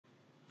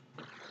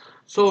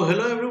So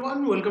hello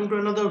everyone, welcome to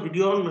another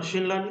video on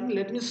machine learning.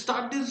 Let me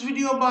start this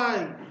video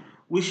by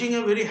wishing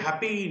a very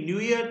happy new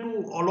year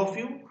to all of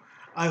you.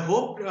 I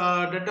hope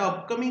that the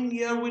upcoming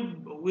year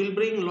will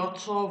bring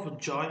lots of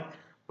joy,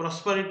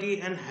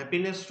 prosperity and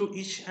happiness to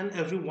each and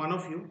every one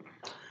of you.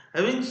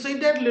 Having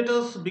said that, let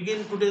us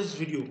begin today's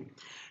video.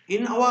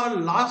 In our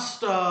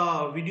last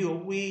video,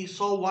 we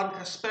saw one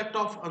aspect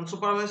of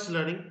unsupervised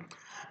learning,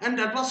 and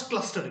that was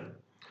clustering.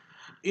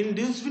 In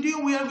this video,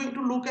 we are going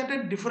to look at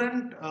a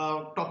different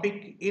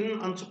topic in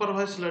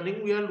unsupervised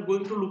learning. We are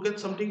going to look at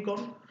something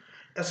called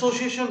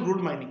association rule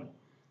mining.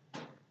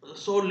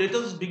 So let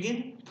us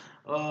begin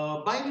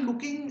by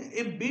looking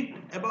a bit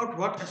about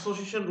what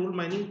association rule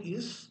mining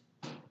is.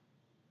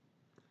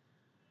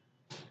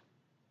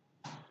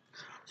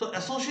 So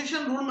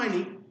association rule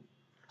mining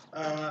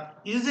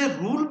is a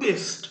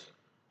rule-based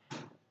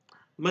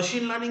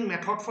machine learning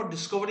method for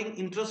discovering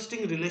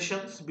interesting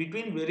relations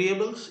between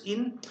variables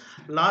in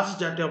large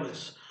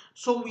database.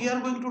 So we are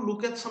going to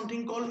look at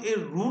something called a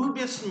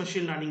rule-based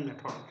machine learning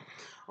method.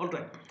 All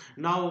right.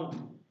 Now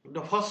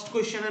the first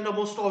question and the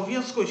most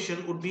obvious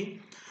question would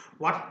be,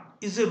 what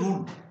is a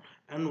rule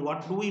and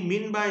what do we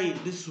mean by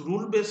this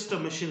rule-based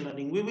machine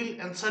learning? We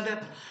will answer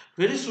that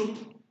very soon.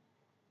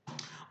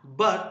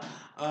 But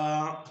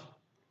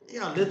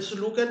yeah, let's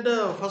look at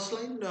the first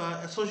line.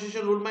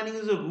 Association rule mining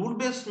is a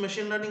rule-based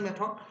machine learning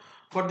method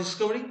for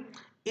discovering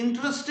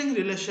interesting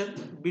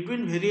relation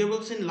between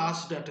variables in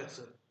large data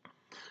set.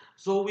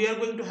 So we are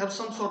going to have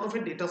some sort of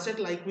a data set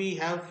like we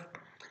have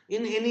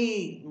in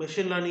any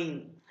machine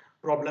learning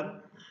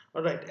problem.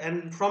 All right,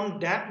 and from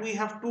that we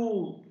have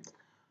to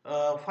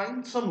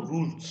find some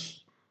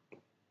rules.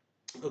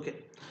 Okay,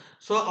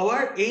 so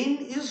our aim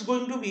is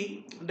going to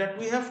be that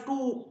we have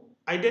to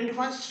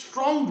identify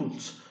strong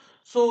rules.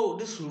 So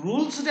these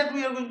rules that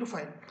we are going to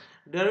find,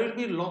 there will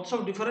be lots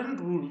of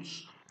different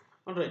rules.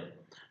 All right,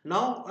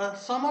 now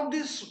some of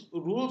these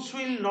rules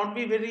will not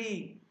be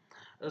very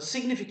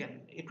significant.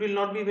 It will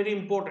not be very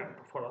important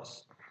for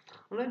us.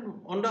 All right,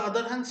 on the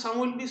other hand, some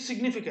will be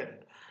significant.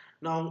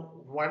 Now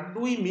what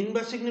do we mean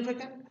by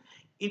significant?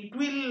 It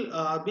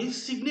will be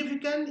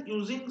significant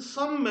using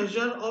some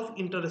measure of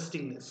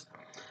interestingness.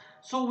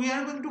 So we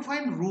are going to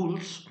find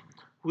rules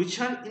which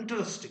are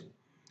interesting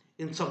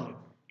in some way.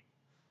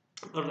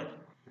 Alright.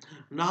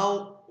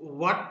 Now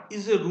what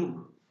is a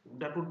rule?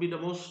 That would be the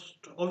most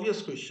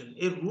obvious question.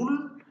 A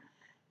rule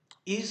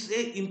is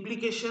a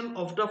implication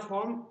of the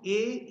form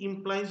A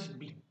implies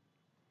B.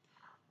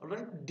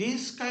 Alright.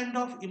 These kind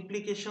of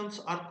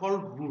implications are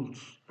called rules.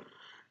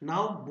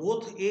 Now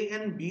both A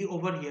and B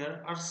over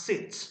here are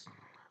sets.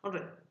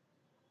 Alright.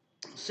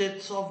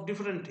 Sets of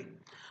different things.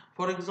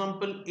 For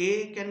example,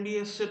 A can be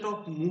a set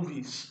of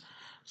movies.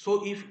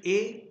 So if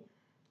A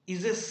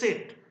is a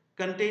set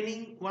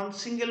containing one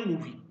single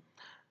movie,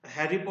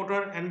 Harry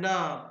Potter and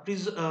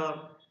the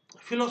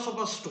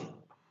Philosopher's Stone,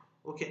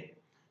 okay,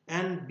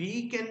 and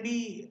B can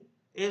be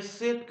a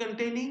set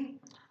containing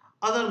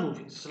other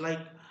movies like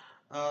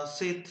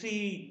say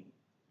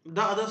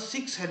the other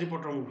six Harry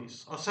Potter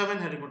movies or seven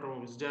Harry Potter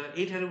movies. There are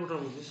eight Harry Potter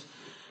movies.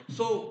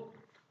 So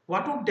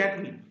what would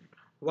that mean?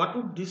 What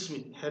would this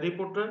mean? Harry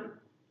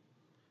Potter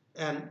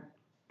and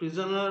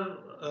Prisoner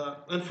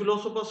and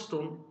Philosopher's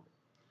Stone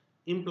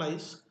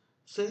implies,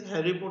 say,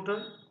 Harry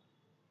Potter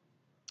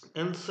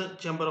and say,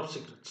 Chamber of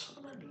Secrets.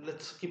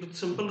 Let's keep it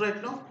simple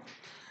right now.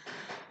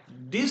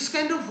 This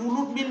kind of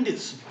rule would mean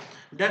this,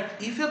 that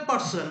if a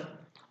person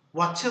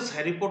watches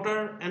Harry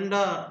Potter and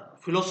the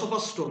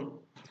Philosopher's Stone,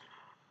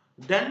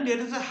 then there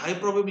is a high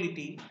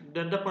probability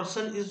that the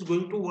person is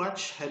going to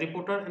watch Harry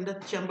Potter and the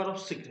Chamber of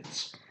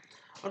Secrets.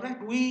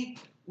 Alright, we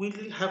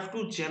will have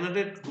to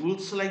generate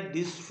rules like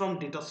this from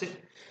dataset.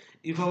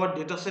 If our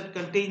dataset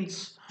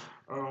contains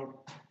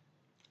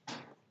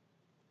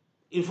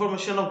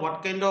information of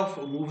what kind of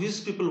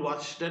movies people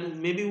watch,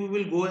 then maybe we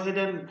will go ahead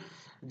and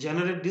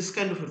generate this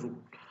kind of a rule.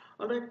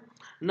 Alright,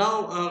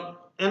 now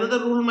another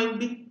rule might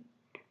be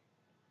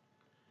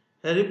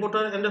Harry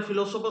Potter and the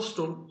Philosopher's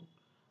Stone.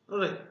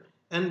 Alright,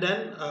 and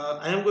then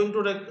I am going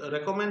to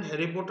recommend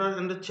Harry Potter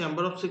and the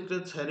Chamber of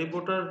Secrets, Harry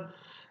Potter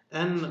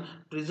and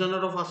Prisoner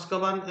of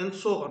Azkaban, and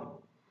so on.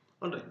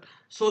 Alright,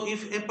 so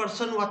if a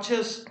person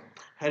watches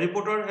Harry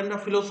Potter and the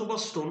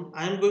Philosopher's Stone,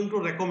 I am going to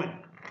recommend,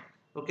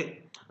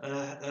 okay,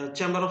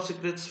 Chamber of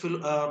Secrets,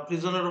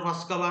 Prisoner of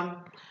Azkaban,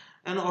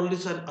 and all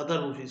these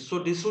other movies. So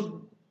this would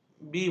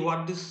be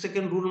what this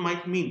second rule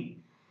might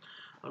mean.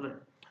 Alright,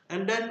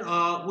 and then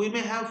we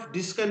may have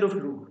this kind of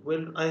rule.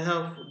 Well, I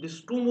have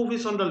these two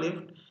movies on the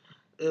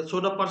left.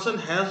 So the person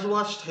has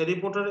watched Harry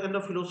Potter and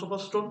the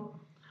Philosopher's Stone.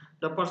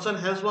 The person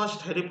has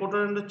watched Harry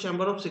Potter and the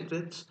Chamber of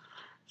Secrets.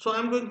 So I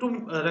am going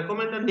to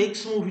recommend the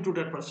next movie to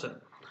that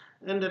person,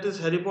 and that is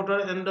Harry Potter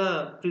and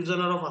the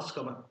Prisoner of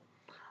Azkaban.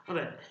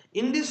 Alright.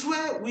 In this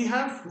way, we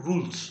have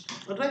rules.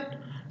 Alright.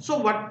 So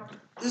what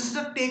is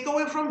the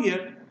takeaway from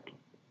here?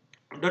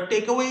 The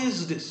takeaway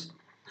is this.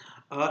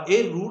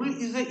 A rule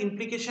is the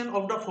implication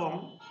of the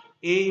form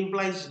A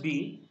implies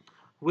B,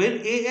 where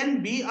A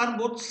and B are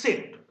both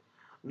set.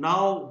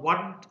 Now,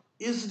 what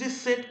is this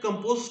set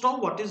composed of,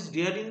 what is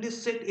there in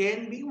this set A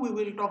and B? We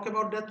will talk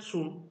about that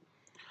soon.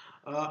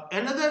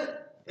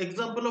 Another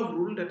example of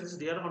rule that is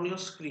there on your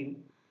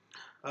screen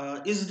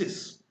is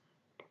this.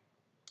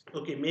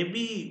 Okay,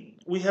 maybe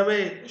we have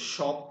a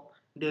shop,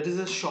 there is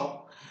a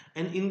shop,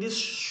 and in this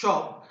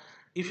shop,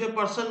 if a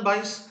person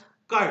buys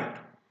curd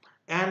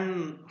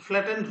and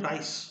flattened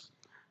rice,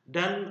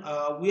 then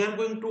we are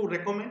going to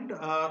recommend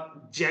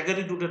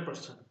jaggery to that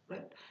person,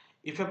 right?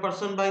 If a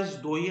person buys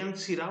doi and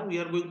sira, we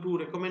are going to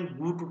recommend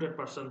gu to that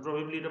person.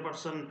 Probably the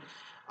person,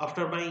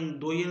 after buying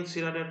doi and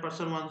sira, that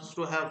person wants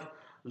to have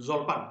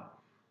zolpan,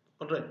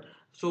 all right?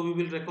 So we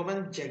will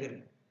recommend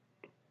jaggery.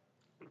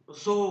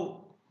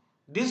 So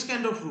this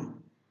kind of rule,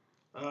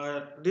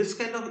 this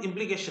kind of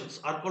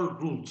implications are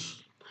called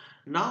rules.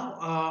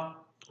 Now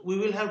we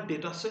will have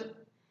data set,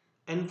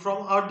 and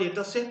from our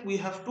data set we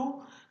have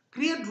to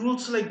create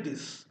rules like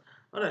this.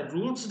 All right,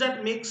 rules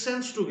that make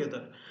sense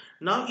together.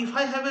 Now if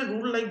I have a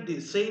rule like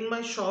this, say in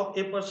my shop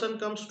a person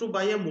comes to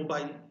buy a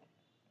mobile,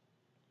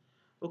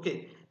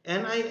 okay,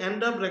 and I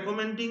end up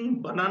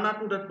recommending banana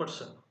to that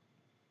person.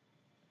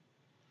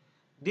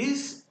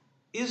 This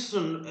is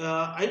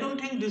I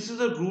don't think this is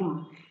a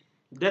rule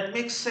that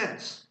makes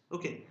sense.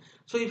 Okay,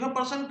 so if a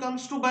person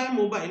comes to buy a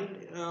mobile,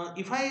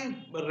 if I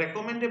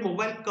recommend a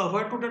mobile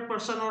cover to that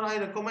person, or I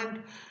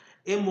recommend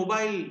a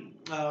mobile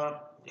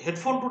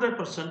headphone to that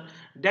person,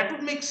 that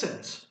would make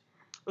sense.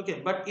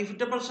 Okay, but if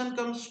the person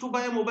comes to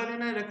buy a mobile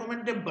and I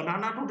recommend a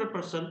banana to that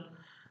person,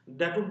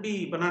 that would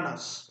be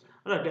bananas.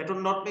 Right, that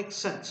would not make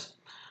sense.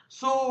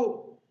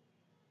 So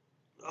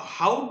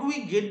how do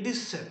we get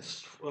this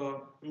sense?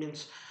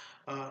 Means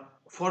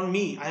for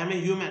me, I am a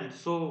human,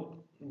 so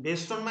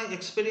based on my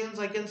experience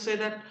I can say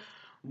that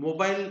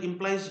mobile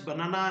implies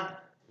banana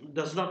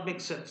does not make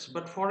sense.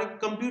 But for a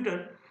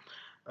computer,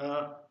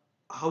 uh,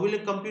 how will a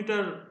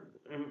computer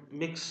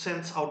make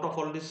sense out of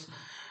all these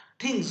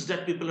things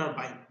that people are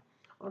buying?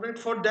 All right,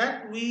 for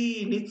that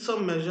we need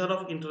some measure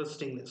of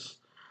interestingness.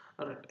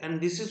 All right,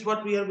 and this is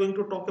what we are going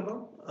to talk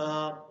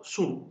about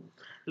soon.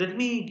 Let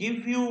me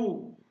give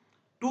you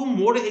two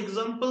more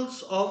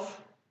examples of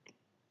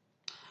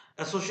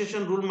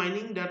association rule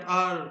mining that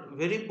are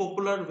very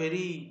popular,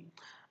 very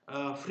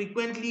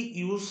frequently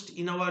used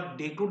in our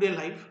day-to-day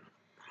life.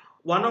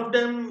 One of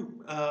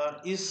them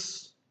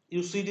is,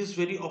 you see this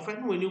very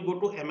often when you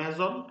go to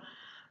Amazon.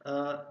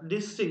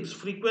 These things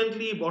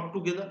frequently bought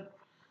together.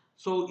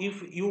 So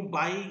if you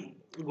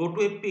go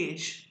to a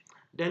page,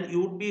 then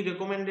you would be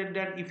recommended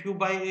that if you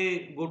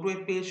go to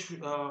a page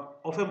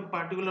of a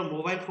particular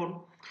mobile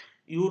phone,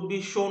 you would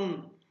be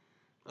shown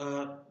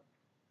uh,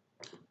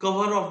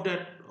 cover of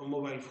that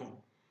mobile phone,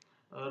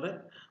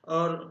 right?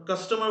 Or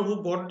customer who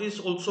bought this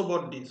also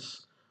bought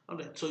this. All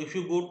right, so if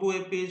you go to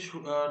a page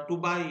to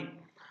buy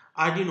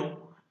Arduino,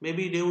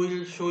 maybe they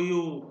will show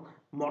you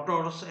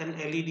motors and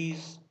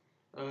LEDs,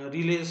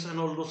 relays and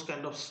all those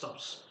kind of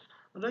stuffs,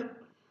 right?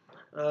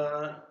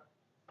 uh,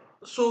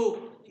 so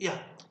yeah,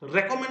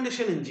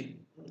 recommendation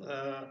engine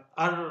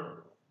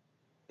are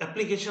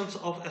applications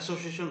of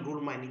association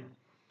rule mining.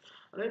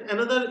 Right.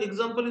 Another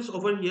example is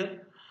over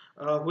here,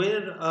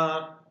 where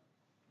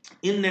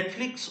in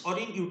Netflix or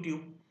in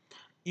YouTube,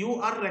 you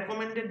are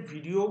recommended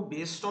video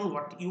based on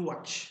what you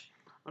watch.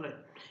 All right.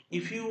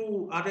 If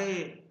you are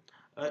a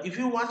if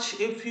you watch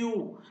a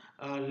few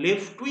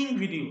left-wing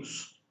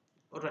videos,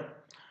 all right,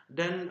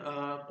 then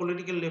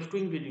political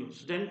left-wing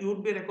videos, then you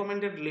would be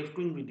recommended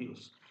left-wing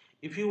videos.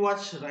 If you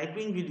watch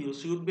right-wing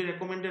videos, you would be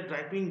recommended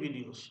right-wing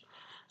videos.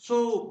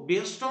 So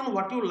based on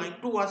what you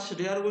like to watch,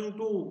 they are going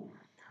to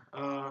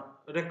uh,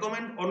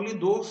 recommend only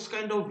those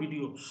kind of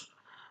videos.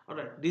 All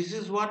right, this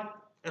is what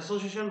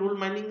association rule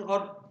mining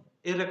or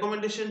a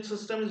recommendation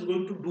system is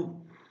going to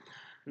do.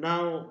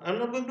 Now I'm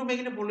not going to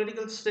make a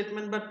political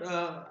statement,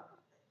 but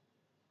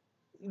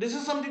this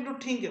is something to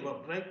think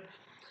about, right?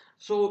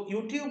 So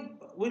YouTube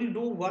will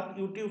do what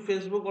YouTube,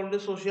 Facebook, all the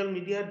social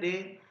media,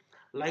 they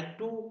like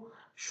to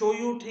show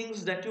you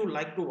things that you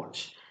like to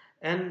watch,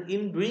 and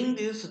in doing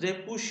this they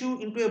push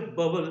you into a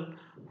bubble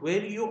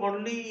where you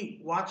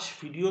only watch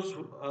videos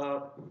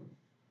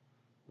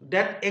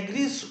that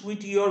agrees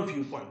with your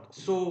viewpoint.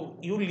 So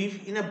you live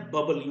in a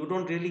bubble, you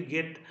don't really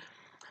get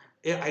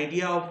a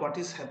idea of what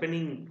is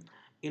happening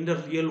in the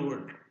real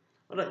world.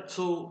 All right,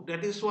 so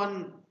that is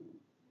one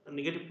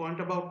negative point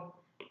about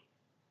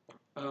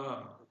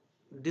uh,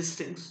 these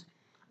things,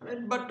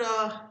 right? But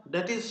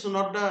that is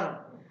not the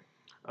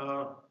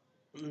uh,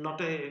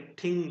 not a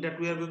thing that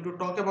we are going to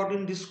talk about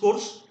in this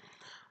course.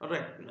 All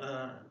right,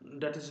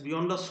 that is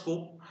beyond the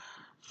scope.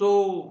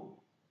 So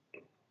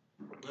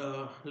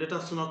let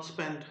us not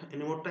spend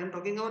any more time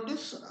talking about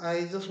this.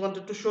 I just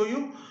wanted to show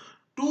you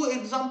two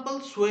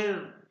examples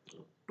where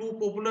two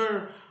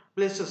popular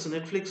places,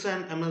 Netflix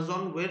and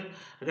Amazon, where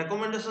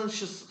recommendation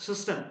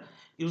system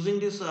using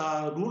this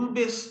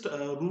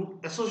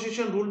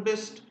association rule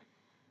based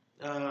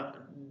uh,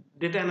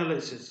 data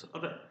analysis,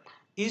 all right,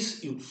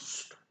 is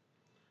used.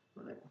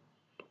 All right.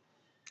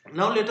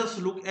 Now let us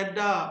look at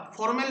the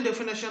formal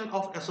definition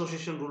of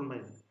association rule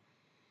mining.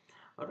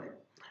 All right.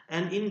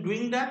 and in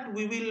doing that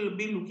we will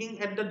be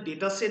looking at the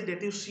data set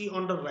that you see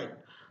on the right.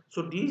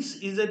 So this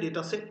is a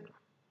data set.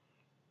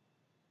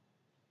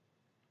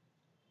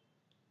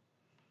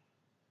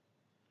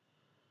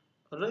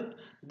 Alright,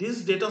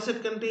 this data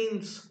set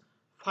contains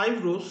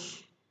 5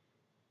 rows.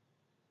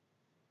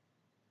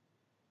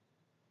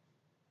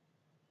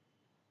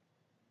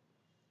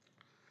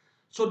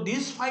 So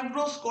these 5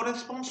 rows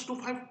corresponds to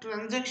 5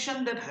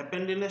 transactions that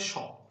happened in a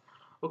shop.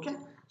 Okay,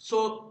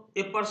 so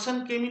a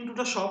person came into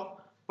the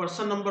shop,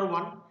 person number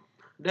 1,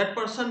 that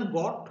person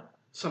bought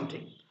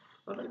something.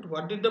 Alright,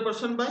 what did the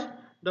person buy?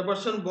 The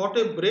person bought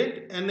a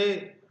bread and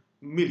a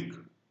milk.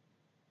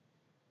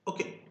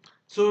 Okay,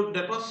 so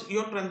that was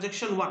your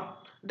transaction 1.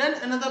 Then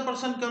another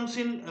person comes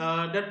in,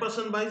 that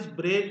person buys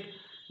bread,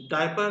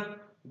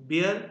 diaper,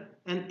 beer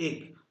and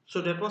egg.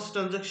 So that was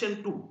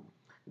transaction 2.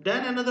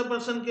 Then another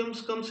person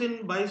comes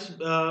in, buys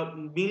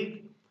milk,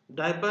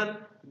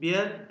 diaper,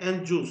 beer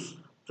and juice.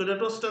 So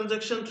that was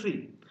transaction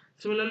 3.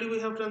 Similarly, we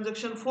have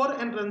transaction 4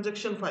 and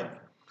transaction 5.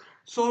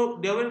 So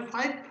there were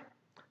 5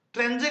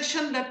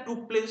 transactions that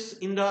took place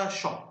in the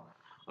shop.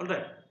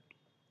 Alright,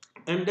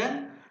 and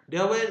then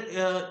there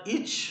were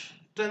each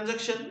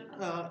transaction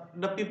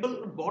the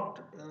people bought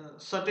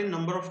certain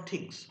number of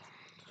things.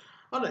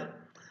 All right,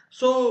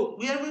 so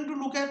we are going to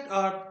look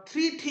at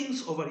 3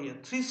 things over here,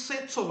 3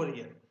 sets over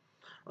here.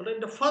 All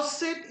right, the first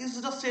set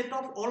is the set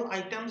of all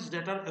items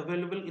that are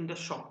available in the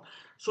shop.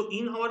 So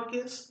in our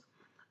case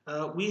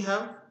we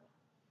have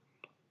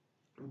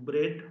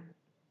bread.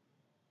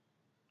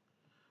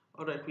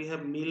 All right, we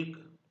have milk,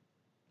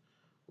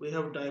 we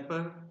have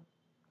diaper,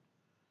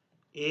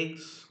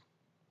 eggs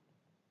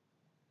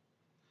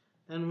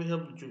and we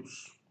have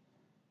juice.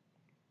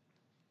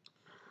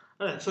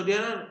 Alright, so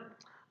there are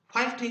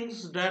 5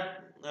 things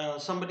that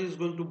somebody is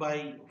going to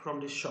buy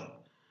from this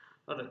shop.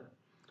 Alright,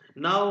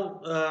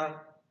 now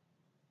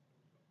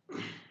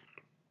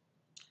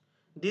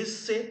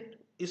this set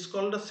is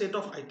called the set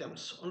of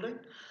items. Alright,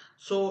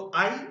 so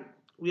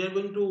we are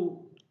going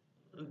to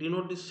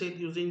denote this set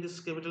using this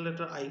capital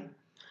letter I.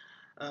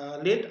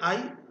 Let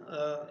I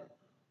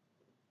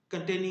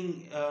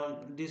containing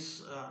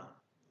this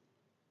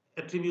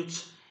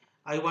attributes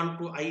I1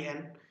 to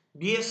In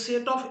be a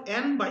set of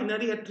n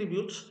binary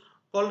attributes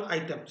called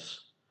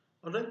items.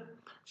 Alright,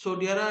 so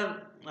there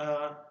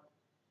are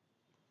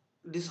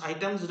these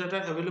items that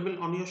are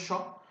available on your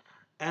shop,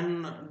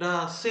 and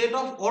the set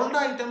of all the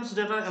items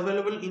that are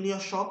available in your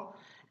shop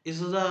is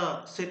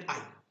the set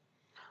I.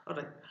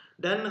 Alright,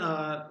 then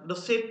the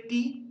set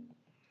T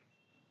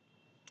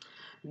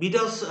be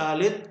the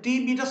let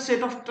T be the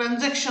set of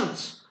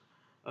transactions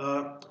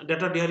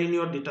that are there in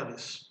your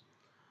database.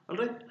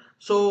 Alright,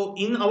 so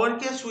in our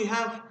case we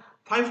have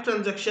 5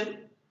 transactions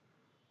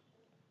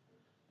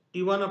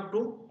T1 up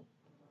to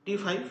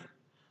T5.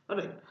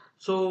 Alright,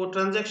 so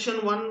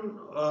transaction 1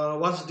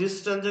 was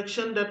this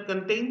transaction that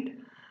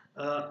contained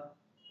a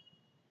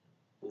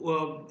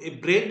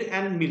bread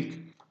and milk.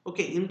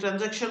 Okay, in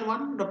transaction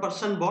 1 the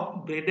person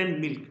bought bread and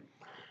milk.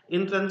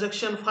 In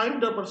transaction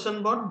 5 the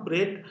person bought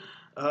bread,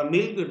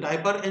 milk,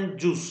 diaper and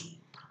juice.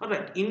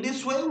 Alright, in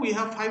this way we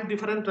have 5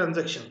 different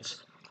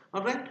transactions.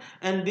 Alright,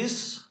 and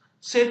this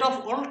set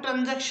of all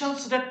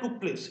transactions that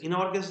took place, in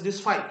our case this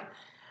 5,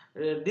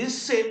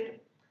 this set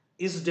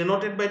is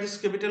denoted by this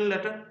capital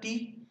letter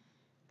T,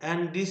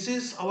 and this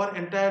is our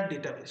entire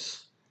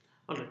database.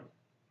 Alright,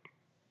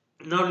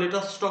 now let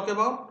us talk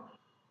about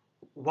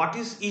what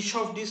is each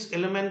of these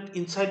element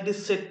inside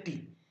this set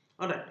T.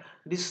 Alright,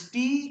 this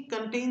T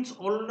contains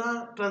all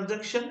the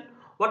transaction.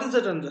 What is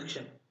the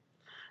transaction?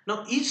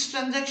 Now each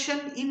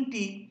transaction in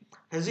T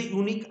has a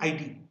unique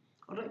ID.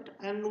 Alright,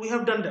 and we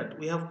have done that.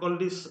 We have called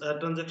this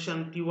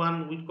transaction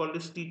T1, we call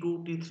this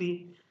T2,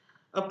 T3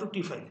 up to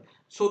T5.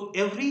 So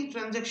every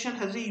transaction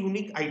has a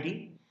unique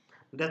ID.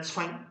 That's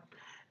fine.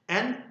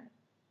 And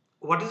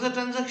what is a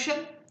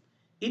transaction?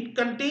 It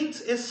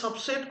contains a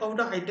subset of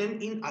the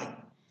item in I.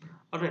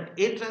 Alright,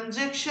 a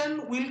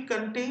transaction will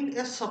contain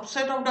a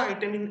subset of the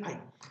item in I.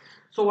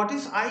 So what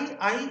is I?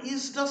 I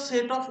is the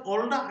set of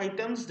all the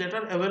items that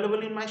are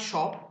available in my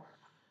shop.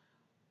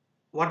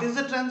 What is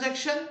the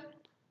transaction?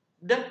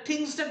 The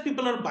things that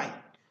people are buying.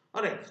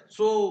 Alright,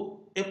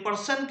 so a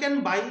person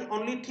can buy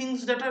only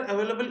things that are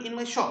available in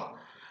my shop.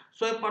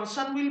 So a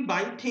person will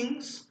buy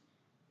things.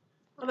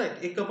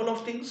 Alright, a couple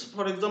of things.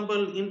 For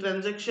example, in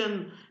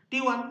transaction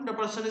T1, the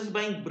person is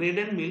buying bread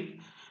and milk.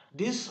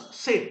 This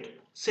set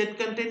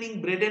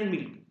containing bread and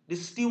milk.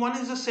 This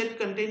T1 is a set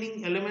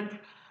containing element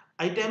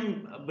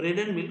item bread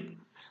and milk.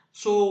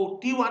 So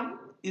T1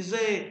 is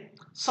a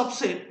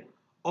subset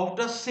of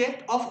the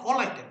set of all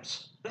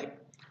items, right?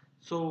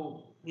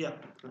 So yeah,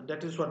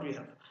 that is what we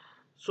have.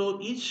 So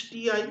each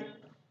Ti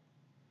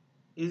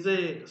is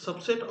a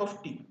subset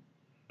of T.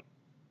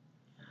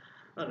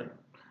 Alright.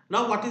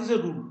 Now what is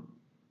a rule?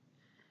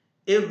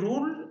 A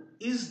rule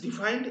is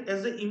defined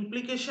as the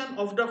implication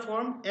of the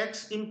form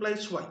X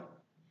implies Y.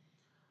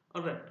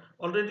 Alright,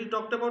 already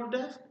talked about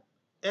that.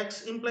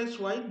 X implies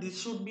Y,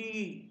 this should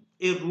be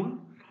a rule.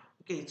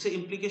 Okay, it's an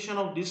implication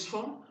of this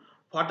form.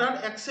 What are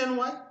X and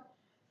Y?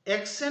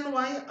 X and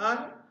Y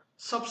are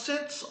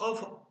subsets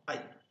of I.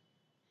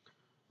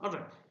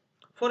 Alright.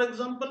 For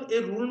example,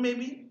 a rule may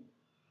be,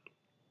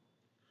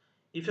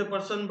 if a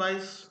person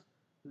buys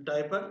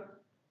diaper,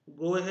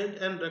 go ahead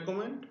and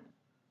recommend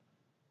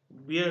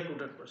beer to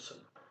that person.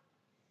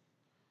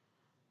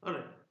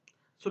 Alright.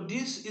 So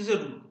this is a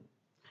rule.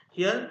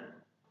 Here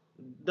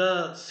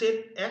the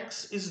set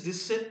X is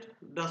this set,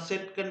 the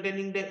set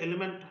containing the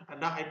element,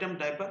 the item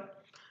diaper,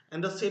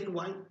 and the set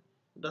Y,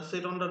 the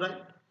set on the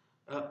right,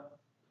 uh,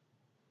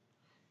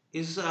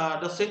 is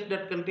the set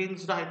that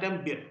contains the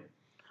item beer.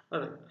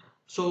 Alright.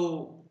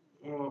 So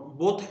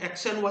both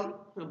X and Y,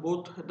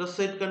 both the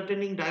set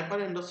containing diaper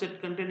and the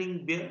set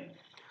containing beer,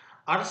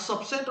 are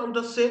subset of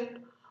the set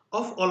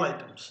of all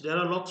items. There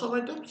are lots of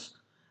items,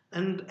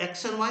 and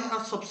X and Y are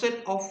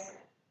subset of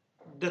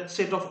that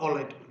set of all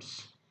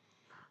items.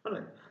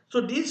 Alright.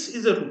 So this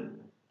is a rule.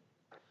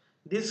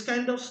 This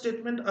kind of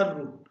statement are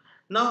rule.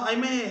 Now I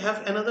may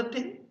have another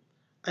thing.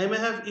 I may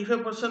have, if a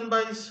person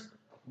buys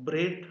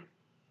bread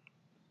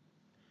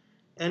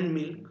and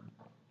milk,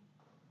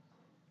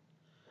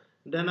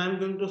 then I'm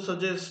going to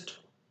suggest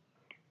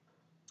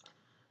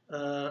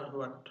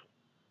what,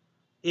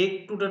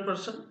 egg to that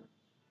person.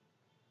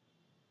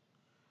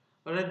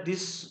 Alright,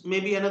 this may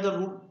be another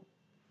rule.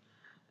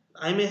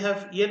 I may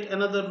have yet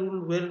another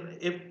rule where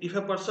if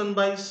a person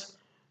buys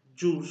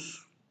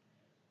juice,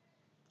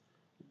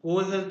 go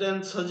ahead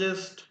and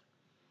suggest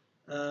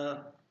uh,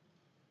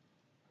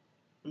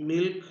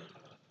 milk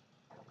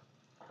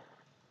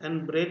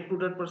and bread to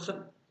that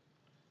person.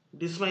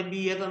 This might be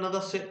yet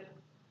another set.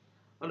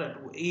 Alright,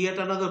 yet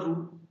another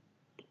rule.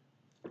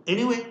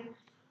 Anyway,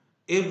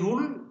 a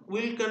rule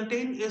will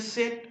contain a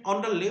set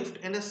on the left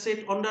and a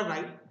set on the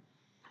right.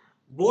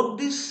 Both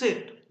these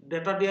set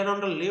that are there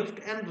on the left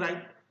and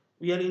right,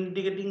 we are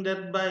indicating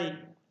that by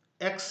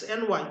X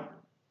and Y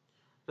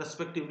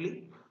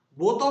respectively.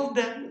 Both of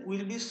them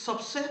will be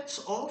subsets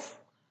of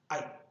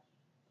I.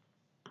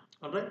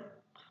 Alright.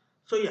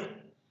 So yeah,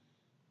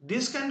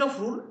 this kind of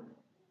rule,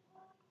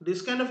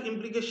 this kind of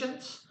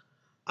implications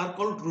are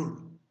called rule.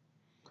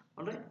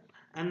 Alright.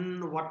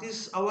 And what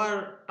is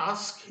our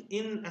task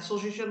in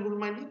association rule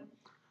mining?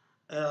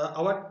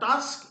 Our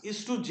task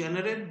is to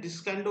generate this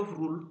kind of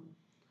rule,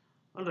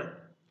 alright,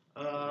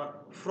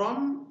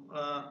 from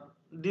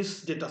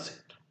this data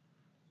set.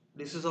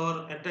 This is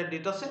our entire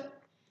data set,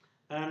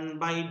 and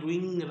by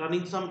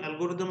running some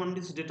algorithm on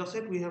this data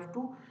set, we have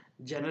to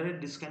generate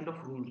this kind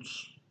of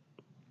rules.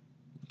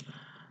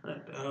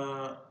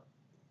 Right.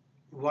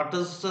 What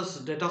does this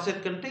data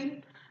set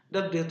contain?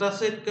 The data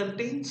set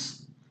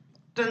contains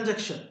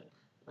transaction.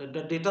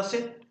 The data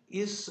set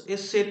is a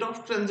set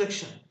of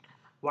transaction.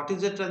 What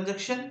is a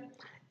transaction?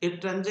 A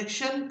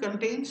transaction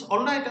contains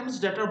all the items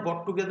that are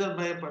bought together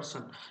by a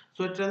person.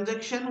 So a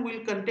transaction will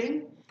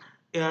contain,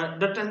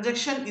 the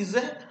transaction is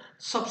a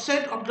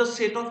subset of the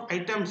set of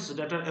items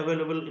that are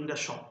available in the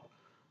shop.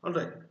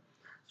 Alright.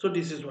 So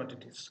this is what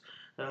it is.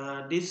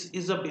 This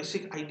is a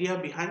basic idea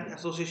behind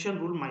association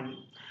rule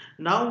mining.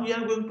 Now we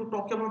are going to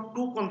talk about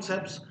two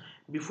concepts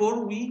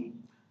before we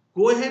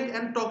go ahead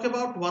and talk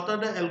about what are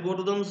the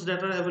algorithms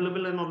that are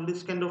available and all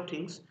these kind of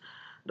things.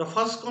 The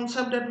first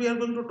concept that we are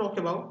going to talk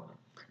about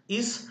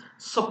is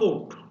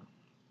support.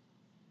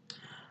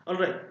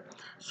 Alright.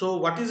 So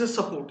what is a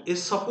support? A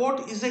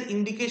support is an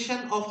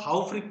indication of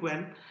how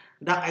frequent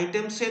the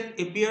item set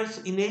appears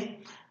in a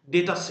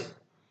data set.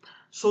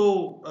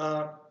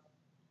 So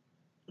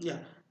yeah,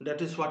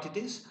 that is what it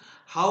is.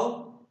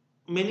 How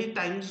many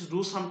times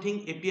do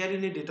something appear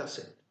in a data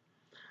set?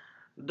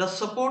 The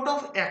support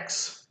of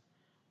X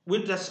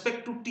with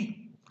respect to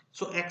T.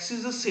 So X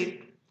is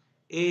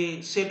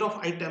a set of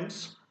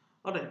items.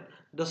 Alright.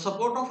 The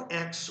support of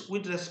X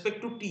with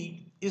respect to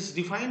T is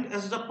defined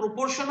as the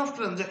proportion of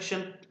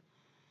transaction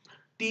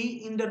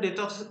T in the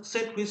data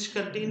set which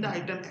contain the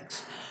item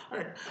X.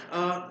 Alright.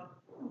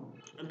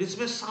 This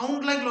may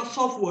sound like lots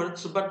of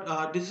words,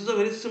 but this is a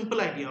very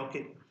simple idea.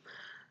 Okay.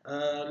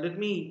 Let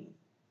me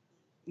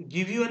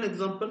give you an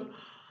example.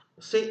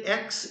 Say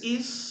X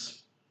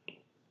is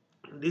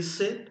this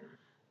set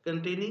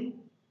containing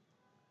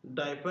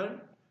diaper.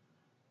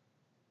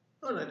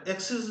 Alright,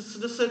 X is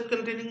the set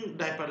containing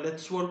diaper.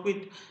 Let's work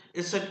with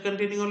a set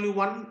containing only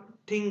one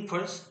thing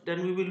first,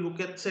 then we will look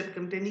at set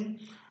containing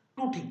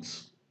two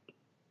things.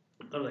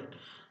 Alright,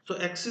 so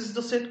X is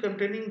the set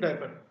containing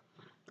diaper.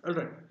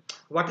 Alright,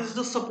 what is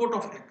the support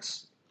of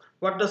X?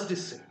 What does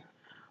this say?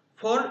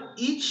 For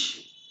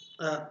each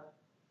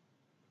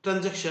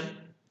transaction,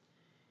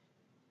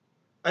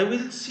 I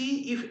will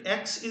see if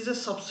X is a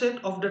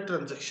subset of the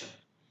transaction.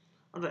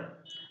 Alright,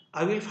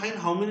 I will find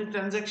how many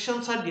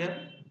transactions are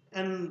there,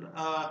 and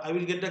I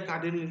will get the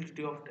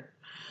cardinality of that.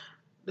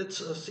 Let's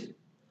see.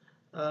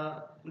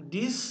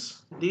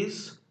 This,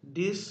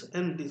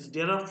 and this.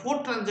 There are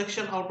 4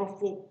 transactions out of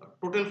 4,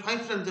 total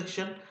 5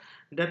 transactions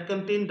that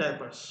contain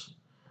diapers.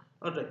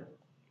 Alright.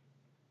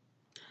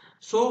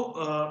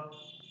 So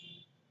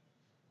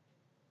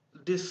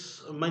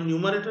this, my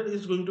numerator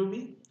is going to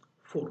be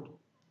 4.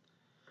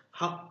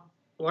 How?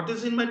 what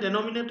is in my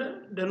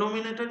denominator?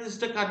 Denominator is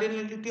the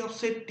cardinality of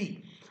set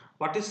T.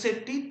 What is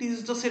set T? T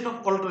is the set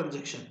of all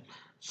transactions.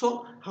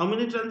 So how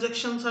many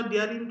transactions are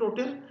there in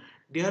total?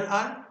 There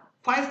are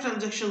 5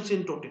 transactions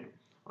in total.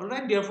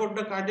 Alright, therefore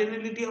the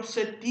cardinality of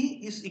set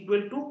T is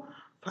equal to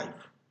 5.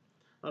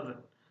 Alright,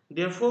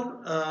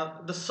 therefore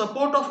the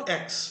support of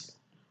X,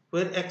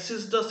 where X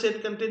is the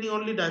set containing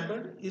only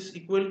diaper, is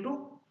equal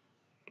to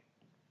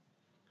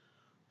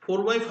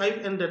 4 by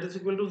 5, and that is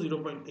equal to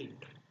 0.8.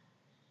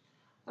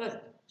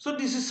 Alright, so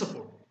this is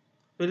support.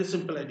 Very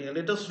simple idea.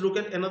 Let us look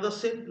at another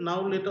set.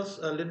 Now let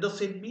the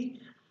set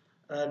be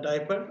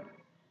diaper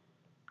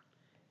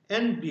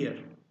and beer.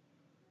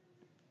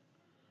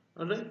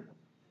 Alright.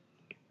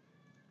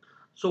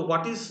 So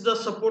what is the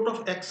support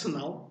of X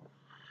now?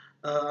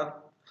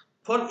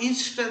 For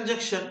each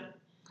transaction,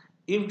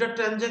 if the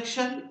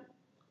transaction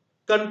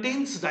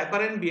contains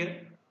diaper and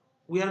beer,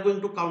 we are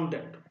going to count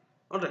that.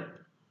 Alright.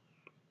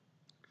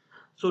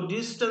 So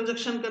this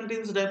transaction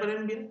contains diaper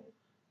and beer.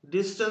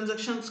 These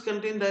transactions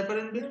contain diaper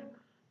and beer.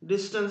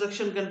 This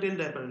transaction contains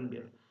diaper and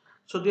beer.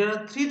 So there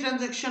are 3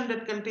 transactions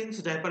that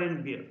contains diaper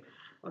and beer.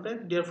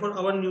 Alright. Therefore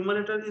our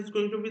numerator is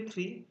going to be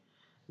 3.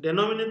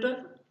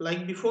 Denominator,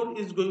 like before,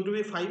 is going to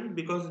be 5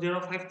 because there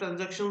are 5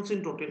 transactions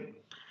in total.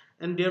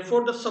 And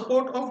therefore the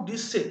support of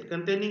this set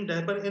containing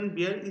diaper and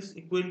beer is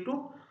equal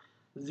to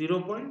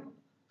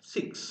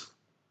 0.6.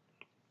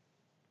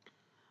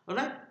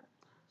 Alright.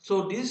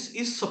 So this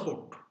is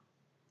support.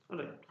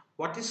 Alright.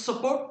 What is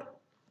support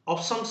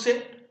of some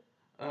set?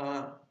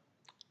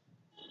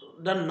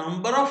 The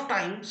number of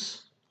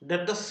times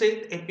that the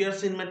set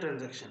appears in my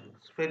transaction.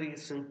 It's very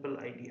simple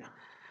idea.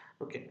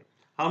 Okay.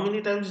 How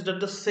many times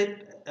does the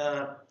set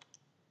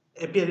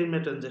appear in my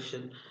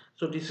transaction?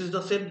 So this is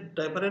the set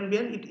diaper and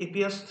beer. It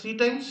appears 3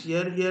 times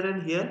here, here,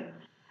 and here.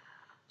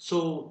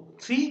 So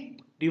 3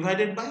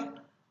 divided by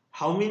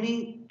how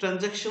many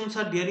transactions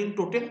are there in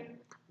total?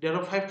 There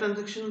are 5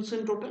 transactions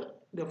in total.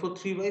 Therefore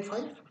 3 by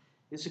 5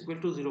 is equal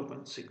to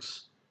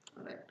 0.6.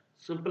 Alright.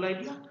 Simple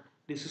idea.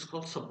 This is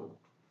called support.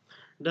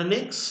 The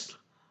next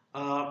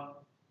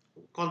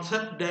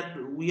concept that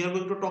we are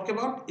going to talk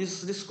about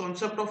is this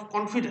concept of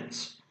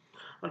confidence.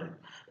 Alright.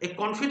 A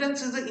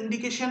confidence is an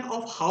indication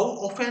of how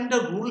often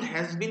the rule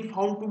has been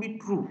found to be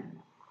true.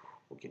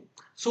 Okay.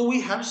 So we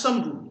have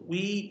some rule.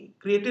 We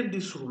created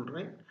this rule,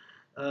 right?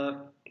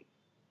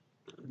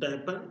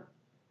 Diaper.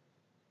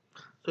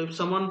 So if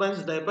someone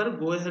buys diaper,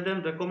 go ahead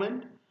and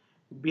recommend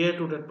beer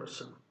to that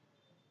person.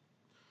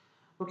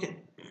 Okay.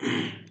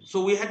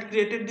 So we had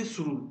created this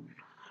rule.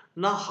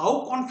 Now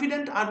how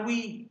confident are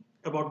we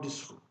about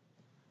this rule?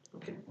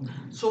 Okay.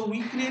 So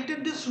we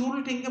created this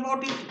rule, think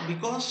about it,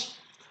 because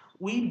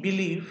we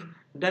believe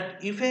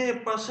that if a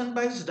person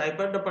buys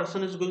diaper, the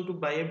person is going to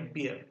buy a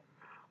beer.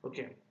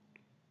 Okay.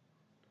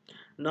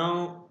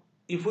 Now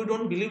if we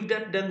don't believe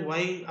that, then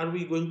why are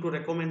we going to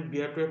recommend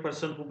beer to a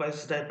person who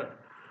buys diaper?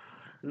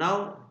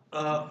 Now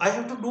I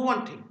have to do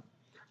one thing.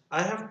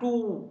 I have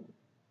to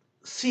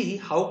see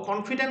how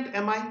confident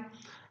am I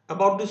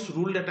about this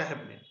rule that I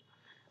have made.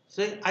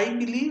 So I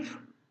believe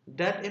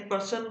that a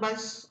person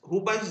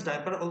who buys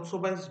diaper also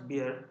buys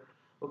beer.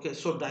 Okay,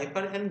 so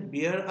diaper and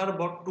beer are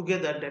bought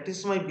together. That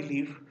is my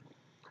belief.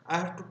 I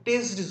have to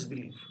taste this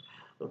belief.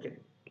 Okay,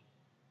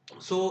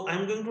 so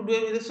I'm going to do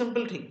a very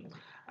simple thing.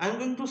 I'm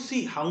going to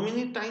see how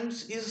many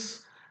times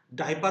is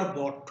diaper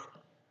bought.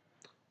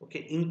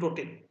 Okay, in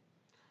total,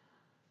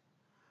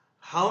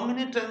 how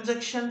many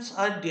transactions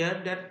are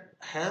there that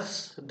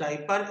has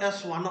diaper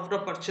as one of the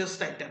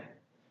purchased item.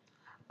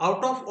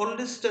 Out of all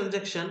this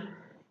transaction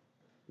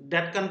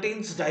that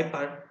contains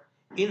diaper,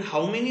 in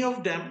how many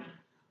of them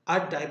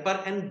are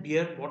diaper and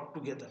beer bought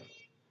together?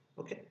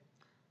 Okay,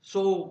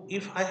 so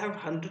if I have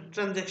 100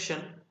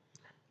 transaction,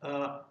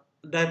 uh,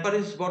 diaper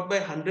is bought by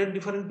 100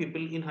 different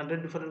people in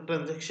 100 different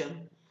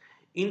transaction.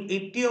 In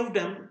 80 of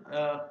them,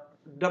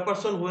 the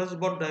person who has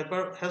bought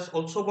diaper has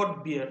also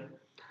bought beer.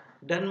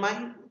 Then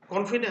my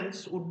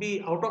confidence would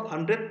be, out of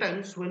 100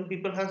 times when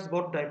people has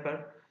bought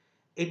diaper,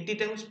 80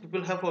 times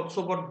people have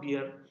also bought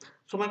beer.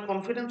 So my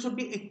confidence would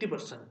be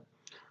 80%.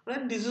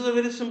 Right? This is a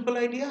very simple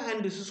idea,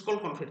 and this is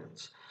called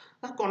confidence.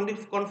 Now,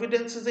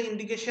 confidence is an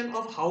indication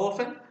of how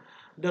often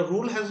the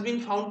rule has been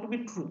found to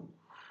be true.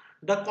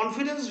 The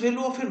confidence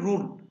value of a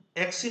rule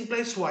X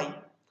implies Y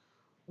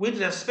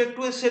with respect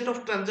to a set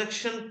of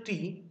transaction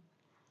T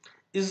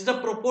is the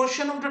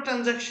proportion of the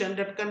transaction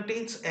that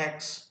contains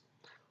X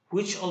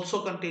which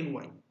also contain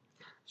Y.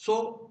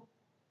 So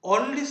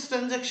all these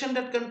transactions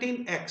that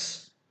contain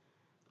X,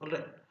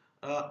 alright,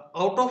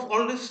 out of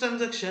all this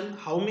transaction,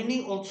 how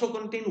many also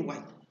contain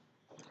Y?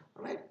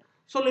 Alright.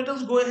 So let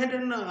us go ahead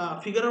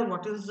and figure out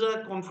what is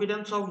the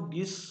confidence of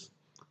this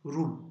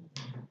rule.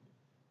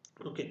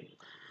 Okay.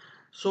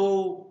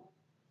 So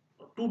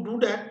to do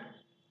that,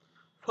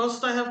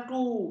 first I have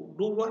to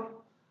do what?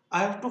 I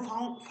have to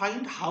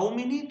find how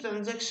many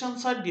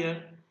transactions are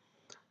there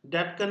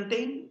that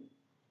contain,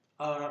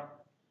 uh,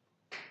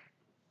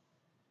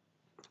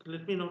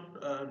 let me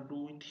not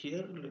do it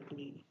here, let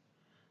me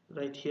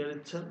write here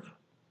itself.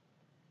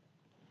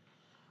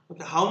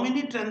 Okay, how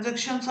many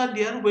transactions are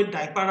there where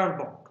diaper are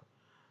bought?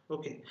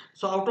 Okay,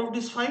 so out of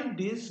these 5,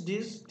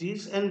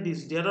 this and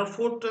this, there are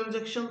 4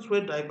 transactions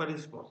where diaper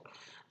is bought.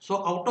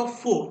 So out of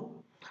 4,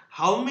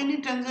 how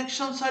many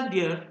transactions are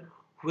there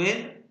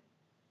where,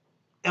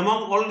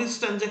 among all these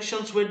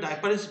transactions where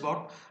diaper is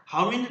bought,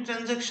 how many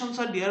transactions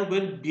are there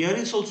where beer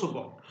is also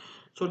bought?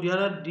 So there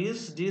are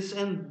this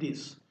and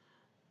this.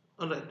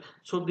 Alright,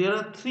 so there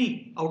are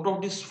 3 out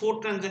of these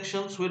 4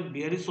 transactions where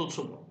beer is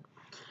also bought.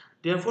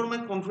 Therefore,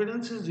 my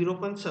confidence is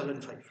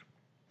 0.75.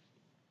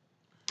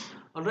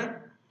 Alright,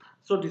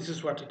 so this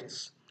is what it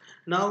is.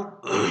 Now,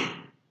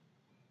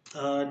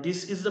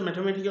 this is the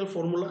mathematical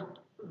formula,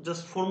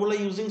 just formula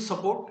using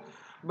support,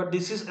 but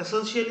this is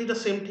essentially the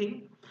same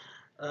thing.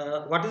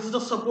 What is the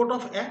support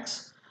of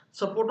x?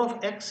 Support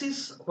of x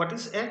is, what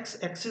is x?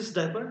 X is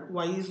diaper,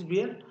 y is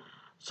beer.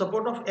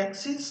 Support of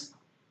x is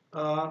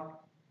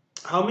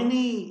how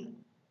many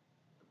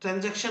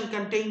transaction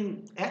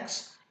contain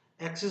x?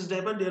 X is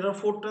diaper. There are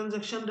 4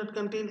 transactions that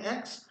contain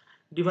x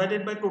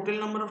divided by total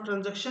number of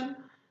transaction,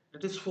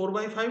 that is 4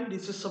 by 5.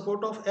 This is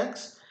support of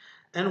x.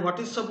 And what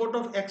is support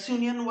of x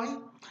union y?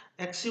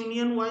 X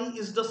union y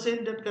is the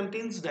set that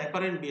contains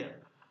diaper and beer.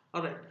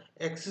 Alright,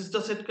 x is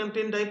the set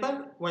containing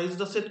diaper, y is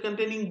the set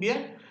containing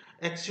beer,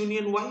 x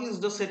union y is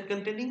the set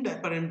containing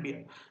diaper and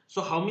beer.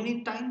 So how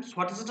many times,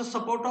 what is the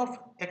support of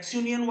x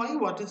union y,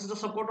 what is the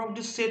support of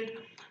this set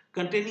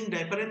containing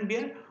diaper and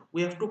beer?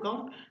 We have to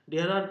count.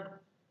 There are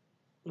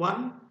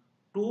 1,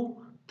 2,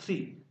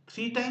 3.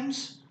 3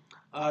 times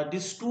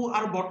these 2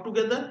 are brought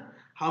together.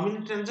 How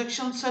many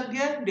transactions are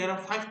there? There are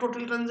 5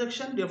 total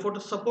transactions. Therefore, the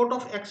support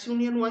of x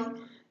union y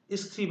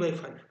is 3 by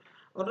 5.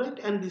 Alright,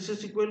 and this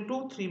is equal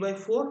to 3 by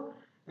 4,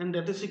 and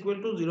that is equal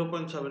to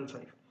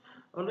 0.75.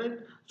 Alright,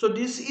 so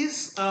this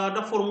is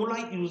the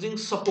formula using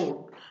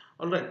support.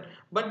 Alright,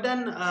 but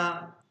then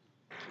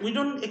we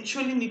don't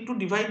actually need to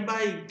divide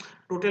by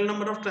total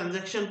number of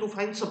transactions to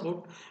find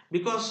support,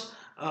 because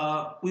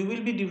we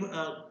will be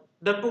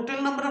the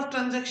total number of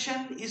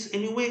transaction is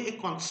anyway a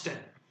constant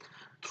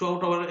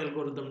throughout our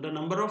algorithm. The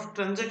number of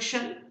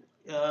transaction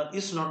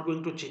is not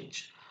going to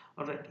change.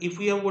 Alright, if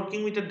we are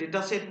working with a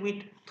data set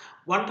with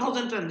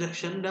 1000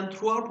 transaction, then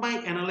throughout my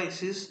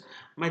analysis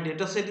my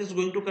data set is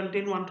going to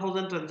contain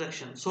 1000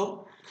 transactions.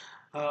 So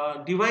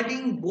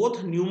dividing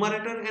both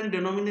numerator and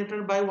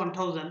denominator by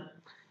 1000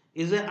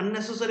 is an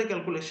unnecessary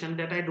calculation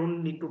that I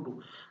don't need to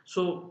do.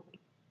 So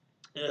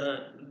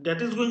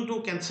that is going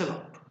to cancel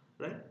out,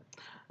 right?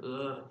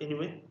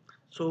 Anyway,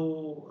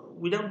 so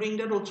without doing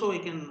that also I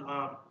can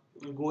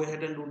go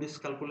ahead and do this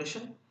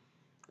calculation,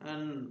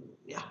 and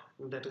yeah,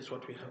 that is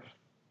what we have.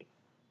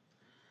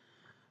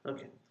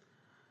 Okay,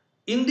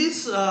 in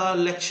this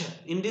lecture,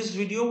 in this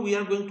video, we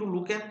are going to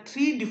look at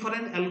 3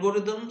 different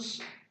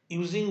algorithms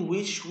using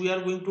which we are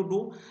going to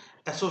do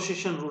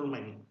association rule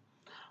mining.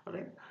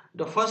 Alright,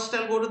 the first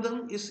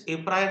algorithm is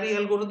Apriori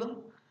algorithm.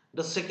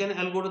 The second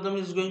algorithm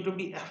is going to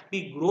be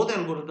FP growth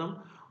algorithm.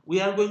 We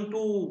are going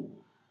to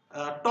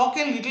talk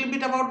a little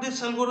bit about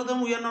this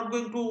algorithm. We are not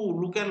going to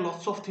look at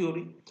lots of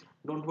theory.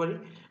 Don't worry.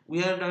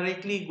 We are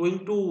directly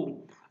going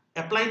to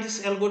apply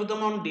this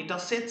algorithm on data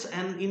sets,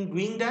 and in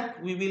doing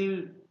that we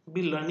will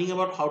be learning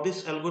about how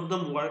this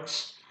algorithm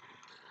works,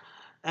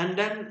 and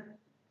then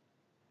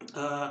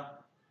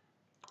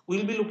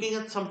we'll be looking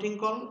at something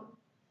called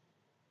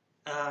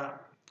the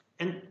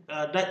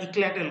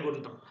ECLAT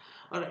algorithm.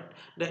 Alright,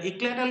 the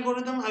ECLAT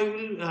algorithm, I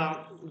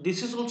will,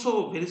 this is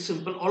also very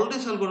simple. All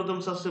these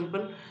algorithms are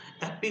simple.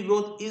 FP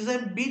growth is a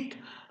bit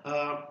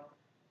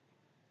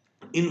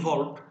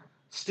involved,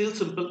 still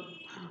simple.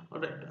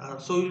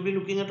 Alright, so we'll be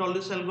looking at all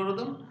this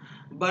algorithm,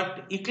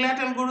 but ECLAT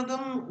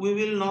algorithm we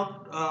will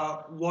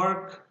not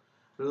work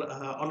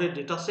on a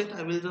data set.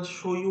 I will just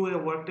show you a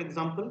worked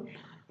example.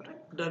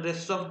 Right? The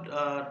rest of the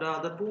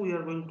other 2 we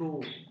are going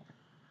to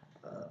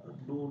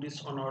do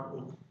this on our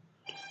own.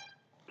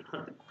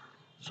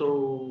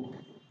 So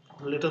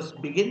let us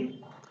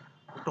begin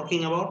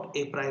talking about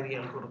Apriori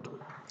algorithm.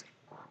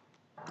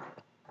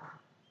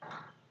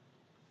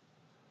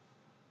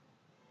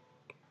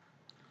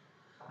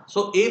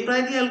 So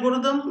Apriori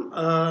algorithm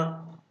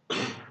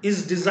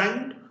is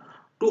designed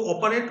to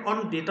operate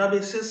on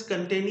databases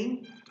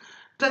containing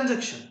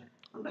transaction,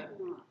 right?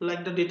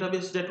 Like the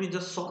database that we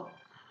just saw,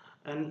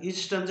 and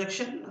each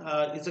transaction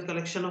is a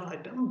collection of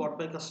items bought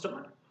by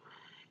customer.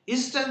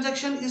 Each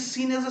transaction is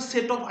seen as a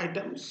set of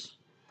items.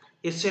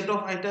 A set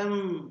of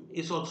item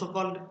is also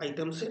called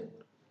item set.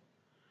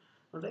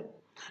 Alright.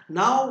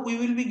 Now we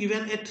will be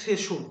given a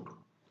threshold.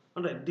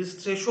 Alright.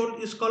 This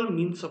threshold is called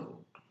mean support.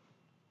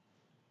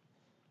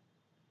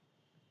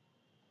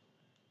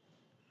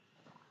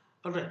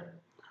 Alright.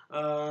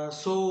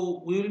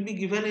 So we will be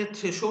given a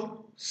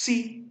threshold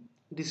C.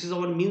 This is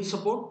our mean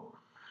support.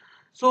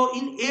 So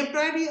in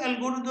Apriori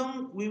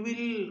algorithm, we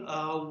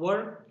will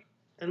work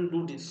and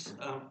do this.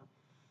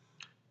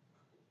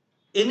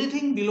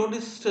 Anything below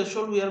this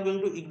threshold we are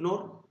going to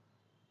ignore.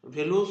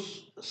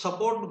 Values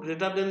support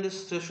greater than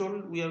this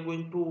threshold we are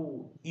going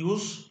to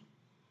use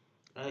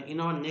in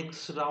our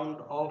next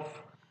round of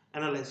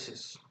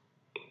analysis.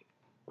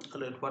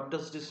 Alright, what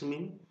does this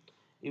mean?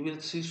 You will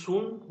see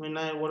soon when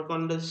I work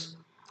on this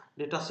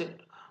data set.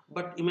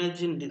 But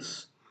imagine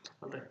this.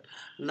 Alright,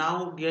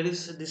 now there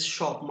is this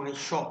shop, my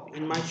shop.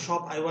 In my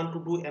shop, I want to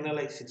do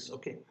analysis.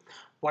 Okay,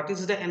 what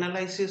is the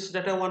analysis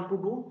that I want to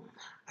do?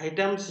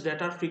 Items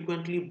that are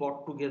frequently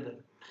bought together.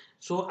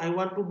 So I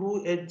want to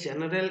do a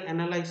general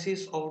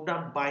analysis of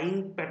the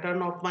buying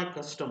pattern of my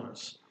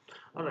customers.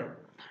 Alright,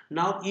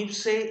 now if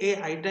say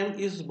a item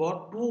is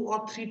bought 2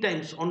 or 3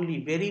 times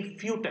only, very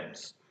few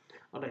times.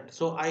 Alright,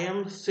 so I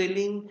am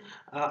selling,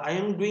 I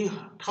am doing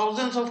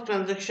thousands of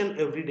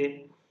transactions every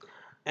day,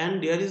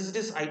 and there is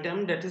this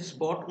item that is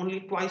bought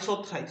only twice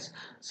or thrice.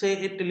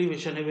 Say a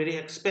television, a very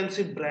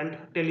expensive brand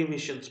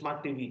television,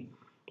 smart TV,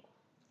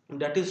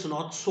 that is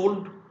not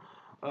sold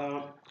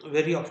uh,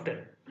 very often.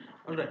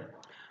 Alright,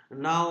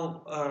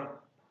 now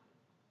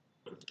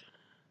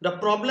the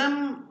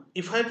problem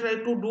if I try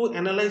to do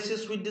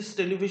analysis with this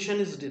television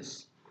is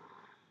this.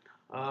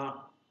 Uh,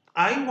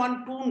 I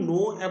want to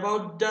know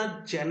about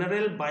the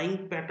general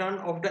buying pattern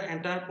of the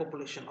entire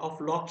population of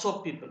lots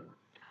of people.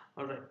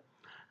 All right.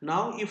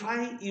 Now, if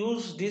I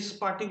use this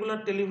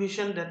particular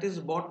television that is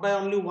bought by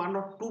only 1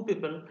 or 2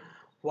 people,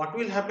 what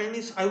will happen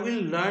is I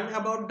will learn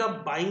about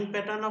the buying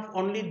pattern of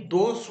only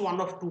those 1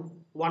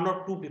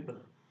 or 2 people.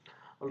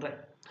 All right.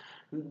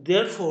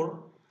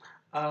 Therefore,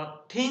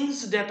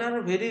 things that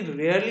are very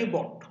rarely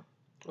bought,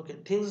 okay,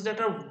 things that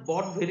are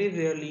bought very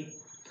rarely,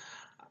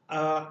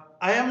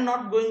 I am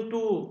not going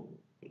to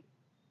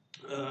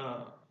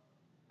uh,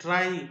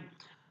 try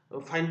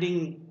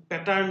finding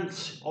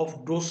patterns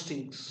of those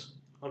things.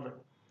 All right.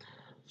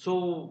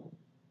 So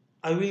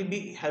I will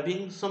be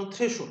having some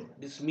threshold,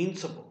 this mean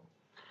support.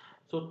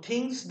 So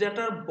things that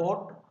are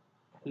bought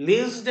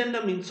less than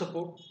the mean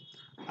support,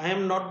 I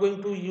am not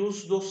going to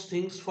use those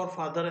things for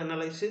further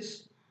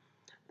analysis,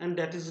 and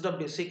that is the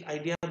basic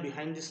idea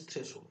behind this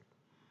threshold.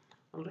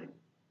 All right.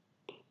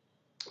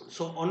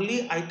 So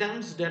only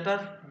items that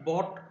are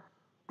bought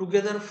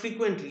together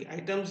frequently,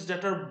 items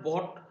that are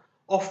bought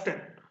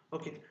often,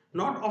 okay,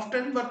 not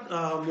often but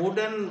more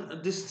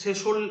than this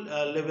threshold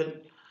level.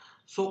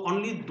 So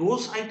only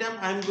those items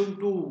I am going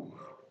to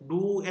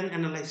do an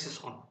analysis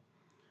on.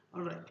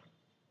 All right.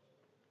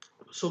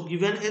 So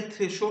given a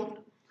threshold,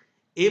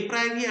 a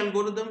priori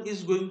algorithm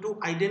is going to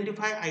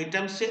identify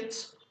item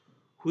sets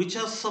which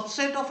are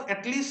subset of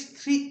at least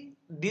three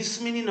this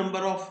many number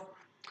of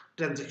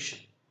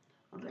transactions.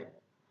 All right.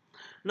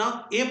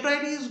 Now, a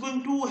priori is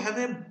going to have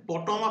a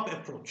bottom-up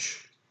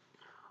approach.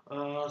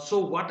 So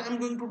what I'm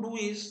going to do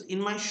is in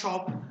my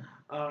shop,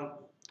 uh,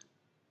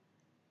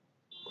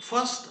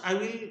 first I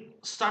will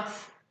start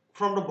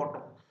from the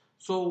bottom.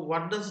 So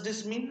what does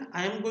this mean?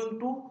 I am going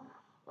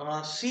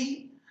to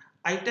see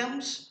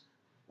items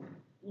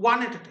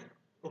one at a time.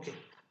 Okay.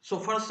 So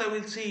first I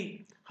will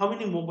see how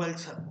many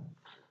mobiles are.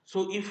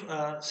 So if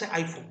say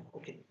iPhone,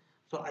 okay.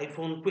 So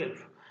iPhone 12.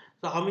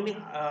 So how many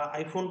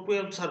iPhone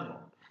 12s are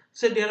bought?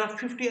 Say there are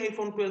 50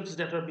 iPhone 12s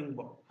that are being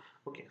bought.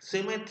 Okay.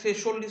 Say my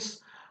threshold is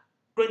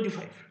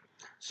 25.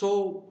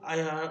 So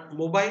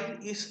mobile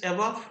is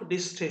above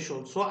this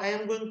threshold. So I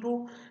am going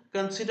to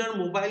consider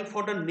mobile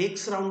for the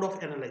next round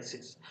of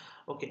analysis.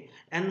 Okay.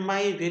 And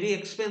my very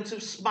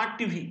expensive smart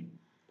TV,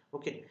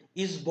 okay,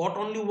 is bought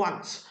only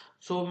once.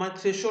 So my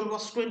threshold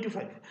was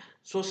 25.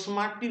 So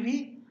smart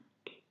TV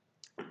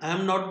I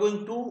am not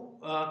going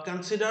to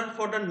consider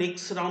for the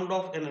next round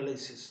of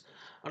analysis.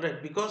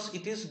 Alright, because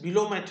it is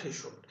below my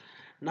threshold.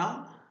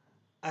 Now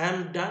I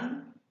am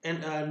done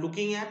and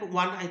looking at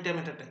one item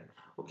at a time.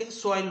 Okay,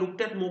 so I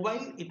looked at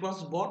mobile, it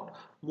was bought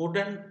more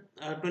than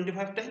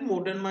 25 times,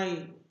 more than my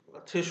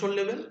threshold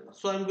level.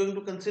 So I am going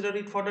to consider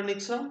it for the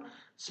next round.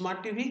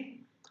 Smart TV,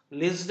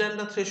 less than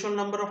the threshold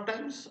number of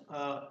times,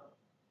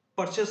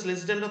 purchase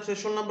less than the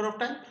threshold number of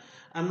time.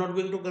 I am not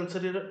going to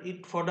consider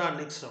it for the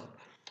next round.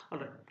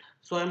 Alright,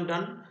 so I am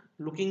done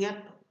looking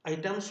at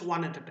items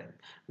one at a time.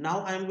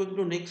 Now I am going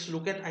to next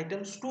look at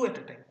items two at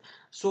a time.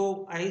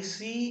 So I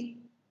see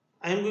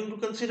I am going to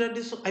consider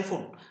this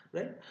iPhone,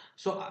 right?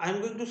 So I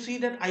am going to see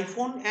that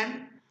iPhone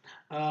and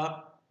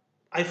uh,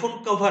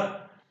 iPhone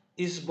cover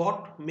is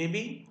bought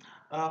maybe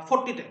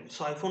 40 times.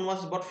 So iPhone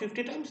was bought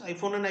 50 times.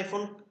 iPhone and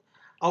iPhone,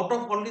 out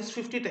of all these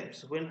 50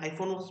 times when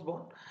iPhone was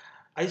bought,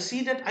 I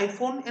see that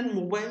iPhone and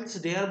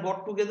mobiles, they are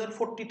bought together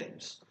 40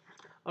 times.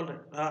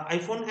 Alright,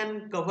 iPhone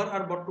and cover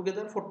are bought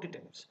together 40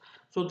 times.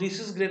 So this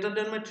is greater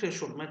than my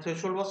threshold. My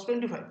threshold was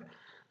 25.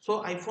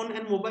 So iPhone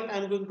and mobile I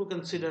am going to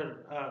consider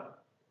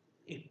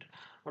it.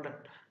 Alright.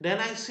 Then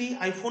I see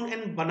iPhone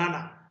and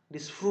banana,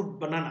 this fruit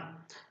banana,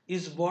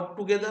 is bought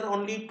together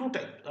only 2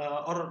 times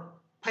or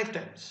 5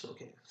 times.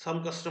 Okay.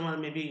 Some customer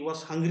maybe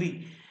was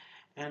hungry,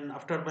 and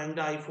after buying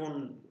the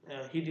iPhone,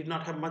 he did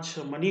not have much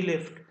money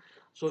left,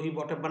 so he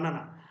bought a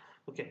banana.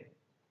 Okay.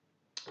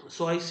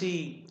 So I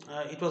see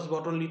it was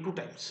bought only 2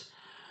 times.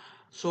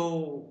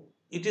 So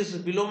it is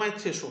below my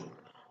threshold.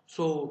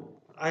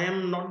 So I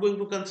am not going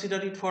to consider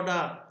it for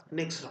the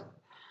next round.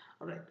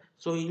 All right.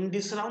 So in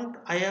this round,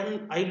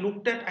 I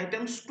looked at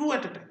items two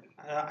at a time.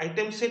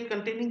 Item set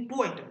containing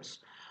two items.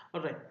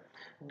 All right.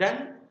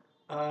 Then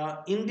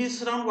In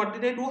this round, what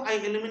did I do? I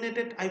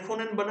eliminated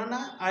iPhone and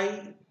banana.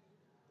 I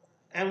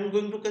am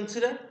going to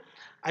consider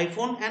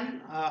iPhone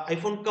and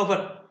iPhone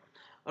cover.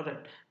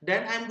 Alright,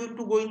 then I am going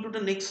to go into the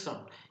next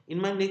round.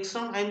 In my next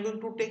round, I am going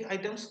to take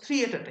items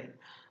 3 at a time.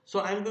 So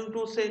I am going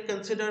to say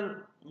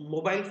consider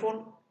mobile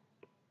phone,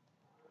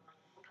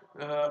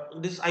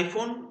 this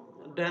iPhone,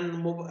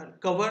 then mobile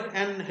cover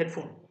and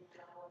headphone.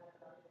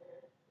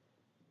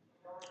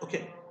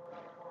 Okay,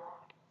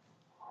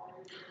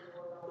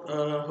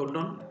 hold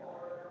on.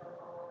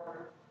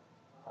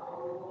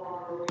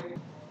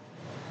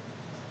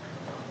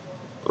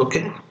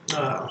 Okay,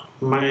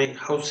 my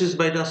house is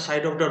by the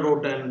side of the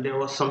road and there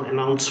was some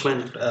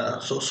announcement.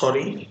 So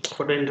sorry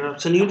for the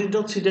interruption. You did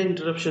not see the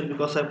interruption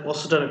because I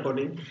paused the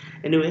recording.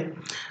 Anyway,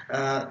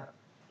 uh,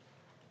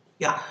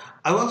 yeah,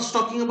 I was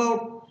talking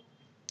about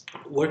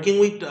working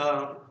with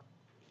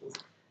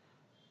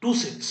two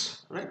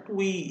sets, right?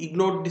 We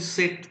ignored this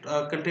set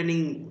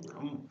containing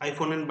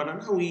iPhone and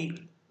banana.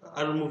 We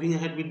are moving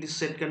ahead with this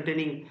set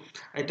containing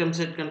item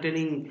set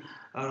containing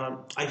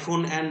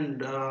iPhone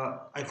and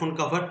iPhone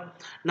cover.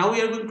 Now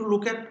we are going to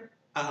look at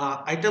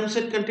item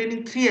set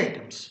containing three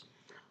items.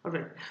 All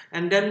right,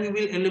 and then we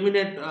will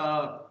eliminate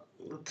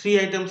three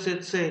items.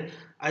 Let's say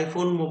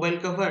iPhone mobile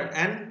cover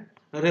and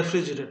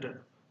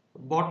refrigerator.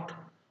 Bought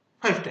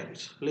five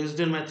times less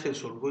than my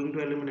threshold. Going to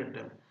eliminate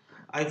them.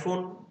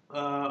 iPhone,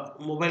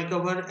 mobile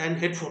cover and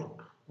headphone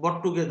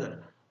bought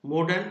together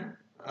more than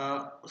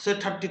say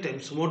 30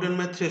 times more than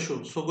my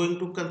threshold, so going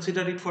to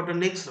consider it for the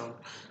next round.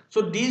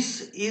 So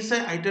this is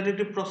an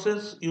iterative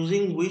process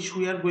using which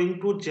we are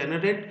going to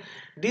generate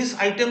these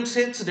item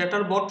sets that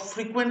are bought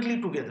frequently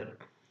together.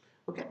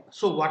 Okay,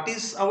 so what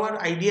is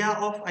our idea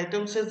of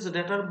item sets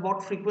that are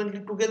bought frequently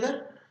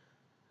together?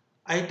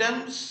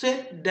 Item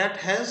set that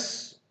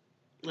has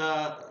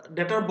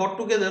that are bought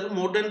together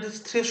more than this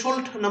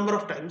threshold number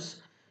of times,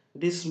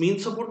 this mean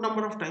support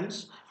number of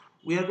times,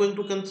 we are going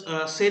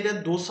to say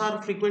that those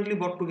are frequently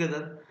bought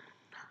together.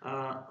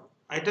 uh,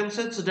 Item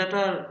sets that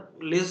are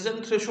less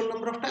than threshold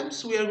number of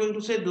times, we are going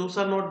to say those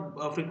are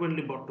not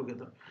frequently bought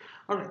together.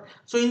 All right,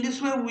 so in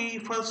this way we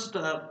first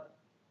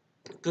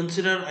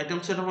consider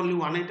item set of only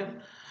one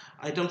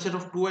item set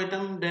of two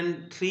item,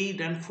 then three,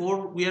 then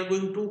four. We are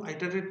going to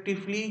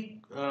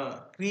iteratively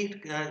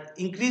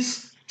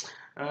increase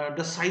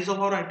the size of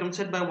our item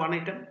set by one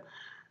item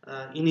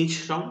in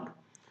each round.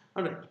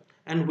 All right,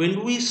 and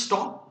when we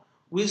stop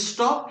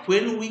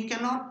when we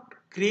cannot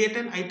create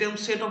an item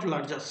set of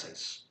larger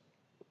size.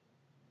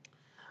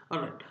 All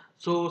right,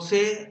 so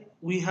say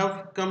we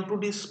have come to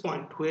this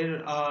point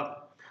where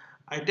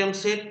item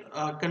set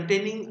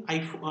containing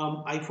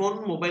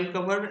iPhone mobile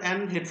cover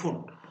and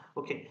headphone,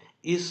 okay,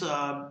 is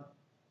above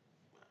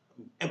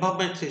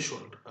my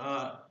threshold.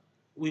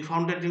 We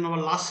found that in our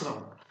last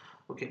round.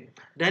 Okay,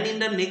 then in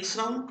the next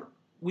round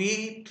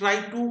we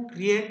try to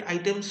create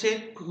item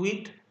set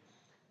with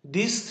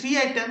these three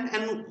item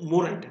and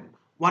more item,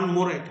 one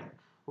more item.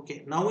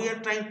 Okay, now we are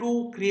trying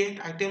to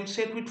create item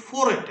set with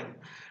four item.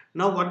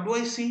 Now what do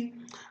I see?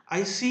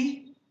 I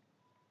see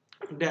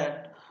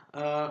that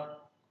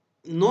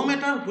no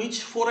matter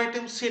which four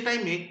item set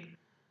I make,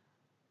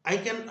 I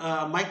can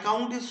my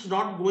count is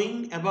not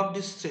going above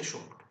this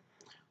threshold.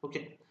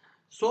 Okay,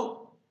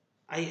 so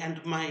I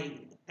end my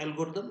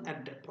algorithm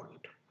at that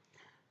point.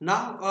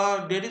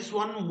 Now there is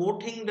one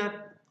more thing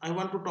that I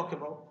want to talk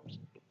about.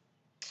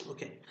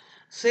 Okay,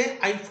 say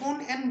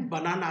iPhone and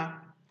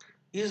banana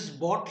is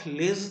bought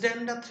less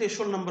than the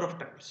threshold number of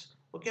times.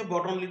 Okay,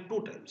 bought only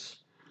two times.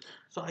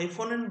 So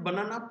iPhone and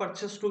banana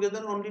purchased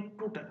together only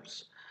two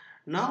times.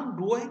 Now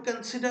do I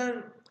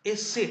consider a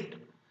set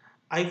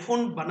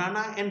iPhone,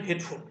 banana and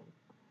headphone?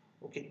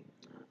 Okay,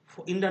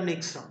 in the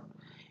next round.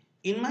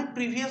 In my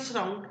previous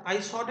round, I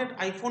saw that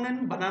iPhone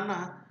and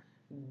banana,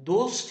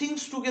 those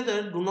things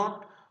together do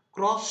not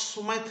cross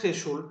my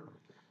threshold.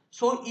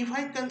 So if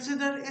I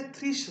consider a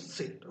three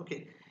set,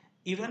 okay,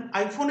 even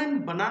iPhone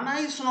and banana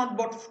is not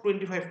bought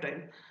 25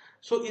 times.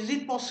 So is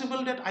it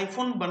possible that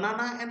iPhone,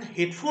 banana and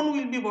headphone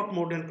will be bought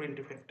more than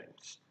 25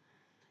 times?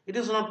 It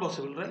is not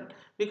possible, right?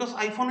 Because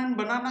iPhone and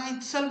banana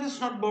itself is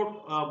not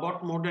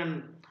bought more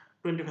than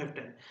 25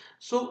 times.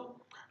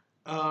 So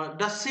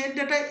the set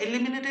that I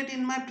eliminated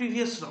in my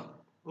previous round,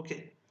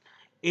 okay,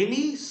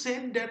 any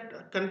set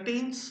that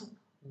contains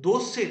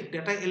those set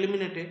that I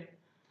eliminated,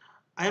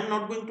 I am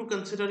not going to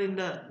consider in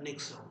the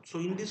next round. So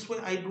in this way,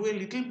 I do a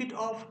little bit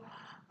of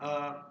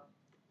uh,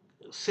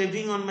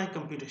 saving on my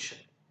computation.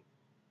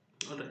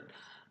 All right.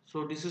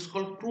 So this is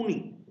called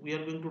pruning. We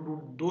are going to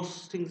do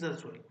those things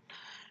as well.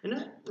 You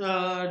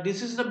know,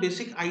 this is the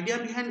basic idea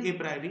behind a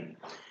priori.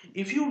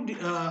 If you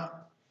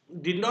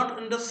did not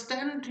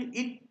understand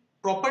it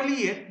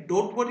properly yet,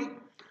 don't worry.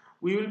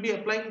 We will be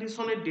applying this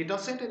on a data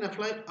set, and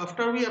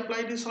after we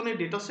apply this on a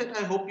data set,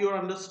 I hope your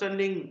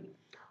understanding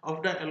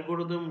of the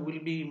algorithm will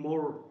be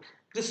more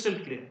crystal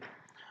clear.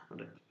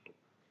 Alright.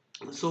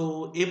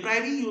 So a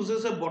priori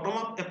uses a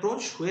bottom-up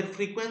approach where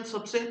frequent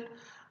subset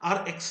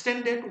are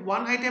extended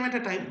one item at a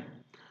time.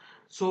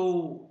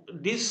 So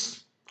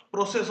this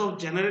process of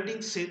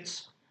generating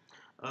sets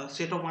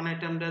set of one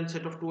item, then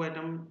set of two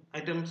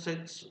item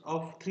sets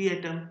of three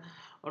item.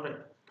 All right.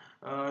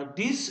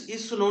 This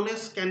is known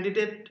as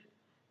candidate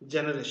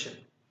generation.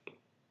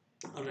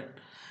 All right.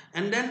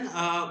 And then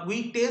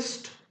we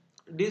test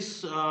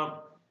this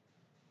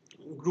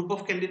group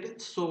of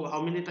candidates. So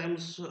how many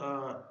times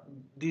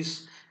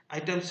this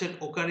item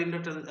set occur in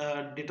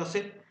the data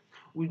set?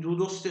 We do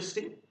those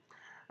testing.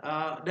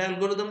 The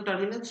algorithm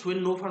terminates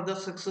when no further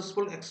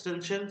successful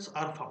extensions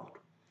are found.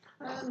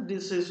 And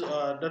this is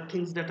the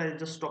things that I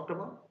just talked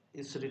about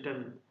is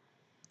written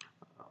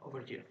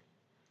over here.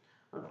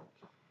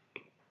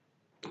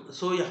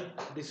 So yeah,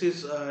 this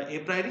is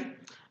a priori.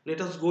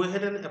 Let us go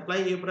ahead and apply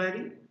a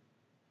priori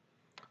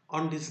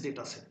on this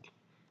data set.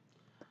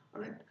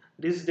 All right.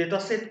 This data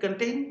set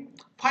contains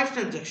 5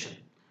 transactions.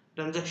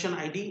 Transaction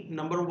ID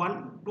number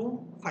 1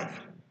 to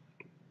 5.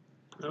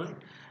 All right.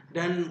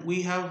 Then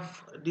we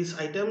have these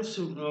items: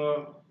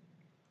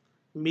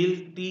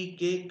 milk, tea,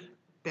 cake,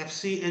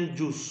 Pepsi, and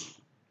juice.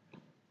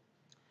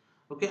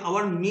 Okay.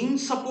 Our mean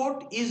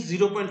support is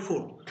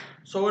 0.4.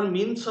 So our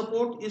mean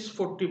support is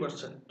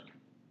 40%.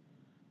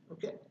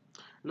 Okay.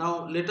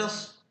 Now let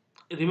us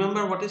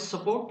remember what is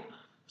support.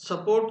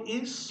 Support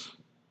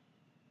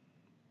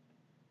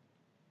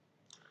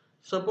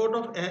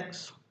of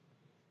X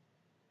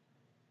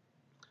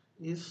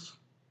is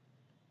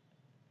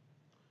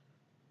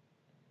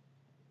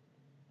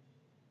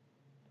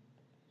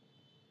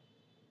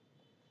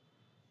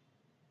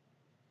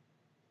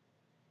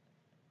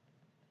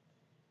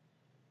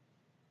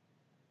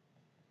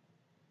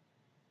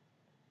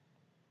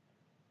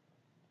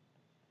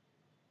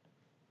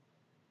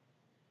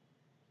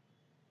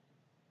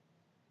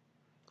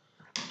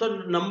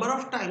the number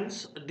of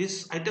times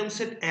this item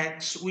set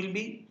X will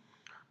be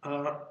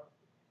uh,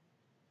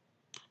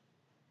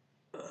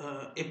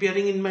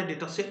 appearing in my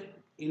data set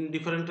in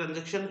different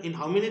transaction. In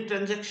how many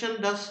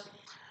transaction does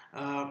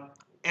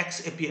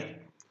X appear?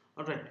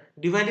 All right,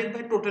 divided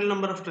by total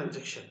number of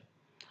transaction.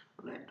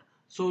 All right,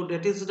 so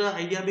that is the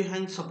idea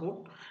behind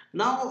support.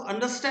 Now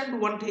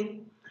understand one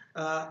thing.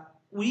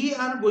 We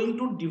are going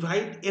to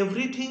divide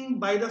everything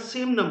by the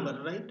same number,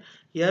 right?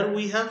 Here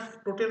we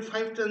have total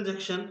 5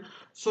 transaction.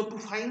 So to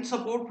find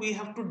support, we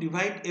have to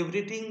divide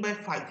everything by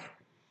 5.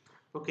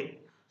 Okay,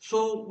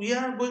 so we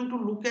are going to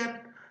look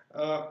at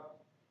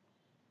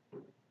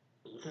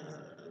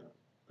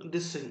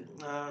this thing.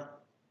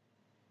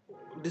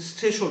 This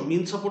threshold,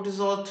 mean support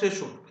is our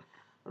threshold.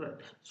 Right.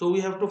 So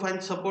we have to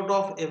find support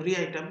of every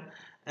item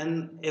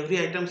and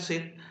every item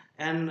set,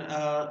 and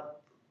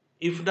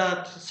if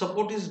that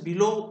support is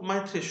below my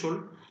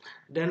threshold,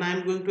 then I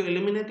am going to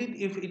eliminate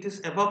it. If it is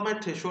above my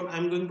threshold, I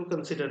am going to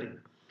consider it.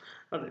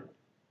 All right.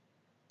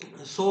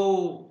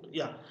 So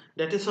yeah,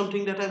 that is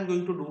something that I am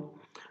going to do,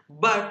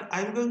 but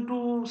I am going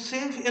to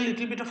save a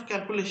little bit of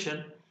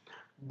calculation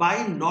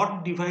by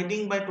not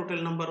dividing by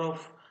total number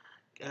of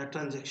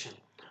transaction.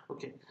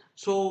 Okay,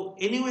 so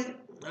anyway,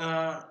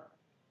 uh,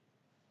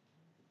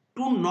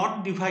 to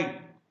not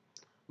divide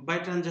by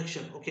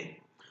transaction,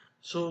 okay,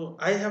 so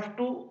I have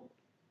to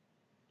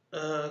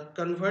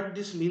convert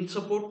this mean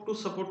support to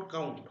support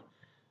count.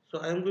 So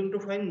I am going to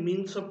find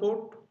mean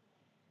support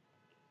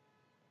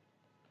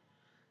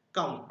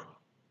count.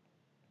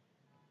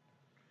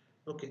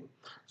 Okay,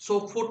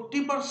 so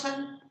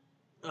 40%,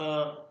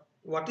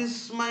 what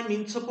is my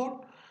mean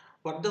support?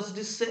 What does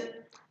this say?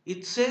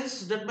 It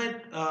says that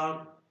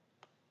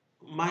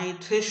my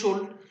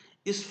threshold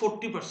is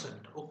 40%.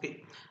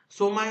 Okay,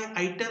 so my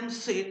item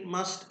set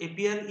must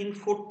appear in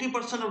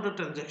 40% of the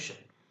transaction.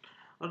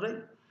 All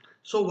right,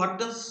 so what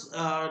does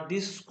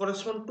this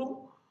correspond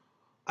to?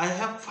 I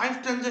have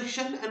 5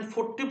 transaction and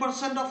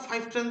 40% of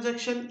 5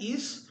 transaction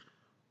is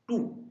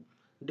 2.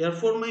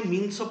 Therefore my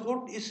mean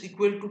support is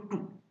equal to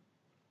 2.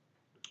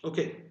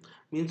 Okay,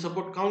 mean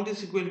support count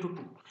is equal to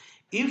 2.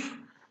 If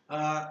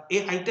a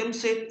item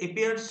set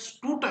appears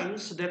 2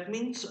 times, that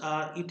means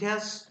it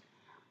has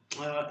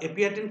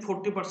appeared in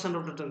 40%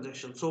 of the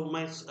transaction. So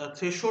my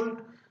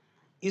threshold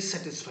is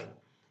satisfied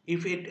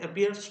if it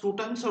appears 2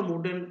 times or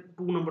more than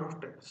 2 number of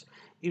times.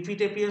 If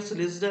it appears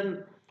less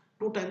than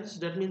 2 times,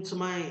 that means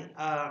my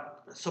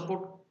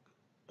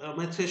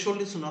my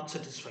threshold is not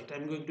satisfied. I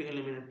am going to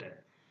eliminate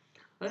that.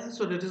 Right?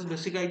 So that is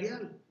basic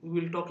idea. We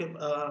will talk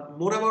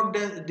more about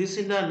this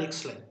in the next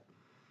slide.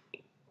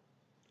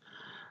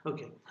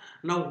 Okay.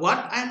 Now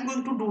what I am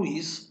going to do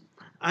is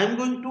I am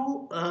going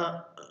to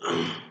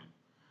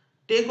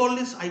take all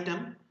this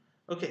item,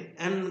 okay,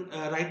 and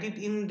write it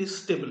in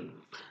this table.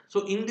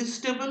 So in this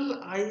table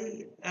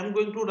I am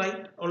going to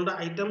write all the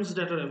items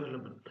that are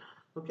available.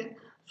 Okay,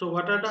 so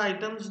what are the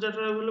items that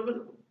are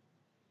available?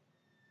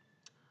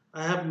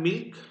 I have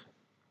milk,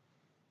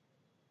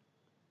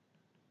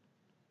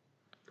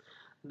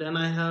 then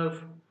I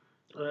have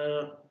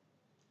uh,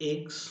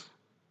 eggs,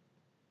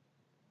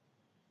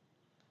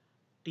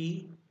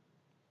 tea,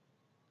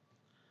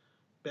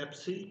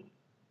 Pepsi,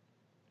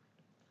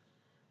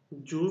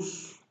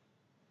 juice,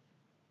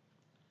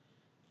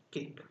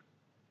 cake.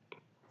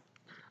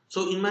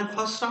 So in my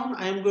first round,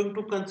 I am going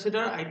to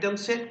consider item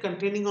set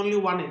containing only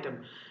one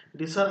item.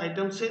 These are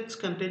item sets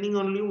containing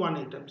only one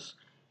items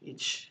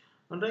each.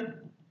 Alright.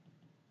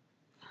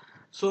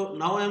 So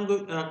now I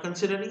am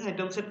considering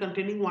item set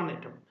containing one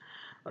item.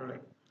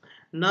 Alright.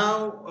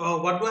 Now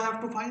what do I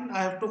have to find?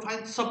 I have to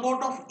find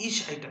support of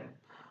each item.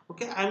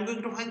 Okay, I am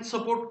going to find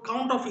support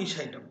count of each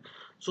item.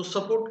 So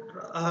support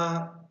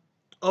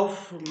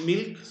of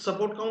milk,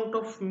 support count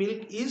of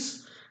milk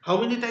is how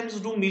many times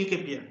do milk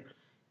appear?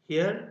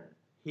 Here,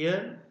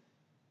 here,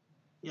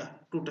 yeah,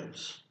 2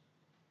 times.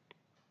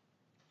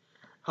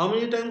 How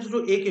many times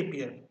do egg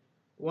appear?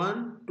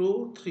 1,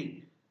 2,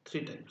 3,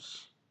 3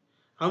 times.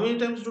 How many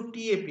times do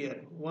tea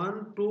appear?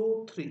 1,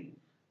 2, 3,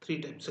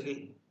 3 times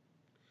again.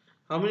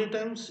 How many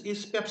times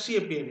is Pepsi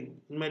appearing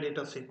in my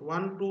data set?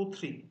 1, 2,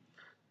 3,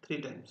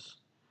 3 times.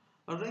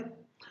 Alright.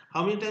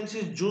 How many times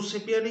is juice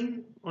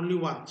appearing? Only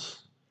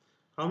once.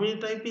 How many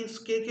times is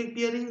cake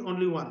appearing?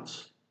 Only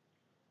once.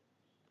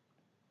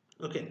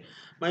 Okay,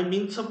 my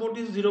mean support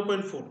is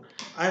 0.4.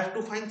 I have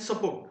to find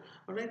support.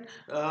 Alright,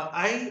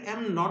 I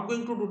am not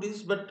going to do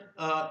this, but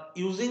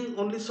using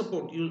only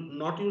support,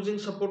 not using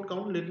support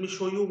count. Let me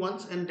show you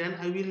once, and then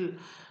I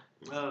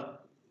will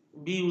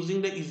be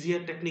using the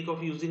easier technique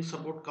of using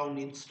support count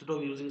instead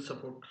of using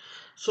support.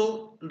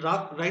 So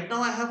right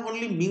now I have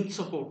only mean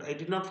support. I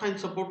did not find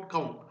support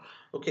count.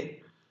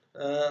 Okay,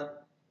 uh,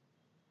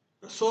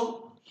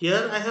 so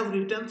here I have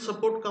written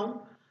support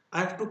count.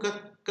 I have to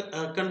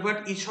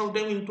convert each of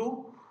them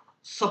into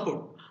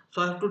support.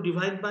 So I have to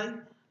divide by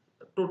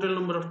total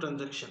number of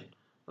transaction.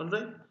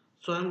 Alright.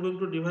 So I am going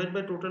to divide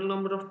by total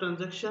number of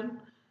transaction,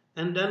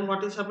 and then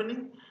what is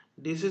happening?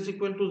 This is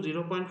equal to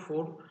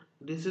 0.4.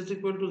 This is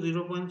equal to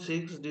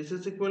 0.6. This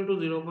is equal to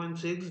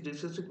 0.6.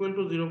 This is equal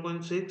to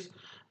 0.6.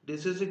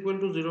 This is equal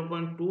to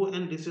 0.2,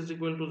 and this is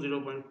equal to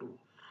 0.2.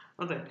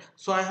 Alright,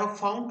 so I have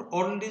found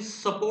all this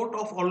support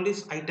of all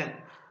these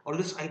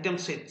item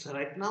sets.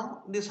 Right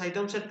now this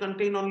item set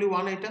contain only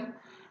one item.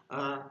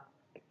 uh,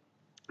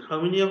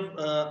 how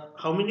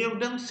many of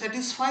them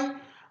satisfy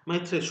my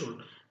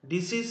threshold?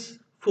 This is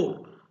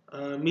 4.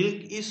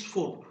 Milk is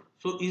 4.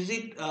 So is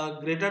it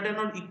greater than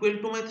or equal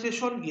to my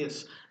threshold?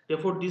 Yes.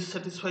 Therefore this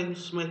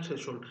satisfies my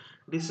threshold.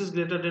 This is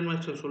greater than my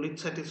threshold. It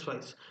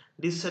satisfies.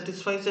 This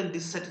satisfies, and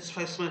this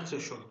satisfies my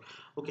threshold.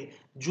 Okay.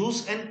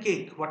 Juice and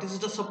cake. What is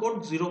the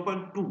support?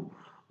 0.2.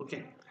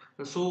 Okay.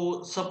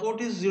 So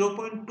support is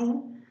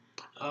 0.2.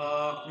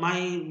 My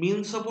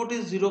mean support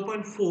is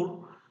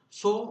 0.4.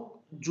 So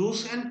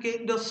juice and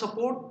cake, the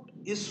support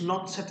is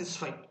not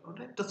satisfied.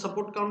 Alright, the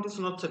support count is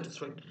not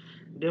satisfied.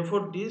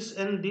 Therefore this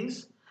and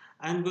this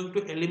I am going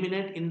to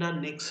eliminate in the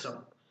next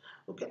round.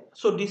 Okay,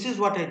 so this is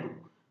what I do.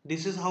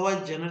 This is how I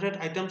generate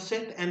item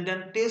set and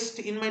then test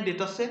in my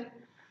data set,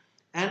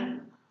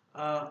 and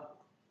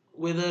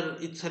whether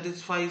it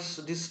satisfies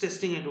this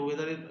testing, and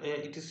whether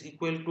it is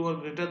equal to or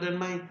greater than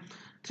my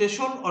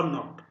threshold or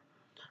not.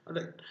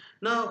 Alright,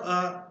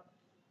 now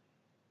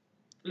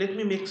let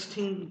me make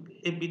things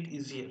a bit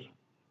easier.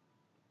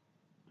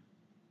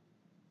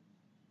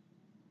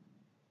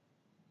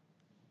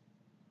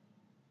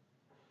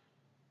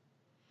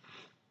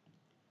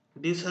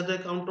 This has a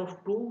count of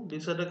 2,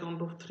 this has a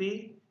count of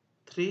 3,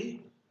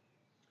 3,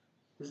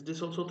 is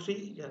this also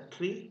 3? Yeah,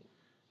 3,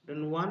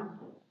 then 1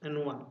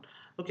 and 1.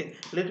 Okay,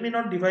 let me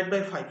not divide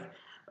by 5.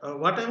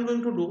 What I am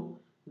going to do,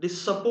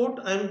 this support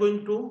I am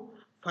going to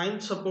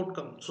find support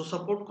count. So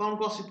support count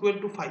was equal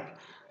to 5.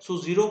 So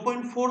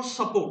 0.4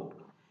 support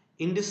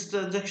in this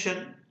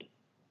transaction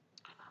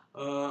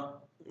uh,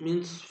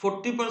 means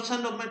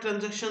 40% of my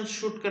transactions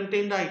should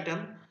contain the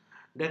item.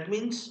 That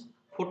means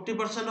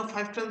 40% of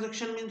 5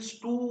 transaction means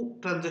 2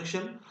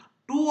 transaction.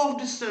 2 of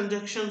these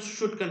transactions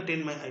should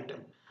contain my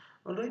item.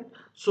 Alright.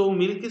 So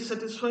milk is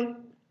satisfied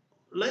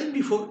like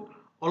before.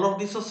 All of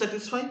these are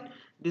satisfied.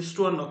 These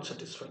 2 are not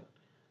satisfied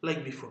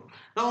like before.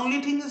 Now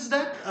only thing is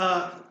that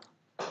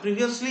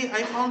previously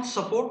I found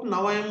support.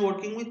 Now I am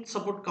working with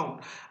support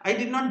count. I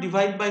did not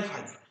divide by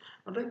 5.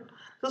 Alright.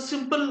 So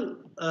simple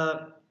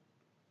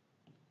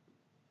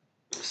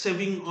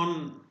saving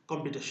on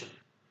computation.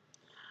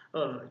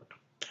 Alright,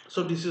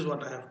 so this is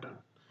what I have done.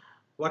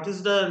 What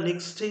is the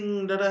next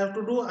thing that I have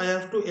to do? I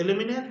have to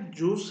eliminate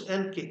juice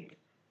and cake.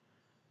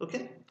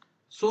 Okay,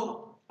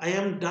 so I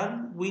am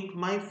done with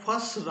my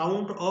first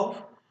round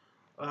of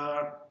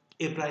uh,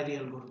 Apriori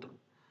algorithm.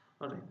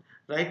 Alright,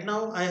 right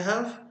now I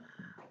have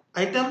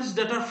items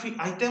that are free,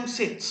 item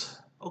sets.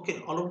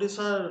 Okay, all of these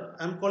are,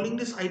 I'm calling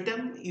this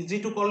item, easy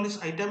to call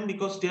this item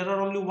because there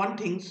are only one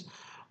things,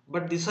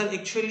 but these are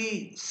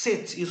actually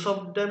sets. Each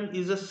of them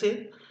is a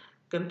set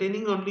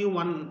containing only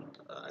one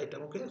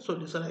item. Okay, so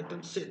these are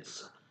item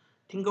sets.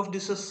 Think of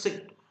this as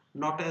set,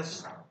 not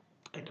as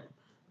item.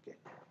 Okay,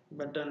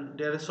 but then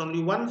there is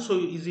only one, so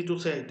easy to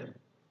say item.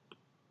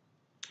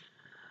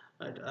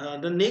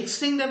 Right. The next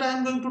thing that I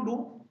am going to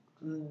do,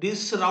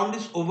 this round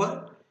is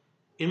over.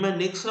 In my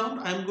next round,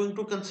 I am going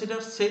to consider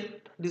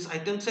set, this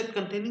item set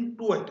containing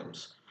 2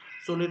 items.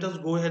 So let us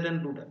go ahead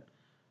and do that.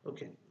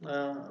 Okay.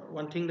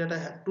 One thing that I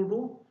have to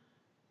do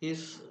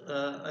is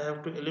I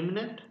have to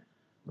eliminate.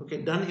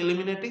 Okay, done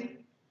eliminating.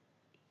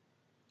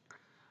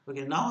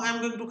 Okay, now I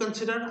am going to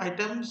consider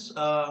items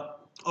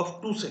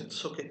of two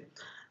sets. Okay,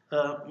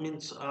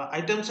 means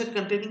item set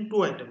containing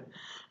two items.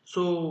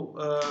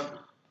 So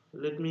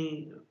let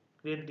me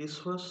create this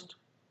first,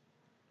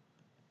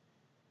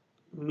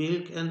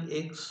 milk and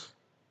eggs.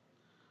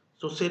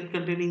 So set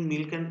containing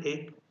milk and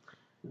egg,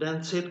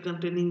 then set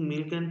containing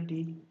milk and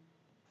tea,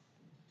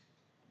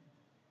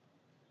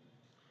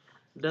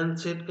 then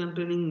set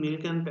containing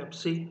milk and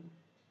Pepsi.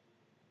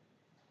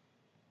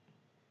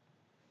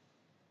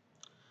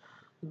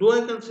 Do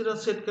I consider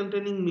set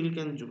containing milk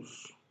and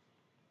juice?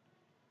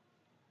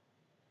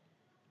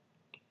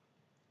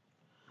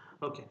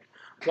 Okay,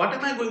 what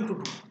am I going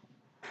to do?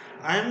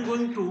 I am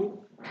going to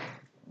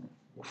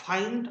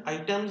find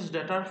items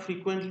that are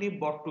frequently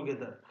bought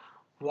together.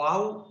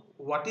 Wow,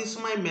 what is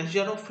my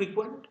measure of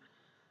frequent?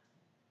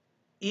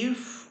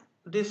 If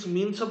this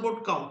mean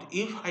support count,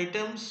 if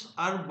items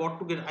are bought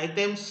together,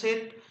 item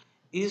set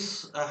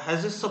is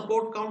has a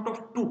support count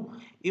of 2.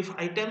 If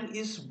item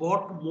is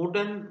bought more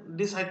than,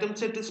 this item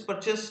set is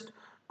purchased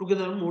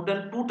together more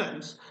than 2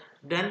 times,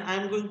 then I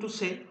am going to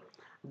say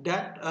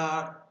that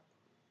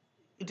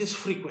it is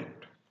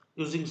frequent,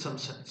 using some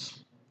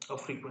sense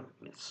of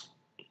frequentness.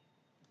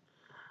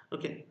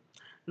 Okay,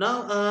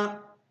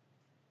 now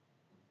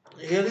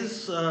here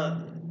is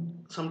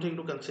something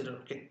to consider.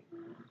 Okay,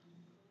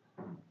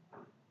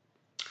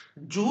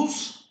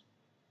 juice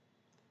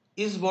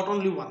is bought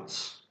only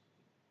once.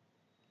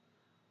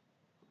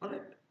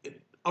 Alright,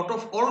 out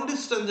of all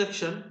this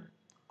transaction,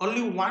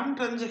 only one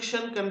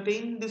transaction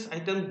contained this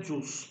item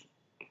juice.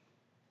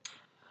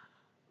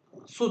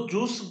 So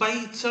juice by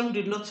itself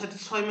did not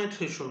satisfy my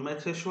threshold. My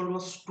threshold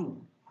was 2.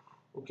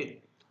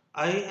 Okay,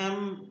 I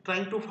am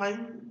trying to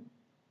find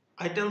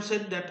item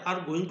set that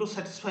are going to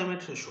satisfy my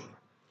threshold.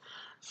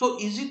 So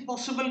is it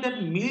possible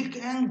that milk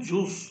and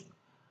juice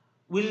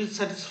will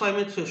satisfy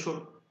my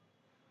threshold?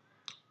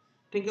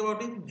 Think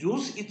about it.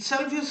 Juice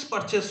itself is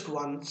purchased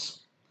once.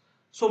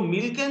 So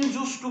milk and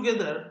juice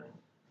together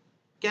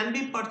can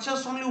be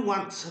purchased only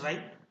once,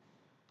 right?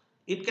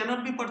 It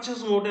cannot be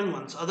purchased more than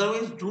once.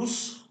 Otherwise,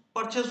 juice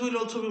purchase will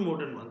also be more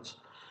than once.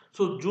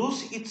 So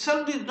juice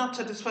itself did not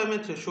satisfy my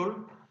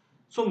threshold.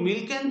 So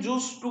milk and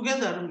juice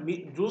together,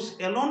 juice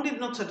alone did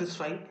not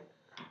satisfy.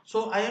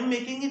 So I am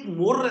making it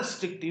more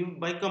restrictive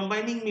by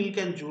combining milk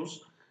and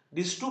juice.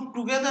 These two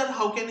together,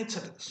 how can it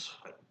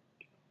satisfy?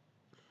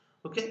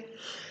 Okay.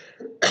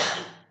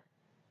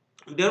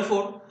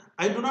 Therefore,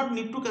 I do not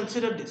need to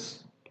consider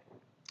this.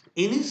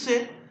 Any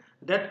set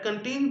that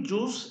contain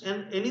juice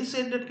and any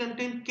set that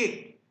contain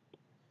cake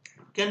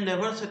can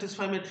never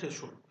satisfy my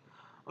threshold.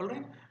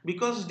 Alright,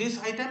 because this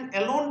item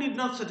alone did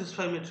not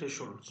satisfy my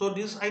threshold. So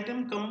this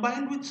item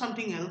combined with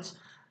something else,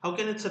 how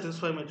can it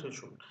satisfy my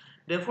threshold?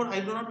 Therefore, I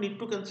do not need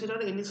to consider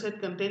any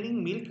set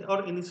containing milk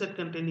or any set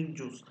containing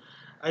juice.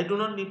 I do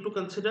not need to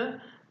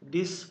consider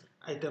this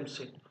item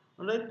set.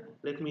 Alright,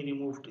 let me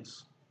remove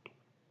this.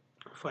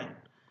 Fine.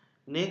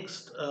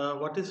 Next,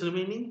 what is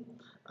remaining?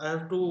 I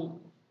have to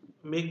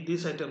make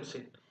this item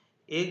set.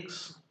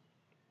 Eggs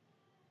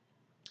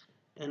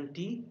and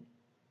tea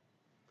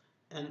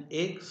and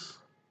eggs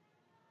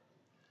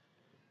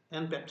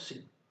and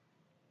Pepsi.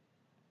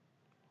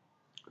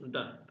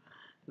 Done.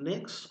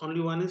 Next, only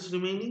one is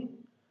remaining,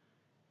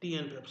 tea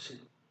and Pepsi.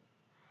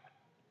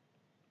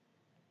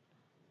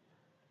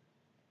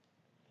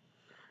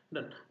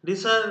 Done.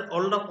 These are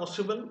all the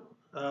possible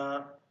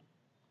uh,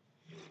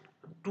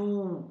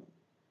 two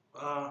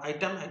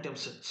item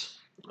sets.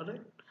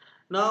 Alright.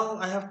 Now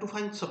I have to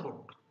find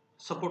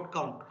support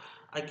count.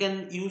 I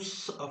can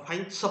use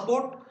find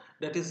support,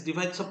 that is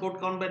divide support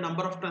count by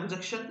number of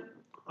transaction.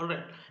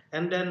 Alright,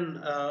 and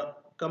then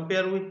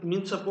compare with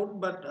mean support,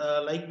 but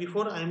like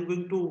before I am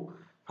going to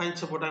find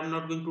support. I am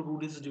not going to do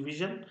this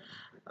division.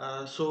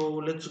 So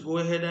let's go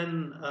ahead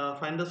and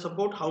find the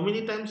support. How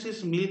many times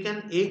is milk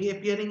and egg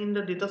appearing in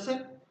the data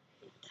set?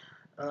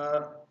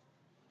 Uh,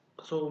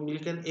 so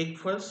milk and egg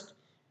first.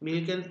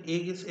 Milk and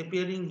egg is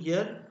appearing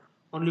here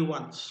only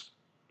once.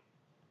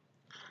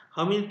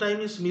 How many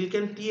times is milk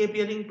and tea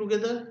appearing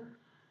together?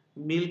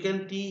 Milk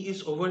and tea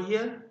is over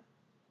here.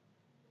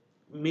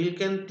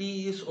 Milk and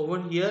tea is over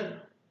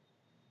here.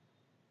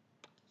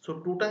 So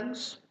 2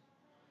 times.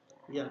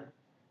 Yeah.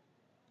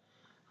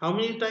 How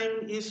many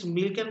times is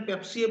milk and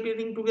Pepsi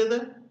appearing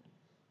together?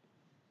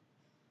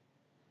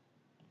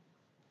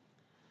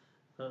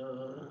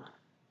 Uh,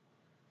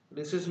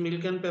 this is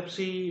milk and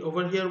Pepsi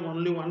over here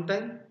only 1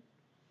 time.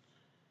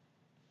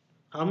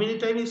 How many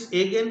times is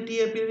egg and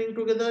tea appearing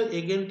together?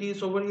 Egg and tea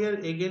is over here.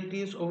 Egg and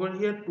tea is over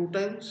here 2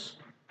 times.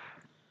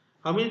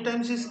 How many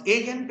times is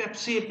egg and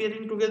Pepsi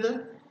appearing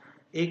together?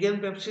 Egg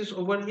and Pepsi is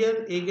over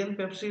here. Egg and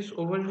Pepsi is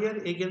over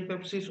here. Egg and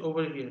Pepsi is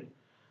over here.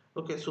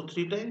 Okay, so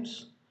 3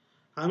 times.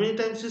 How many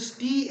times is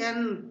tea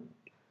and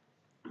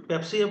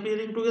Pepsi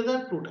appearing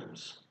together? 2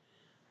 times.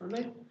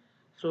 Alright.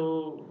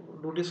 So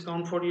do this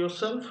count for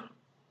yourself.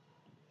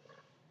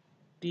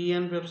 Tea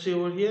and Pepsi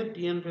over here.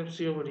 Tea and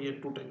Pepsi over here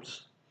 2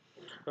 times.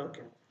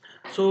 Okay.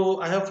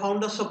 So I have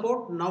found the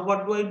support. Now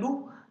what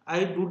do?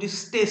 I do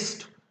this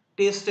test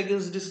test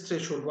against this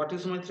threshold. What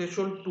is my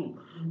threshold? 2.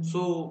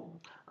 So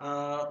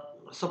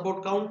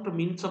support count,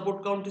 mean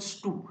support count is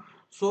 2.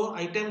 So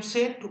item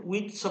set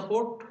with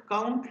support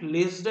count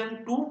less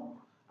than 2,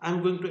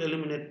 I'm going to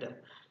eliminate them.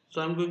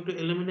 So I'm going to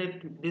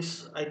eliminate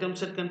this item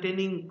set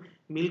containing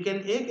milk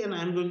and egg, and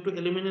I'm going to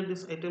eliminate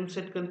this item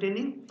set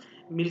containing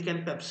milk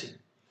and Pepsi.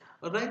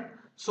 Alright,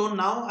 so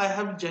now I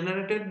have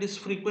generated this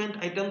frequent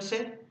item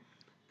set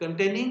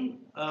containing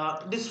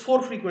this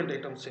 4 frequent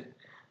item set.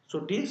 So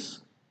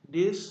this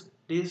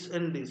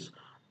and this.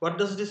 What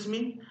does this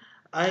mean?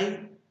 I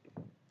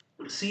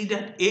see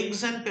that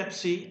eggs and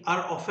Pepsi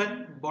are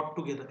often bought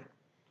together.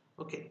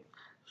 Okay,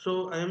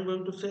 so I am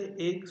going to say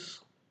eggs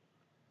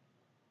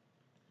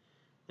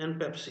and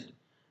Pepsi.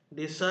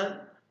 These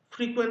are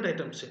frequent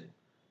item set.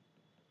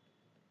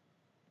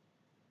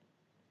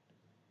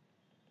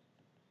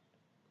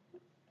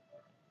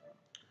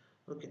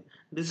 Okay,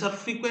 these are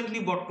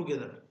frequently bought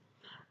together.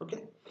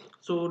 Okay,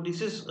 so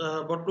this is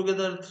bought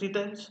together 3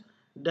 times.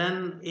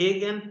 Then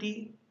egg and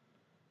tea,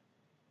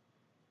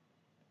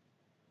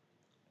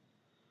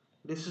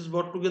 this is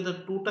bought together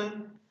 2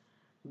 times.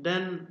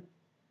 Then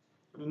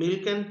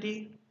milk and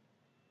tea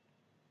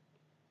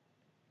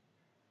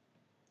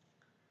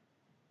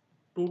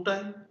 2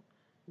 times.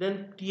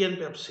 Then tea and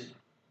Pepsi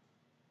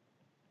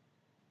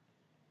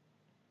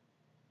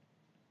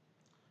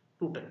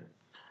 2 times.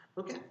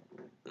 Okay,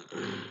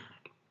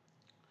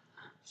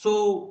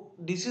 so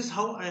this is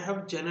how I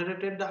have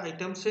generated the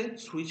item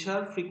sets which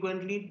are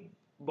frequently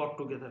bought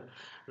together.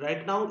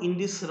 Right now in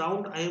this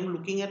round I am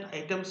looking at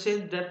item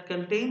sets that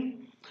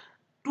contain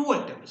 2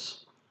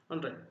 items.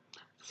 Alright,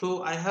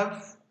 so I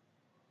have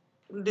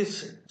this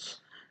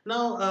sets.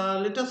 Now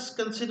let us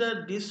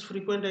consider this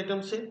frequent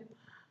item set.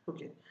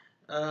 Okay,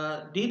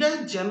 did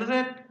I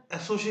generate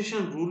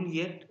association rule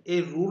yet?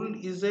 A rule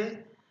is a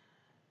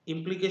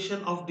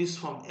implication of this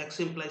form, x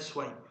implies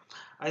y.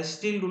 I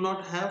still do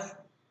not have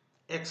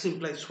x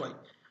implies y.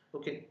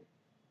 Okay,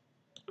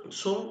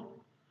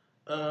 so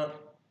uh,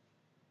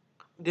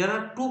 there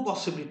are 2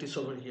 possibilities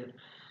over here.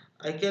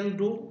 I can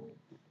do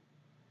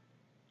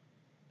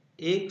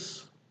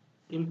x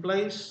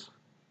implies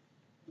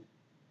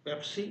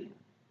Pepsi,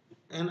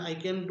 and I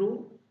can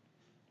do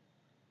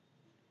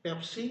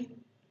Pepsi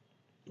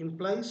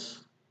implies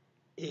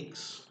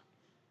eggs.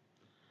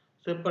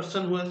 So a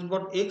person who has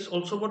bought eggs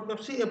also bought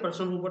Pepsi, a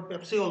person who bought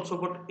Pepsi also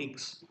bought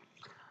eggs.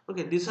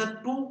 Okay, these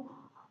are 2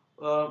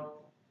 uh,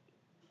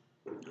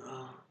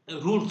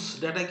 rules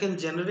that I can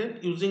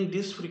generate using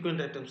this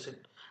frequent item set.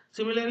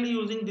 Similarly,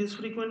 using this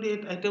frequent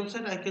item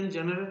set, I can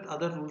generate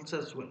other rules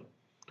as well.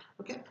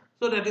 Okay,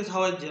 so that is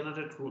how I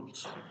generate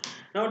rules.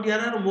 Now there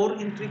are more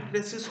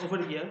intricacies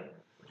over here.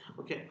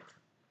 Okay,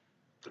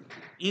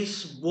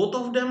 is both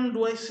of them,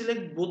 do I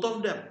select both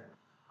of them,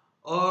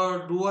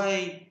 or do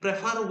I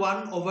prefer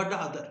one over the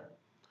other?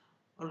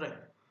 Alright,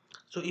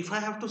 so if I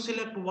have to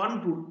select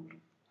one rule,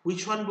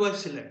 which one do I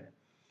select?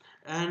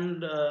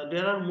 And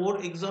there are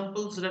more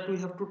examples that we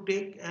have to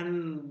take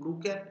and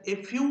look at a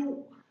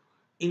few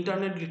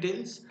internet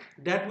details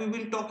that we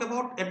will talk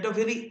about at the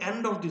very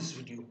end of this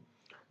video.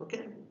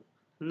 Okay,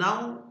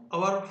 now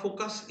our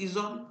focus is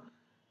on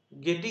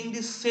getting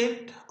this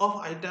set of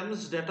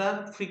items that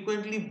are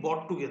frequently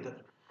bought together.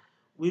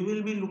 We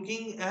will be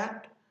looking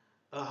at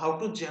how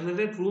to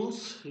generate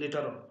rules later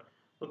on.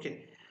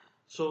 Okay,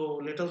 so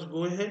let us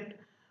go ahead.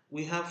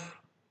 We have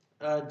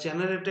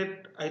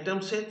generated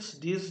item sets,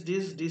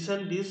 this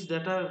and this,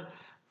 that are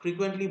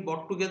frequently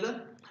bought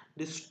together.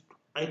 This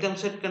item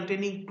set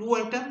containing 2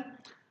 items.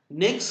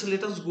 Next,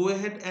 let us go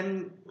ahead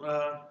and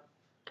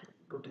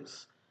do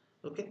this.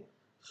 Okay,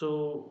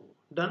 so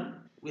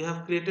done. We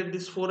have created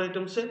these 4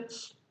 item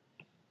sets.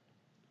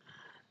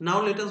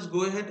 Now let us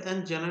go ahead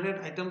and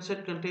generate item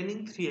set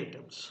containing 3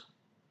 items.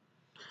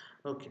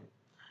 Okay.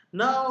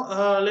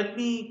 Now let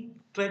me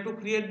try to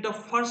create the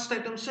first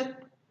item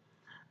set.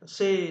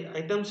 Say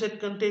item set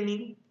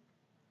containing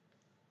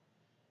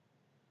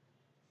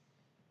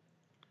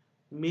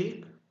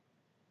milk,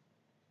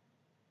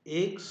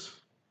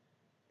 eggs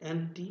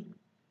and tea.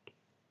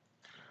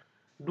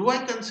 Do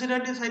I consider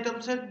this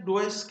item set? Do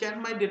I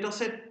scan my data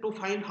set to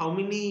find how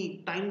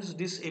many times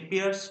this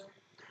appears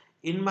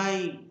in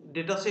my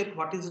data set?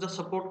 What is the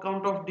support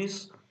count of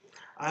this?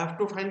 I have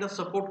to find the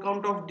support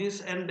count of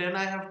this, and then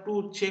I have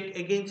to check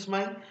against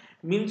my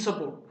mean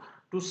support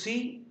to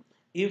see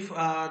if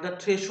the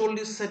threshold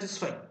is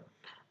satisfied.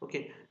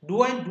 Okay,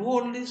 do I do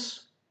all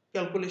this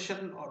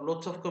calculation, or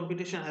lots of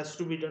computation has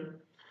to be done?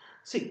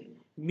 See,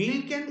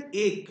 milk and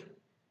egg,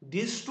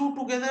 these two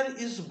together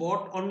is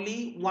bought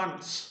only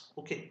once.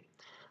 Okay,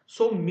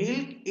 so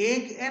milk,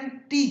 egg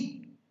and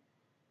tea,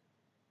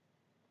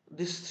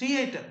 these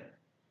 3 items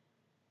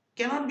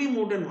cannot be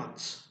more than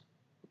once.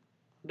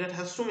 That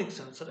has to make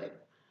sense, right?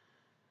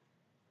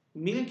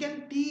 Milk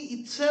and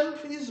tea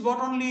itself is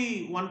bought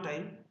only one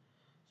time.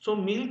 So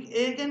milk,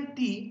 egg and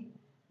tea,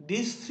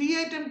 these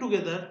 3 items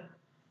together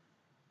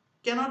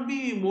cannot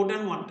be more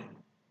than one time.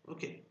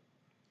 Okay,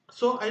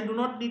 so I do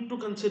not need to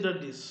consider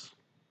this.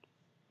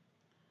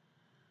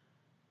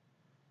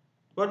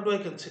 What do I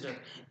consider?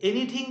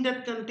 Anything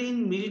that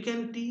contain milk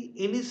and tea,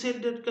 any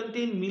set that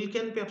contain milk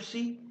and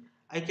Pepsi,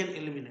 I can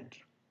eliminate.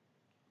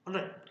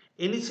 Alright.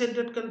 Any set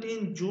that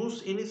contain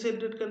juice, any set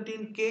that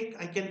contain cake,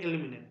 I can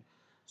eliminate.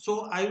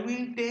 So I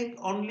will take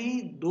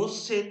only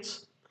those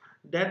sets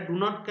that do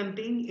not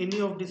contain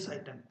any of this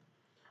item.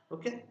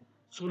 Okay.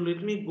 So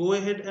let me go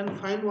ahead and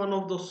find one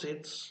of those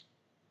sets.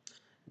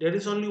 There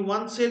is only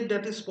one set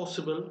that is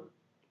possible.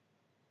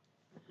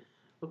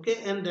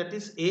 Okay, and that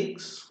is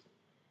eggs,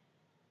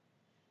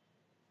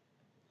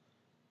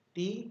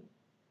 tea,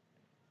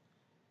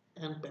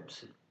 and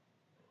Pepsi.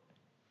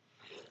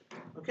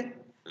 Okay.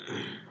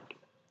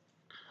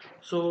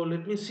 So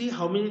let me see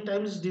how many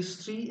times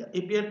these three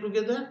appear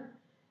together.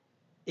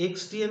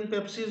 XT and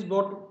Pepsi is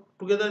brought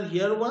together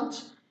here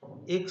once.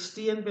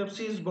 XT and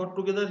Pepsi is brought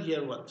together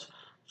here once.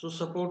 So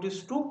support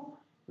is 2,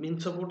 mean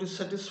support is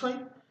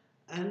satisfied,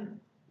 and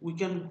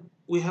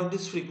we have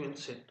this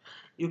frequency.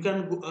 You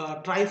can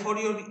try for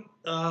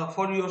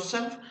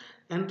yourself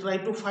and try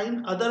to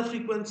find other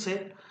frequency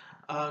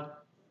uh,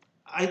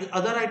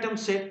 other item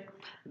set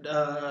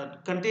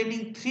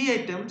containing 3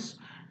 items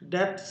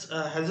that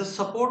has a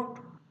support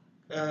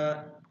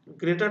uh,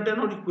 greater than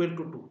or equal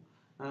to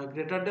 2,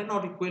 greater than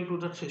or equal to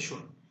the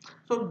threshold.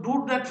 So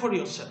do that for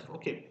yourself.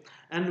 Okay,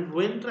 and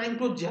when trying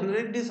to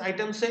generate this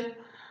item set,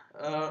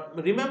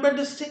 remember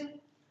this thing: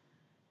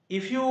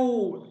 if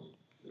you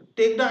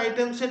take the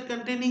item set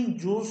containing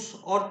juice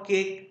or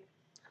cake,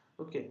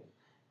 okay,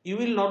 you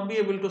will not be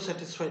able to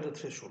satisfy the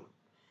threshold.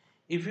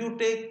 If you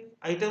take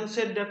item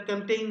set that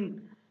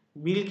contain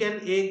milk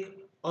and egg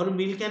or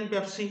milk and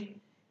Pepsi,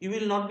 you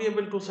will not be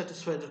able to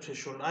satisfy the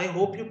threshold. I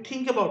hope you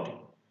think about it.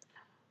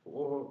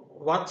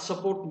 What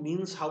support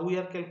means, how we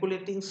are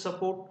calculating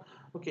support.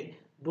 Okay,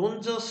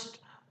 don't just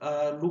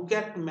look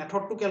at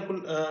method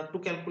to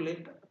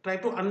calculate. Try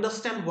to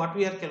understand what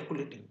we are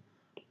calculating.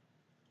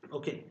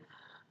 Okay,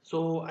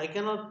 so I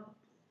cannot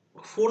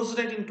force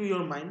that into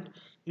your mind.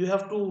 You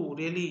have to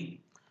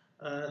really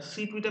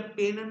sit with a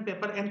pen and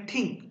paper and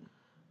think.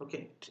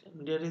 Okay,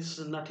 there is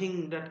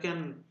nothing that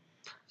can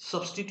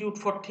substitute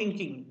for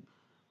thinking.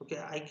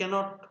 Okay, I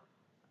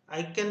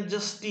can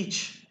just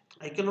teach.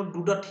 I cannot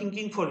do the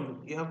thinking for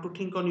you. You have to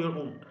think on your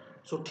own.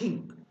 So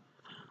think.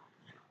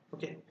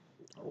 Okay,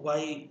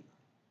 why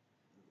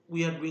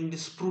we are doing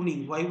this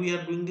pruning, why we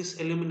are doing this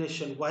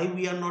elimination, why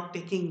we are not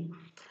taking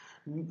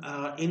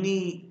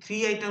any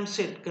 3 item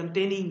set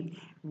containing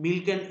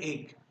milk and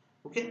egg.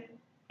 Okay,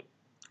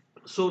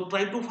 so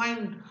try to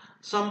find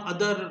some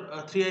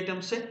other 3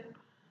 item set.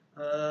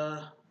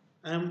 uh,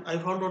 I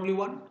found only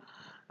one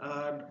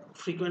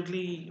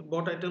frequently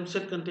bought item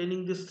set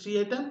containing this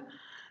 3 item,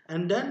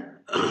 and then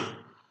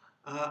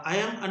I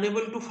am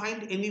unable to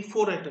find any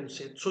 4 item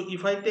set. So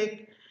if I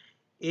take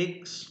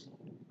eggs,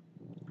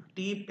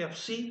 tea,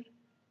 Pepsi,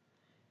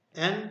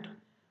 and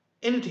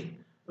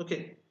anything,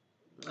 okay,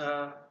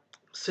 uh,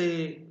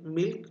 say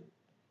milk.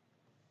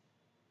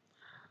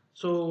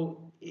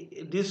 So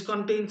this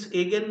contains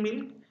egg and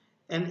milk,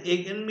 and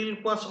egg and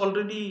milk was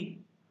already.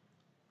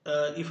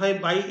 If I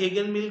buy egg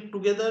and milk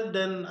together,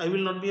 then I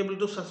will not be able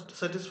to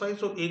satisfy.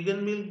 So egg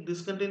and milk,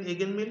 this contain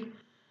egg and milk.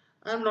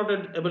 I am not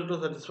able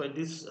to satisfy.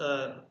 This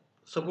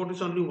support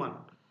is only 1.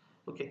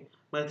 Okay,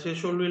 my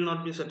threshold will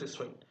not be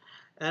satisfied.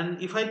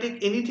 And if I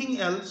take anything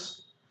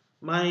else,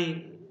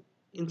 my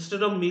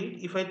instead of milk,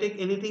 if I take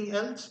anything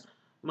else,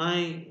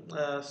 my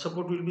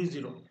support will be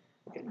 0.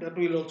 Okay, that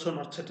will also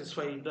not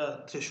satisfy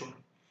the threshold.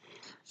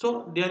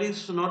 So there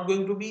is not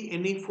going to be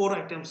any 4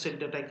 item set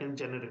that I can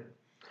generate.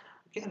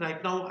 Okay,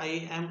 right now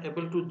I am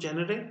able to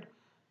generate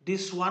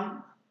this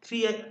one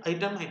 3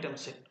 item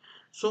set.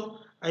 So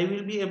I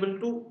will be able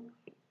to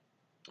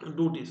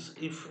do this.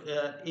 If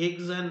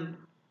eggs and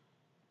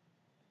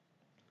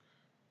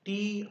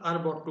tea are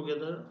brought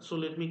together, so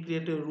let me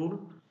create a rule: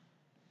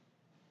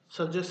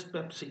 suggest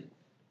Pepsi.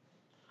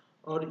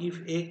 Or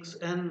if eggs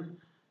and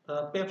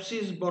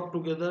Pepsi is brought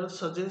together,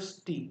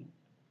 suggest tea.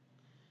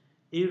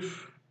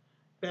 If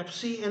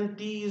Pepsi and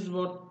tea is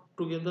brought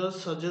together,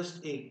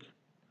 suggest egg.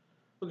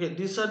 Okay,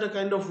 these are the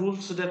kind of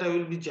rules that I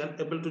will be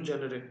able to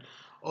generate.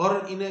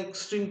 Or in an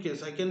extreme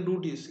case, I can do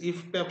this: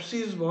 if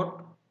Pepsi is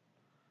bought,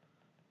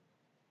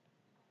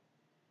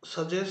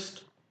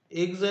 suggest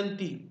eggs and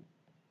tea.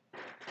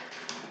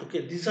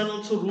 Okay, these are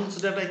also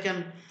rules that I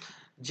can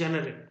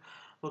generate.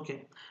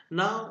 Okay,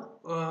 now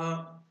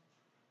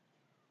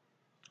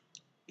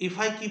if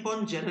I keep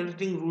on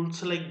generating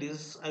rules like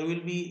this, I will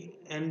be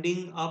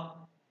ending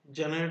up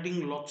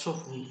generating lots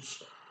of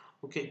rules.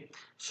 Okay,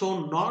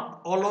 so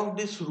not all of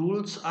these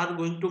rules are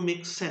going to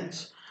make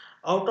sense.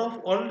 Out of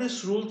all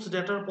these rules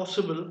that are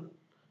possible,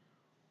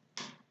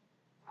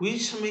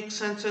 which make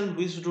sense and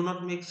which do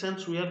not make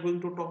sense, we are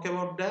going to talk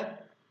about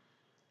that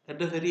at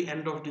the very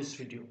end of this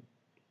video.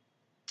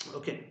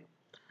 Okay,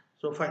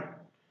 so fine.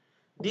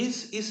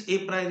 This is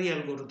a priori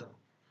algorithm.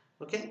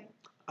 Okay,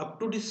 up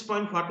to this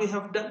point, what we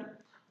have done: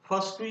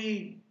 first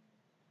we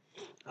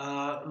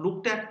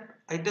looked at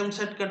item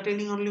set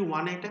containing only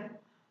 1 item.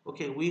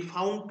 Okay, we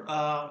found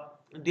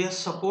their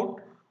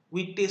support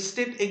we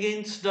tested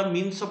against the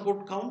mean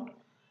support count,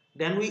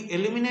 then we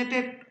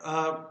eliminated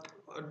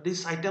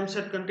this item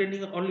set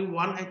containing only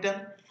one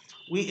item.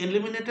 We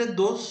eliminated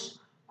those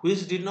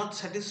which did not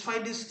satisfy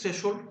this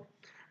threshold.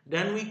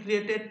 Then we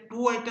created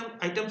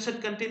item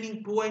set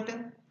containing two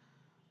items.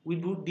 We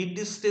did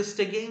this test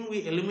again,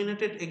 we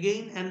eliminated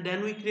again, and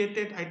then we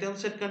created item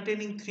set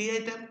containing three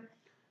items,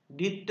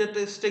 did the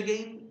test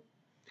again,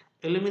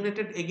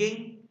 eliminated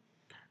again.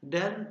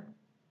 Then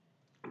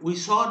we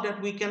saw that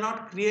we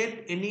cannot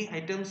create any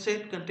item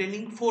set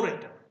containing four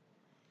items.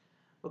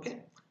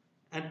 Okay,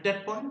 at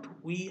that point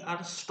we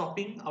are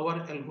stopping our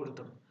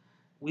algorithm.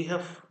 We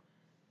have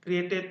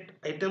created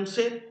item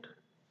set,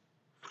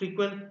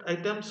 frequent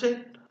item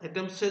set,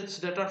 item sets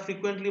that are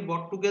frequently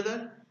brought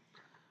together.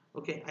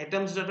 Okay,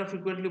 items that are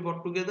frequently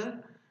brought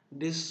together,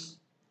 this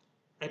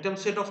item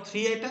set of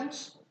three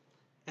items,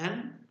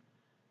 and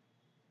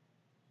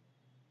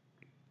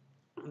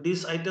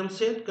this item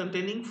set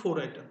containing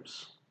four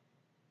items.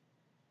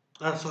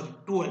 Sorry,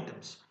 two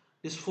items.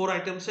 This four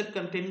item set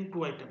containing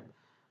two items.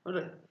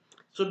 Alright.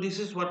 So this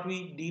is what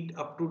we did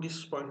up to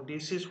this point.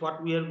 This is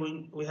what we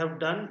have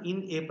done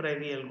in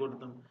Apriori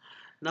algorithm.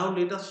 Now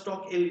let us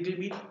talk a little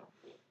bit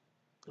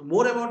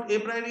more about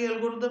Apriori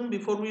algorithm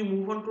before we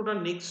move on to the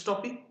next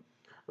topic.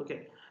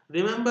 Okay.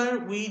 Remember,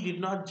 we did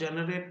not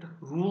generate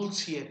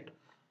rules yet.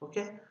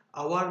 Okay.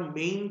 Our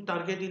main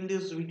target in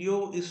this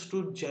video is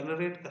to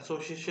generate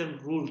association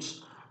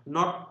rules,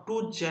 not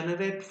to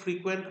generate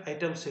frequent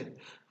item set.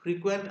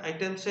 Frequent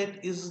item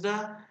set is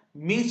the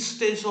mid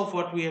stage of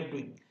what we are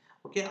doing.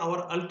 Okay,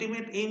 our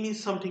ultimate aim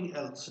is something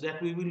else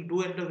that we will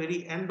do at the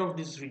very end of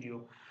this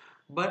video.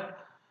 But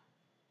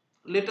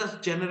let us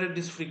generate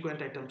this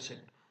frequent item set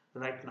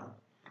right now.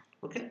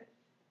 Okay,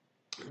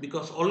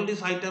 because all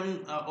these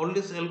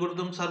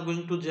algorithms are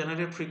going to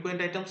generate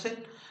frequent item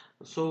set.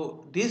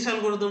 So these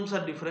algorithms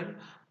are different,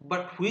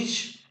 but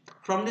which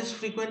from this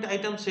frequent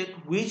item set,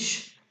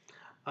 which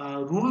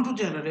rule to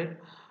generate,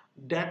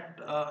 that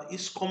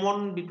is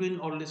common between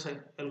all these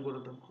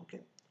algorithm.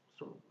 Okay,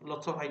 so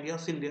lots of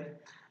ideas in there.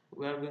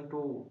 We are going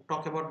to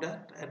talk about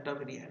that at the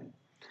very end.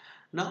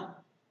 Now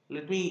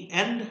let me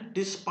end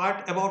this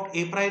part about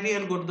a priori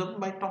algorithm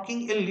by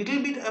talking a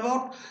little bit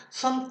about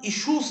some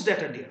issues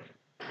that are there.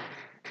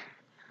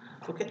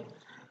 Okay,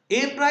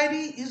 a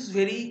priori is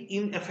very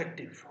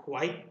ineffective.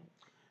 Why?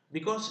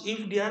 Because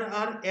if there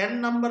are n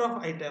number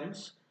of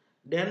items,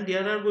 then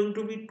there are going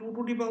to be 2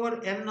 to the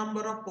power n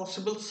number of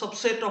possible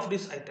subset of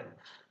this item.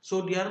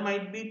 So there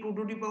might be 2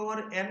 to the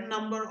power n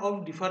number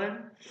of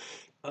different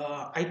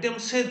item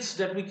sets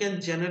that we can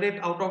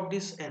generate out of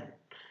this n.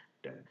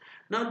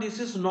 Now this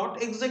is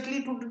not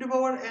exactly 2 to the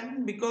power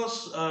n,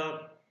 because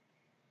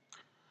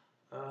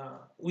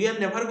we are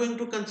never going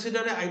to consider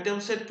an item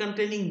set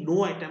containing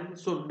no item.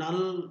 So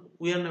null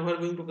we are never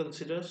going to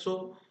consider.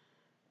 So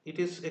it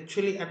is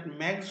actually at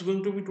max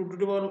going to be 2 to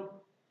the power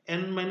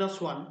n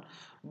minus 1.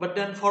 But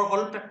then for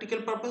all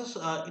practical purpose,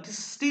 it is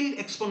still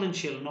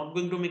exponential, not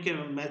going to make a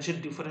major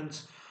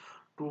difference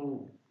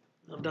to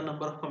the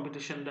number of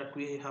computation that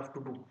we have to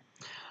do.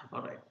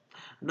 Alright.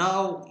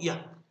 Now, yeah,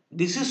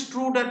 this is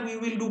true that we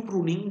will do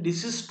pruning.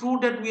 This is true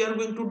that we are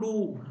going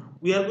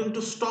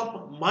to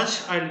stop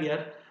much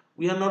earlier.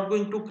 We are not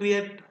going to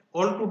create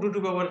all 2 to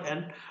the power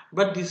n,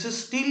 but this is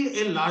still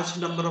a large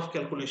number of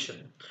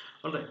calculation.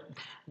 Alright,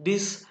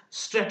 this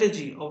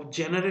strategy of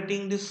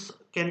generating this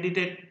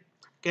candidate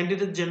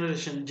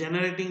generation,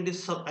 generating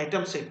this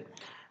item set,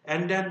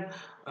 and then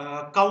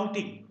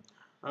counting,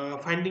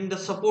 finding the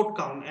support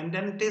count, and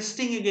then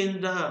testing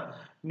again the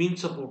mean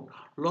support.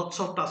 Lots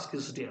of tasks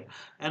is there,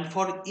 and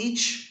for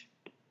each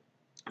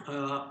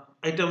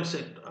item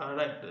set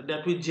right,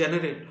 that we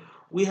generate,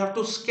 we have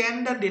to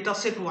scan the data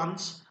set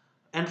once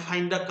and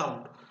find the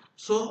count.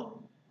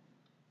 So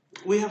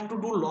we have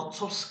to do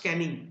lots of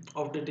scanning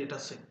of the data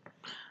set.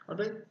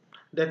 Alright,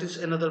 that is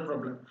another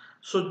problem.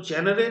 So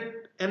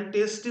generate and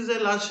test is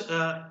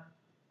a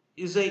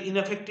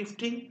ineffective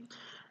thing.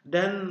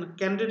 Then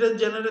candidate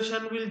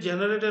generation will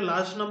generate a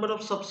large number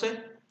of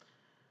subset,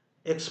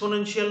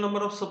 exponential number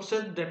of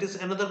subset. That is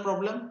another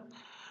problem.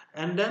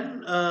 And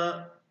then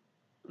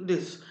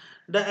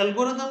the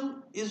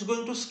algorithm is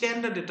going to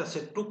scan the data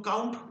set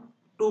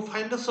to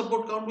find the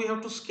support count. We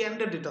have to scan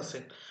the data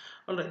set.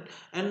 Alright,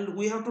 and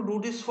we have to do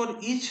this for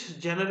each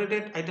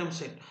generated item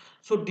set.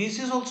 So this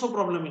is also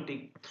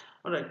problematic.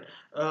 Alright,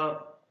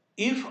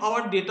 if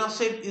our data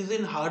set is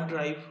in hard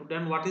drive,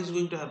 then what is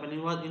going to happen?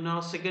 In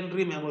our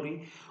secondary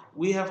memory,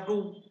 we have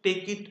to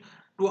take it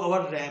to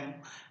our RAM,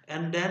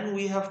 and then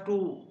we have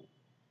to,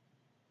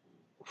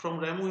 from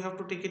RAM we have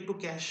to take it to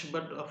cache,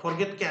 but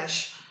forget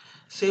cache.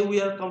 Say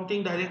we are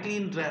counting directly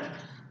in RAM,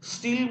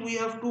 still we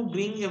have to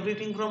bring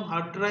everything from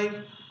hard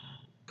drive,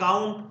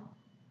 count,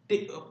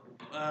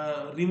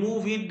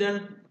 remove it,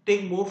 then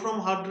take more from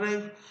hard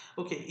drive.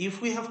 Okay,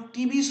 if we have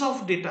TBs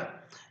of data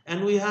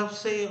and we have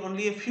say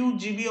only a few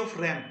GB of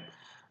RAM,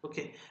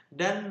 okay,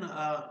 then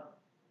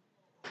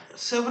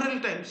several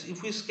times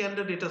if we scan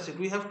the data set,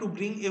 we have to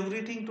bring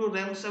everything to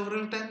RAM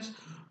several times,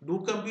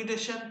 do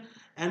computation,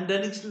 and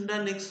then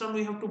the next time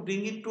we have to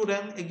bring it to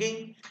RAM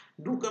again,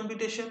 do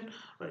computation,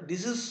 right?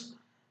 This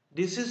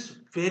is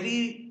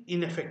very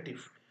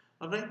ineffective.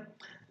 All right,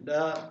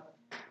 the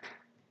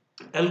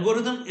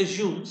algorithm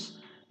assumes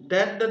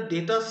that the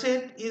data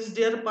set is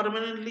there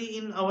permanently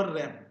in our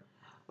RAM.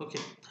 Okay,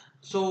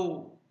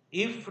 so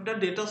if the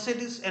data set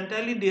is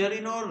entirely there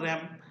in our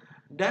RAM,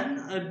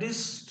 then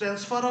this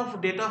transfer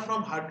of data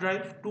from hard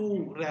drive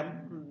to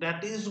RAM,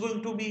 that is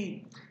going to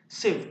be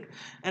saved.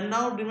 And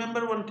now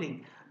remember one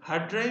thing,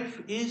 hard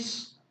drive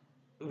is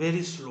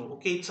very slow.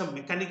 Okay, it's a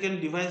mechanical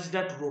device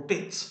that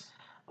rotates.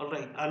 All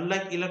right,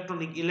 unlike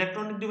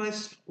electronic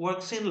device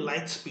works in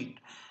light speed,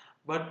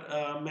 but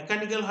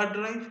mechanical hard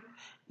drive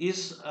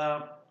is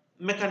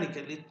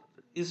mechanical. It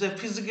is a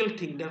physical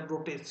thing that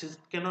rotates. It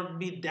cannot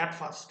be that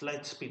fast,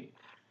 light speed.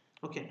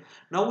 Okay,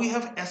 now we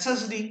have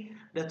SSD.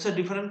 That's a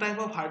different type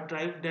of hard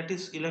drive that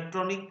is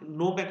electronic,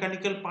 no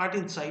mechanical part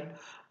inside.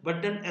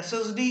 But then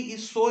SSD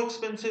is so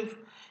expensive,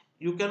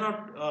 you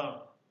cannot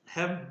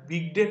have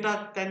big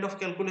data kind of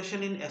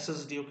calculation in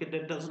SSD. Okay,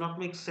 that does not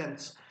make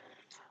sense.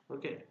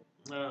 Okay,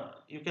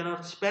 you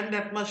cannot spend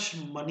that much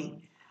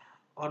money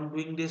on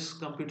doing this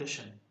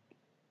computation.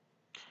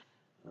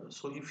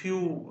 So if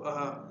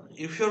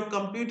your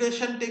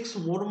computation takes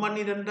more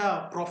money than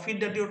the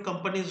profit that your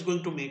company is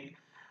going to make,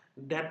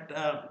 that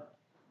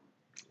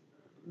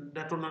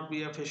that will not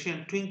be a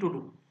efficient thing to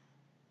do.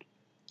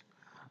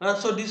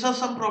 So these are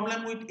some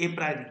problem with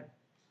Apriori.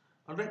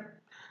 All right.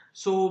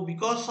 So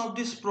because of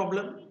this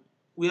problem,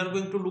 we are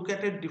going to look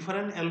at a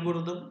different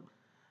algorithm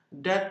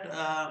that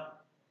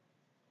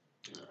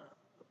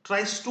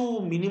tries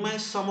to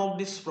minimize some of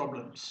these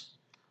problems.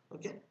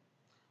 Okay.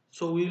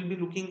 So we will be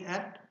looking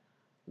at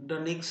the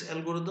next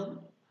algorithm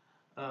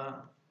uh,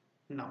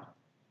 now.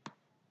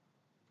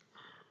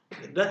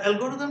 The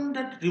algorithm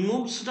that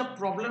removes the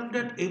problem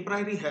that a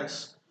priori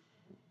has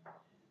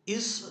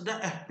is the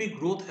FP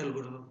growth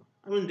algorithm.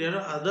 I mean, there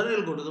are other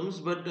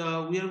algorithms, but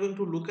we are going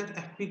to look at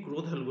FP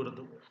growth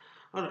algorithm.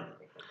 All right.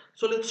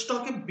 So let's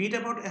talk a bit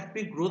about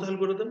FP growth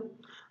algorithm.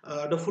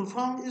 The full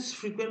form is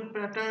frequent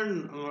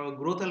pattern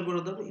growth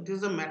algorithm. It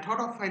is a method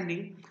of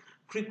finding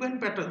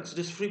frequent patterns,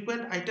 these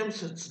frequent item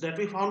sets that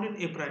we found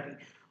in a priori.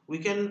 We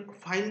can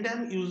find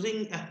them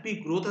using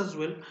FP growth as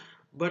well,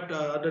 but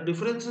the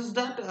difference is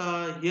that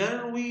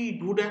here we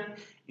do that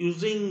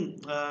using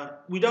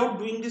without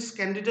doing this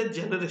candidate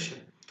generation.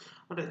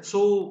 Alright,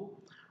 so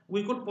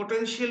we could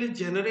potentially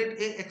generate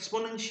a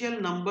exponential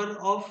number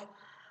of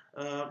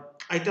uh,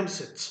 item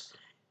sets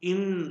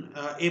in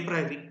a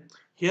priori.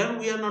 Here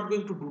we are not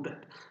going to do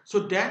that. So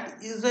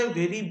that is a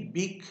very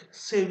big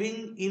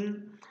saving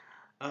in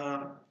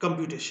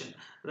computation,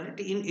 right?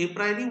 In a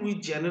priori we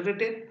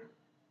generated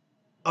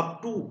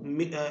up to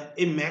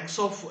a max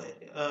of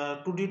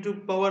 2 to the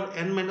power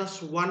n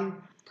minus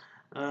 1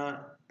 uh,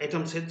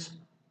 item sets.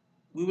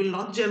 We will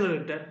not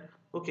generate that,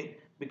 okay,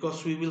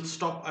 because we will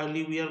stop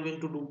early. We are going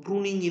to do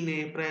pruning in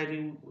a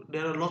priori.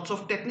 There are lots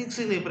of techniques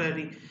in a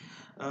priori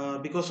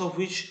because of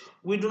which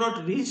we do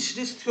not reach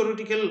this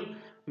theoretical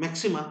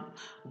maxima,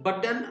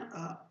 but then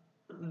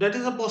that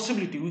is a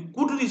possibility, we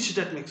could reach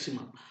that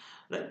maximum,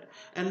 right?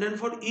 And then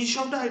for each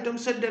of the item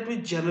set that we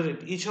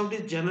generate, each of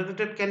the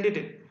generated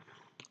candidate,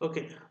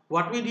 okay,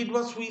 what we did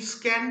was we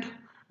scanned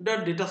the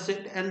data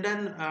set, and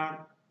then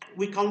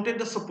we counted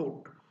the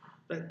support,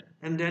 right?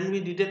 And then we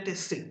did a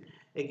testing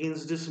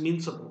against this mean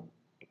support.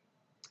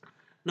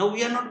 Now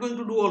we are not going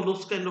to do all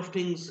those kind of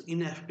things in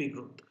FP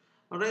growth.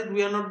 All right,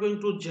 we are not going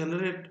to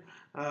generate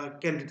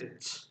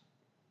candidates.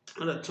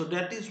 All right, so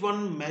that is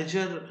one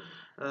major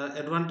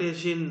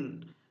advantage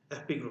in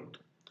FP growth.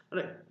 All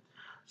right,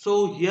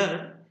 so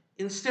here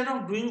instead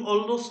of doing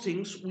all those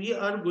things, we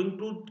are going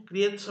to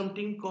create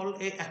something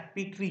called a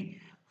FP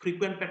tree,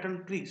 frequent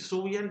pattern tree.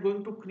 So we are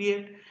going to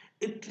create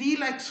a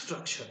tree-like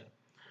structure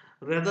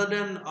rather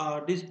than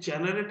this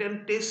generate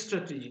and test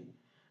strategy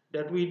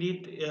that we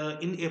did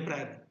in a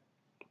priori.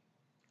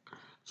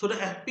 So the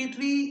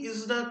FP3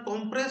 is the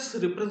compressed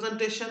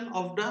representation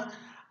of the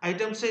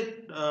item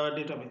set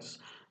database.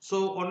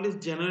 So all these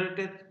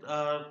generated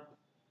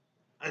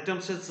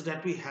item sets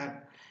that we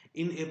had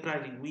in a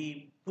priori,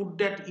 we put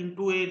that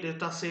into a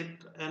data set,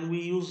 and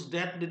we use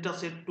that data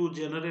set to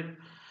generate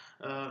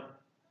uh,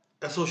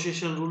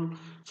 association rule.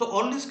 So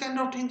all these kind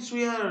of things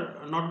we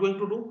are not going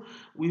to do.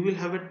 We will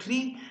have a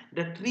tree.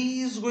 The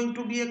tree is going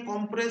to be a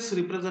compressed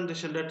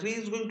representation. The tree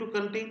is going to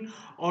contain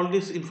all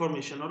this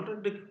information. All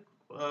right,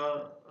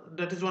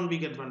 that is one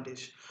big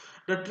advantage.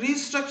 The tree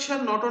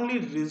structure not only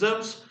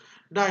reserves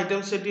the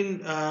item set in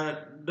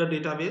the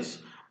database,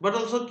 but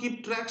also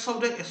keep tracks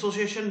of the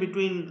association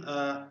between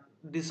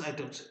these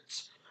item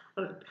sets.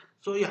 All right.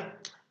 So yeah,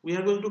 we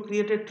are going to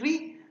create a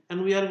tree,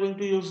 and we are going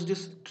to use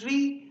this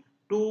tree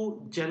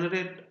to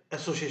generate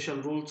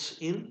association rules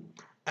in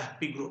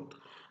FP growth.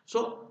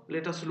 So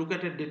let us look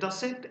at a data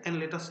set, and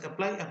let us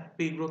apply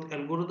FP growth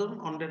algorithm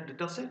on that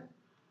data set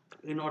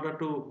in order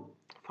to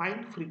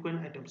find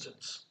frequent item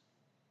sets.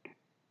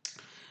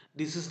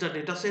 This is the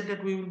data set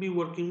that we will be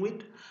working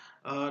with.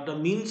 The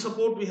mean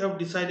support we have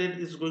decided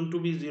is going to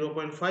be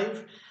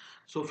 0.5.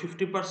 So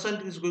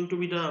 50% is going to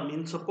be the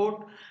mean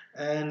support,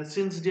 and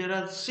since there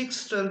are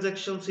 6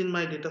 transactions in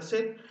my data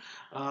set,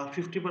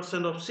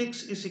 50% of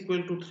 6 is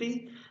equal to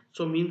 3,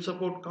 so mean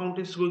support count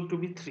is going to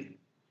be 3.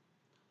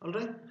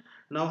 Alright,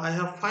 now I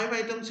have 5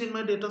 items in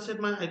my data set.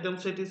 My item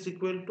set is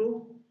equal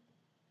to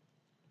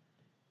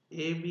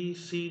A, B,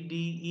 C,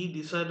 D, E.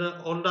 These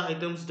are all the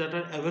items that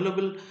are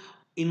available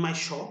in my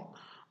shop.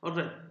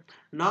 Alright,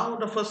 now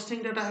the first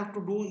thing that I have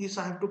to do is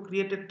I have to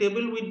create a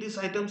table with this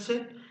item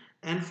set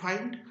and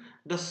find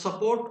the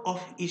support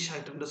of each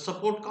item, the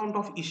support count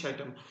of each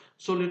item.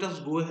 So let us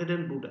go ahead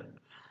and do that.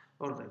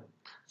 Alright,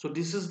 so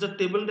this is the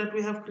table that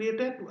we have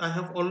created. I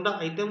have all the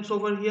items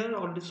over here,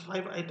 all these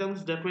 5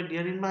 items that were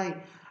there in my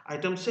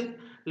item set.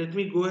 Let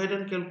me go ahead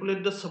and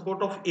calculate the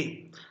support of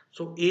A.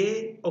 So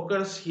A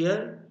occurs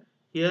here,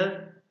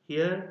 here,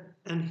 here,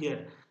 and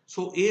here.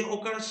 So A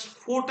occurs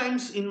 4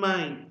 times in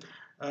my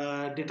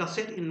data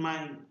set, in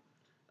my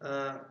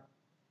uh,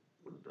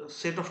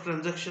 set of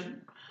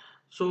transaction.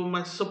 So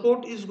my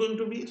support is going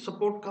to be,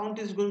 support count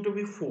is going to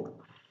be 4.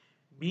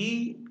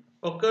 B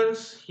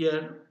occurs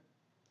here,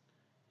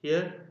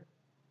 here,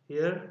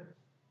 here,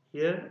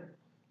 here,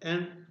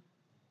 and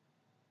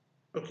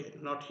okay,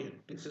 not here.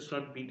 This is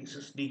not B, this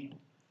is D,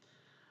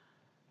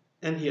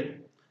 and here.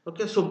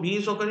 Okay, so B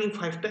is occurring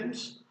 5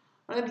 times.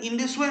 And in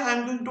this way, I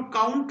am going to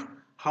count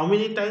how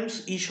many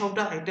times each of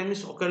the item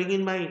is occurring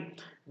in my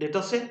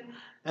data set.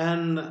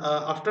 And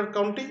after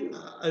counting,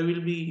 I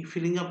will be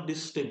filling up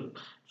this table.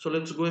 So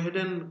let's go ahead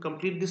and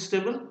complete this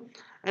table.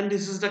 And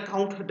this is the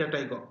count that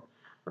I got.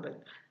 Alright.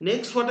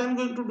 Next, what I'm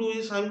going to do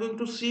is I'm going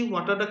to see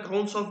what are the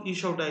counts of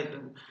each of the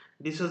item.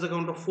 This is the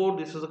count of 4,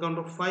 this is the count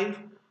of 5,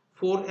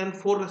 4 and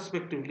 4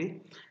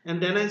 respectively.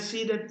 And then I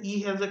see that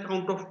E has a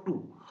count of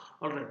 2.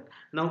 Alright,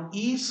 now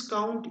E's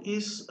count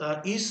is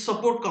E's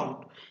support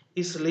count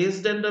is less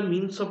than the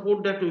mean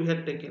support that we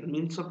had taken.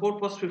 Mean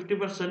support was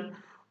 50%,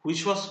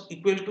 which was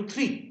equal to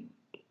 3,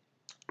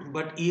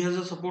 but E has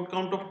a support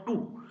count of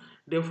 2.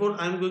 Therefore,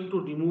 I am going to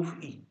remove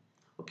E.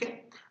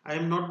 Okay, I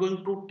am not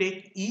going to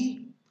take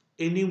E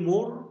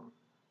anymore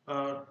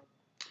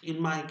in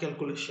my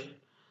calculation.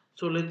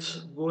 So let's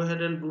go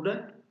ahead and do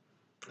that.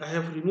 I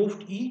have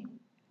removed E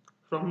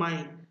from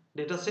my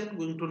data set.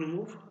 Going to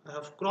remove, I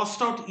have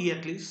crossed out E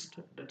at least.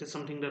 That is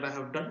something that I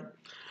have done.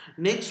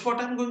 Next, what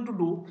I'm going to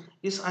do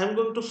is I'm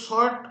going to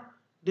sort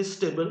this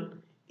table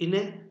in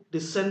a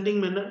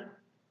descending manner.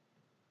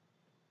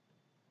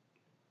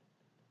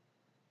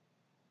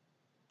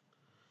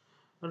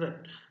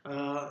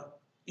 Alright,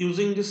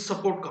 using this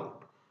support count.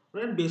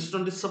 Right, based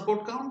on this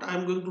support count,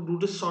 I'm going to do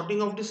the sorting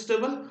of this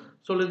table.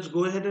 So let's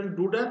go ahead and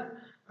do that.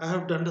 I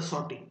have done the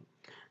sorting.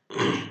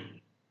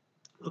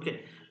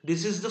 Okay,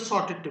 this is the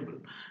sorted table.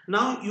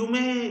 Now you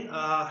may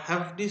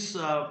have this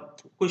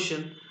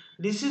question.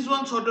 This is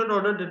one sorted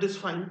order, that is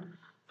fine.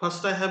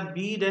 First I have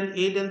B, then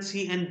A, then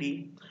C and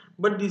D.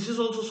 But this is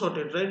also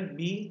sorted, right?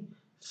 B,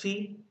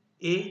 C,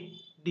 A,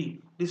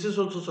 D. This is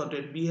also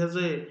sorted. B has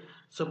a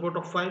support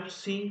of 5,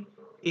 C,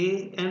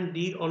 A and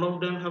D, all of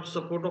them have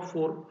support of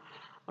 4.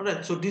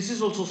 Alright, so this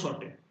is also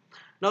sorted.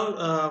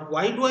 Now,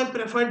 why do I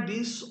prefer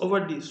this over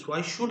this?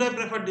 Why should I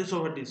prefer this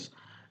over this?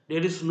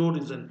 There is no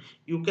reason.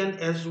 You can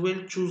as well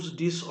choose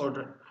this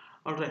order.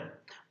 Alright.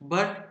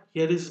 But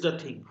here is the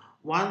thing.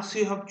 Once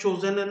you have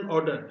chosen an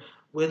order,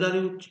 whether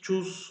you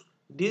choose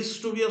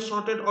this to be a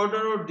sorted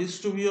order or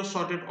this to be a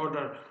sorted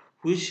order,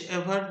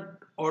 whichever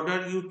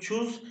order you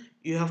choose,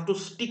 you have to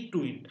stick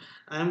to it.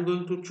 I am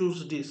going to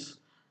choose this.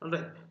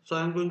 Alright. So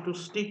I am going to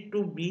stick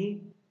to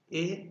B,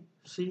 A,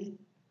 C,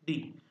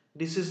 D.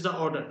 This is the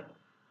order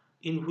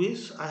in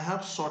which I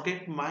have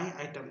sorted my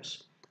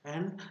items,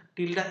 and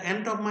till the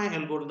end of my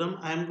algorithm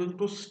I am going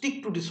to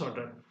stick to this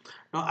order.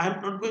 Now I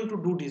am not going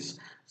to do this.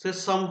 Say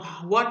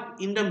somewhat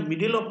in the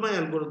middle of my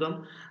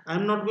algorithm I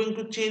am not going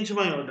to change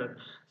my order.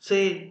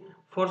 Say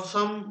for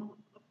some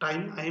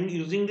time I am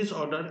using this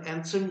order,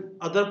 and some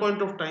other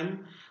point of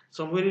time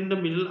somewhere in the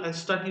middle I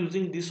start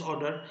using this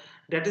order.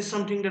 That is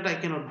something that I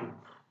cannot do.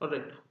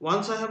 Alright,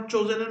 once I have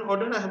chosen an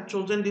order, I have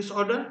chosen this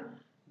order,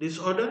 this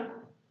order,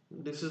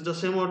 this is the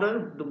same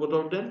order, the both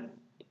of them.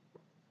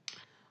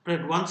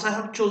 Right, once I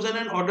have chosen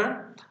an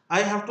order,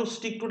 I have to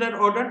stick to that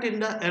order till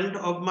the end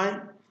of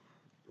my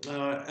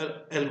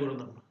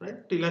algorithm,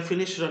 right? Till I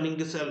finish running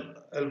this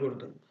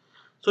algorithm.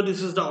 So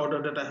this is the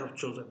order that I have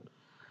chosen.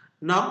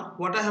 Now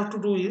what I have to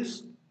do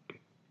is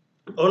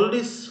all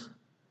these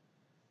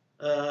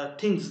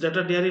things that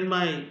are there in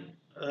my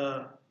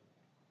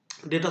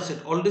data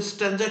set, all these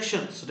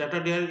transactions that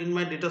are there in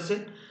my data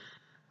set,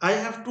 I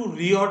have to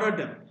reorder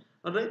them,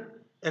 all right,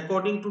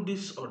 according to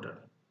this order.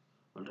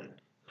 All right.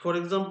 For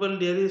example,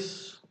 there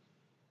is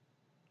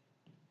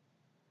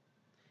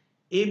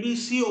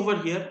ABC over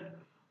here.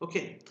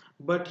 Okay.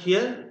 But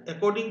here,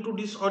 according to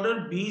this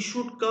order, B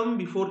should come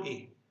before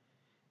A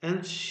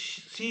and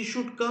C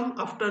should come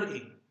after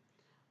A.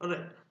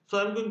 Alright. So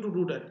I'm going to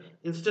do that.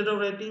 Instead of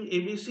writing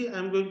ABC,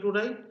 I'm going to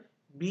write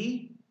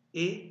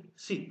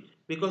BAC,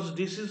 because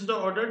this is the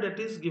order that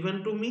is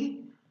given to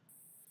me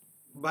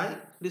by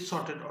the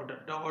sorted order,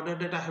 the order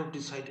that I have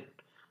decided.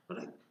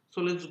 Alright,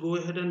 so let's go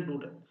ahead and do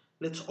that.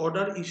 Let's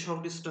order each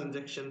of this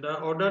transaction. The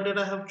order that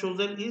I have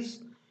chosen is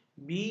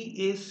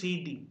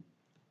BACD.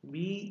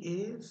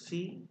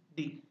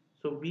 BACD.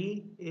 So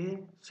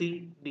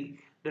BACD.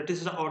 That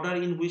is the order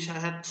in which I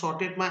had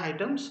sorted my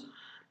items.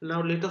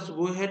 Now let us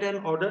go ahead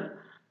and order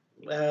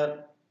uh,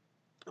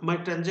 my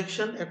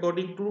transaction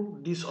according to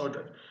this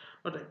order.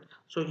 Alright,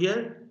 so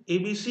here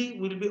ABC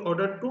will be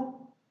ordered to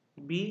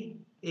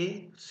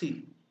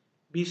BAC.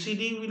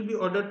 BCD will be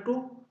ordered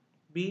to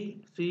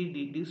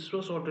BCD. This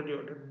was already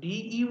ordered.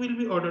 DE will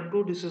be ordered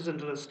to. This is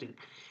interesting.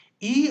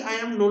 E I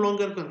am no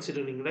longer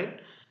considering, right?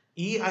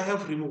 E I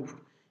have removed.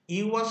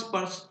 E was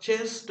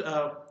purchased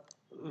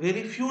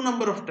very few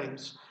number of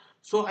times.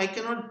 So I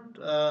cannot,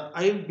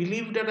 I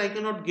believe that I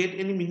cannot get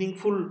any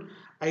meaningful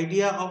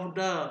idea of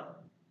the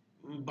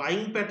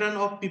buying pattern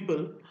of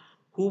people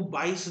who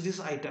buys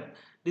this item.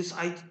 This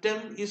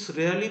item is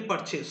rarely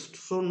purchased,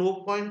 so no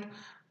point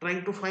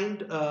trying to find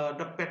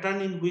the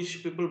pattern in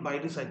which people buy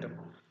this item.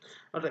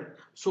 All right,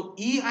 so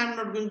E I am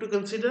not going to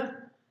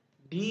consider.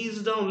 D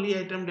is the only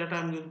item that I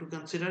am going to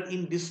consider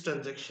in this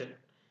transaction.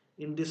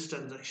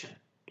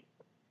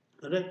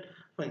 All right,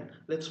 fine,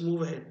 let's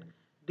move ahead.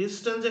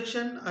 This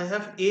transaction I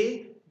have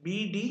A,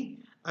 B, D.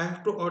 I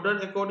have to order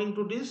according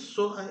to this,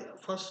 so I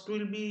first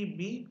will be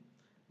B,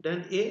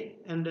 then A,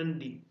 and then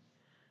D.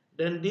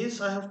 Then this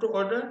I have to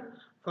order.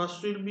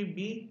 First will be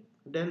B,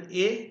 then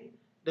A,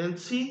 then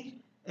C,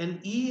 and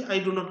E I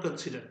do not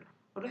consider.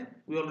 Alright,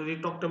 we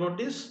already talked about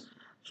this.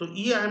 So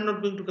E I am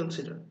not going to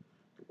consider.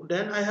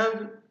 Then I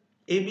have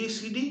A, B,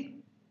 C, D.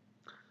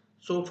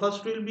 So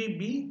first will be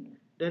B,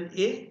 then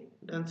A,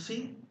 then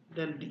C,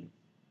 then D.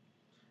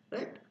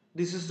 Right?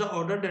 This is the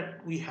order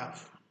that we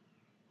have.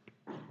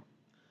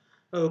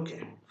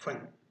 Okay,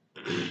 fine.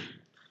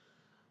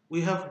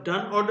 We have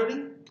done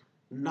ordering.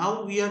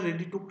 Now we are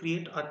ready to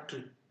create a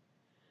tree.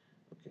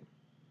 Okay.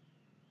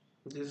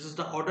 This is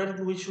the order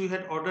in which we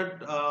had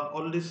ordered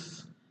all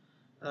this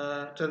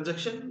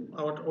transaction.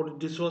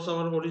 This was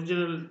our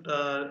original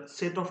data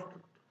set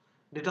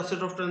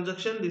of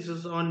transaction. This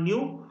is our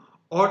new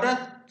order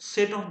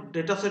set of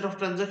data set of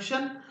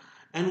transaction,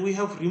 and we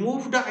have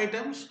removed the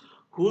items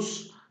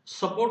whose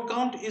support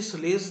count is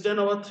less than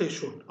our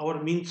threshold,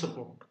 our mean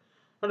support.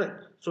 Alright,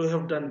 so we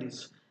have done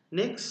this.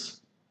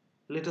 Next,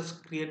 let us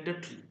create the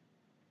tree.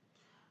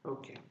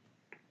 Okay,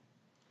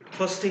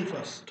 first thing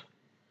first,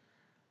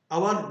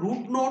 our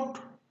root node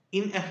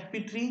in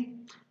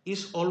FP3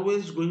 is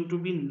always going to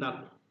be null.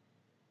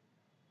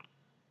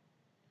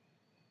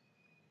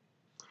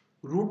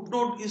 Root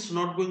node is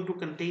not going to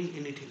contain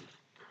anything.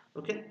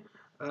 Okay,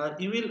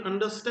 you will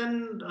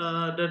understand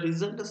the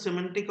reason, the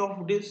semantic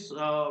of this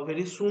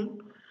very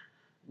soon.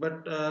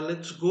 But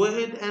let's go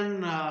ahead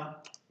and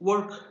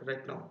work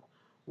right now.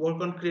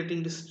 Work on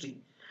creating this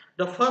tree.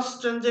 The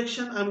first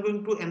transaction I'm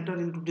going to enter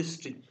into this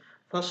tree.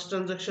 First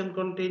transaction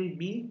contain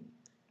B,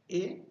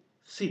 A,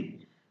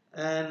 C,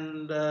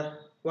 and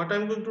what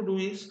I'm going to do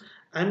is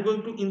I'm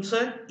going to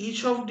insert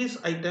each of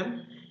these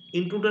item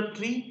into the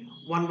tree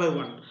one by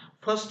one.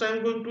 First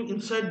I'm going to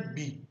insert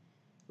B.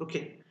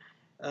 Okay,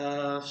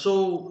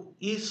 so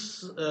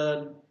is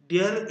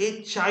there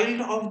a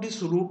child of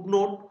this root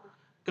node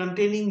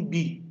containing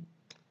B?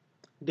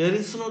 There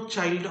is no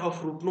child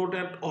of root node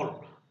at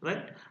all,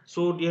 right?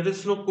 So there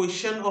is no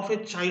question of a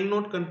child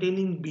node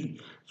containing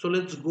B. So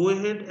let's go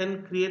ahead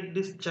and create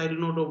this child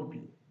node of B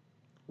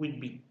with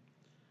B.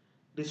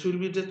 This will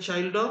be the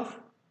child of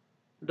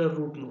the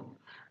root node.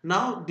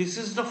 Now this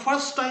is the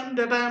first time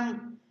that I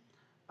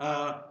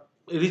am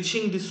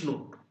reaching this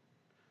node.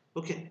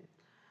 Okay.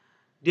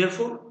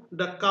 Therefore,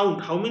 the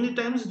count, how many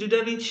times did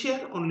I reach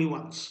here? Only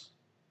once.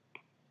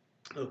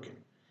 Okay.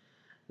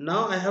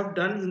 Now I have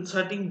done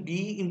inserting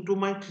B into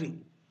my tree.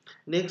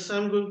 Next I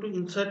am going to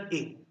insert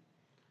A.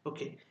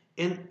 Okay.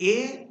 And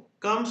A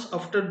comes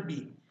after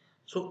B.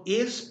 So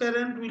A's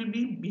parent will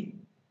be B.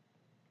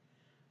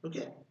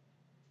 Okay.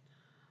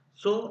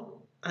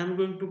 So I am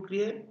going to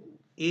create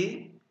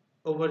A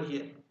over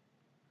here.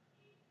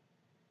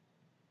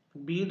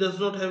 B does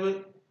not have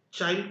a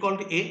child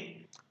called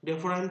A.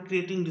 Therefore I am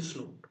creating this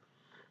node.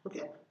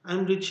 Okay. I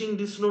am reaching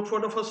this node for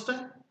the first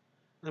time.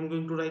 I am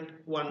going to write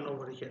 1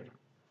 over here.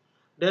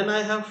 Then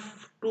I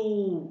have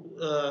to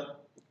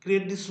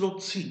create this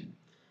node C.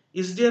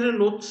 Is there a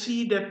node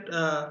C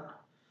that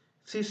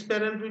C's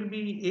parent will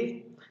be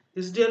A?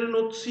 Is there a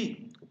node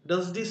C?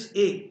 Does this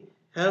A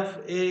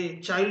have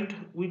a child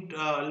with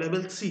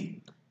level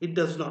C? It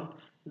does not.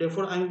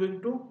 Therefore, I am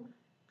going to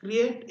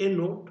create a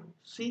node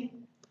C,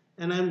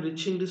 and I am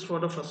reaching this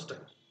for the first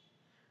time.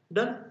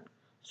 Done.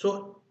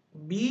 So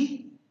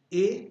B,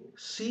 A,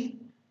 C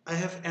I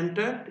have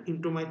entered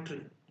into my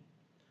tree.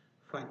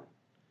 Fine.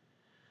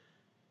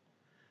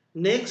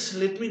 Next,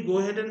 let me go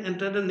ahead and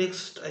enter the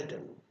next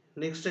item.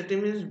 Next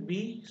item is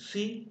B,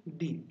 C,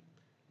 D.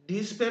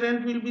 D's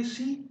parent will be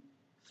C,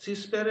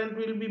 C's parent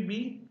will be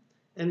B,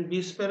 and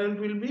B's parent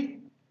will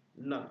be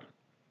null.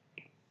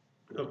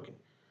 Okay.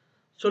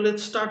 So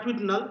let's start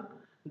with null.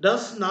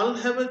 Does null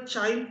have a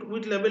child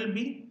with level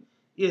B?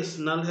 Yes,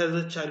 null has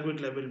a child with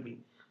level B.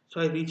 So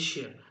I reach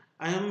here.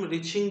 I am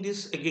reaching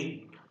this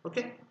again.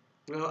 Okay.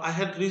 I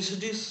had reached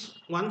this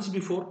once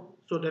before,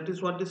 so that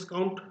is what this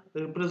count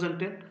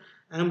represented.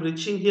 I am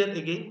reaching here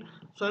again,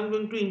 so I am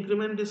going to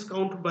increment this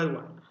count by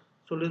 1.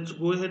 So let's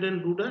go ahead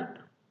and do that.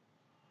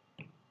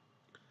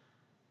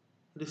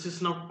 This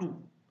is now 2.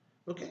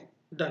 Okay,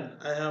 done.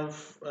 I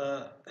have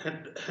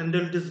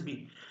handled this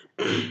B.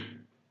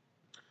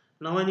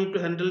 Now I need to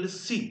handle this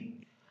C.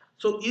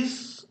 So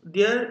is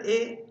there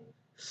a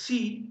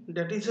C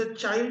that is a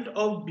child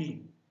of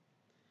B?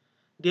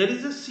 There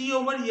is a C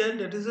over here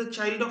that is a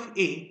child of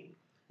A,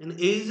 and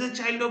A is a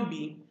child of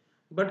B,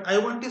 but I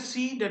want a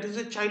C that is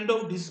a child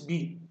of this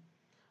B,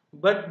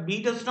 but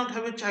B does not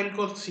have a child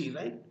called C,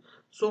 right?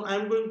 So I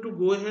am going to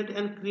go ahead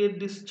and create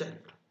this child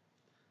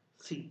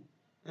C,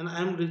 and I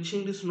am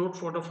reaching this node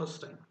for the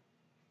first time.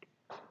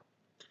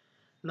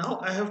 Now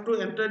I have to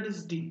enter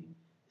this D,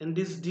 and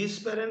this D's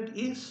parent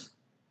is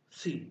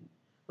C.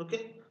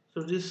 Okay,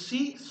 so this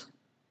C's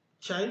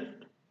child,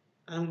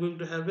 I am going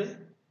to have a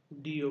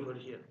D over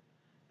here,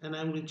 and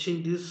I am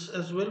reaching this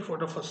as well for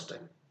the first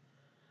time.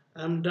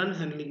 I am done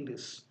handling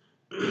this.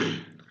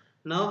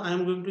 Now I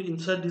am going to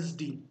insert this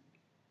D.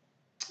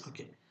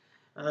 Okay,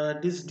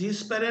 this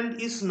D's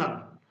parent is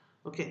null.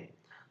 Okay,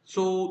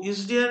 so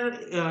is there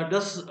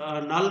does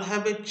null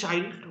have a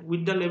child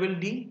with the level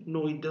D?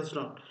 No, it does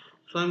not.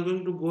 So I'm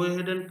going to go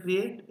ahead and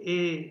create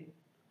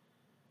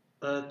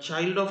a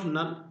child of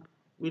null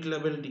with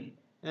level D,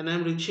 and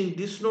I'm reaching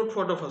this node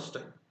for the first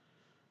time.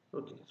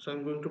 Okay, so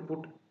I'm going to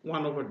put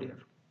 1 over there.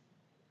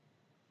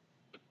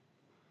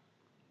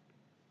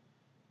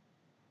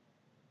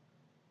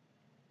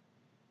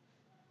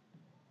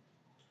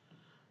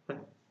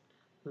 Fine.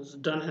 It's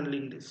done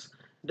handling this.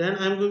 Then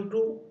I'm going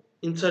to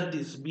insert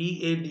this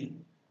BAD.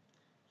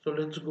 So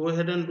let's go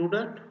ahead and do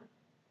that.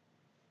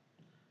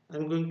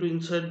 I'm going to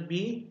insert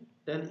B,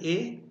 then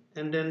A,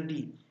 and then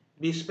D.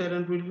 B's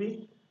parent will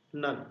be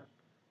null.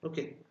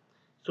 Okay.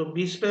 So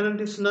B's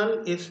parent is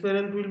null, A's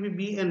parent will be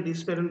B, and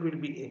D's parent will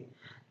be A.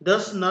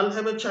 Does null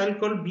have a child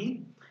called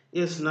B?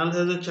 Yes, null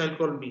has a child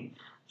called B.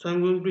 So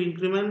I'm going to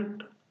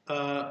increment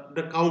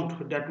the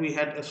count that we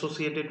had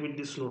associated with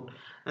this node.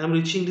 I'm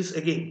reaching this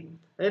again.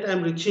 Right?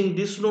 I'm reaching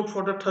this node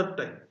for the third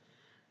time.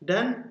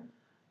 Then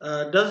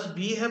does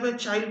B have a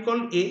child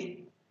called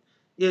A?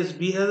 Yes,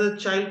 B has a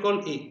child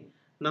called A.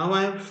 Now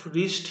I have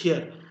reached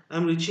here. I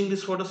am reaching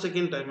this for the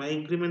second time. I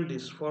increment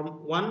this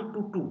from 1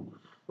 to 2.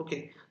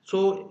 Okay.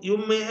 So you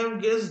may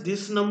have guessed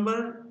this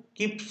number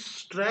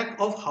keeps track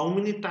of how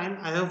many times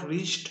I have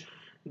reached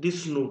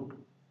this node.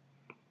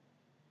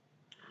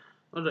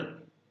 Alright.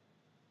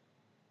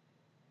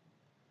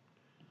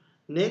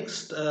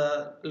 Next,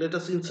 let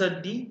us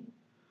insert D.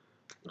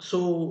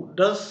 So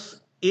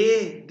does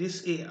A,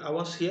 this A, I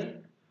was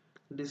here.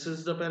 This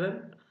is the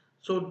parent.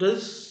 So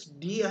this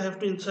D I have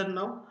to insert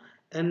now,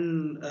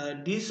 and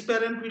D's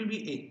parent will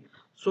be A.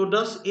 So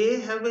does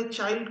A have a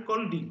child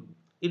called D?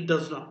 It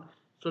does not.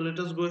 So let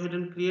us go ahead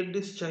and create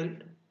this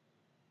child,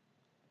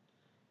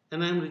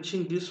 and I am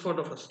reaching this for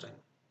the first time.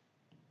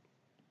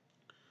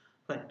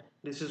 Fine,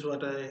 this is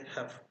what I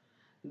have.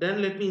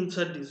 Then let me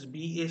insert this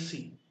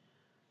BAC.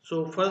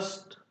 So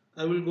first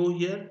I will go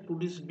here to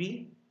this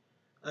B.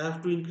 I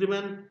have to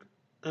increment.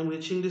 I am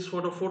reaching this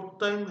for the fourth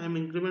time. I am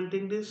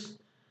incrementing this.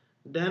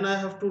 Then I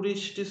have to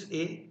reach this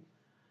A.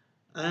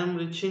 I am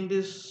reaching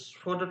this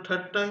for the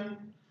third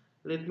time.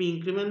 Let me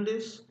increment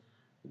this.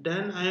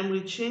 Then I am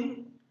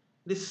reaching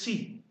this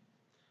C.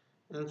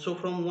 And so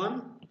from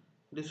 1,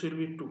 this will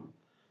be 2.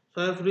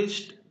 So I have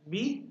reached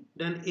B,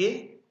 then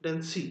A,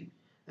 then C.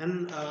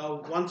 And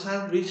once I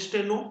have reached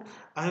a node,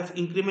 I have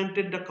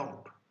incremented the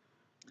count.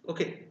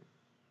 Okay.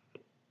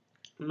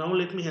 Now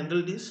let me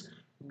handle this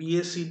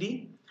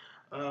BACD.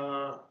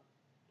 Uh,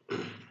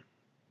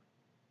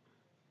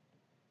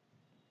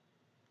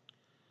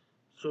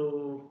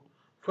 So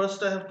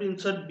first I have to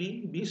insert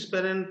B. B's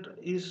parent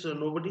is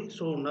nobody,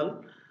 so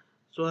null.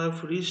 So I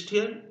have reached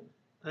here.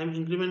 I am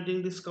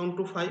incrementing this count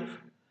to 5.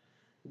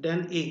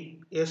 Then A.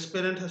 A's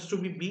parent has to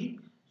be B.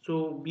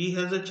 So B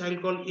has a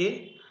child called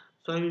A.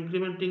 So I am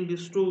incrementing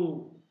this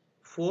to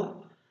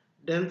 4.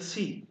 Then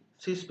C.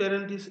 C's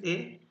parent is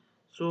A.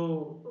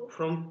 So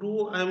from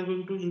 2 I am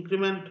going to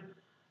increment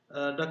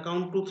the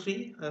count to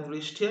 3. I have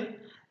reached here.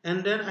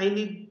 And then I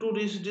need to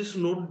reach this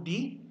node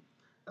D.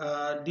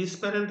 This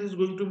parent is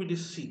going to be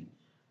this C.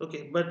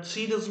 Okay, but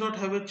C does not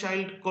have a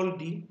child called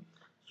D.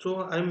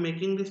 So I am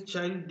making this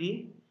child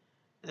D,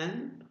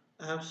 and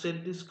I have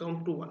set this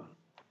count to 1.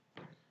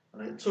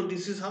 Alright, so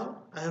this is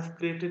how I have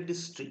created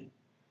this tree.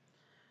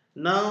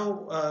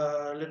 Now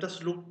let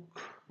us look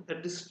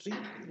at this tree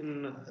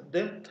in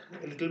depth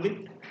a little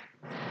bit.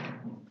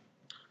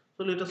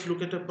 So let us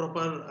look at a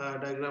proper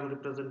diagram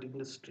representing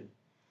this tree.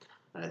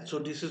 Alright, so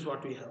this is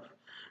what we have.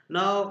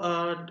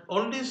 Now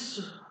all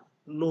these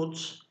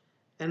nodes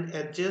and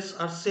edges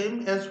are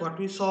same as what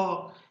we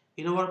saw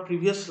in our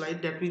previous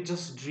slide that we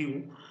just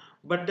drew,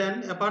 but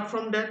then apart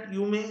from that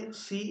you may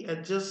see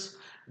edges,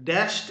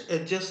 dashed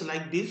edges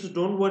like this.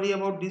 Don't worry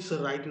about this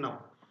right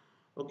now.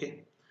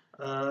 Okay,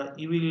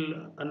 You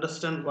will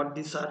understand what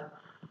these are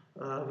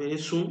very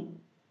soon.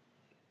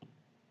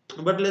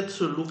 But let's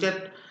look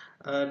at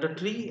the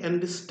tree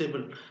and this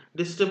table.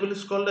 This table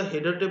is called a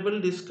header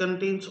table. This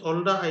contains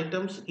all the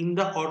items in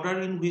the order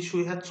in which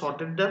we had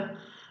sorted them,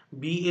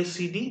 B, A,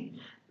 C, D.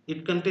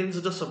 It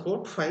contains the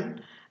support,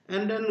 fine,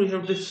 and then we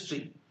have this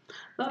tree.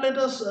 Now let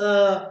us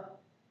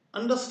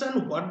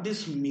understand what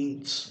this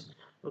means.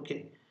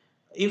 Okay,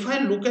 if I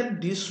look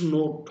at this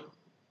node,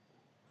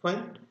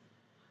 fine,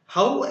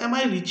 how am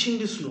I reaching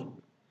this node?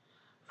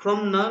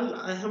 From null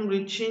I am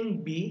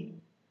reaching B,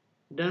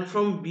 then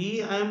from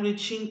B I am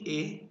reaching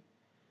A,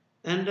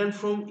 and then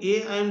from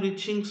A I am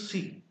reaching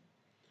C.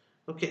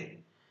 Okay,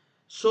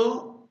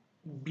 so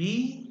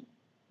B,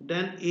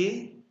 then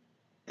A,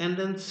 and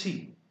then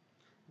C.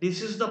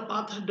 This is the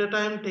path that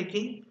I am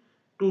taking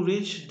to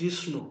reach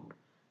this node,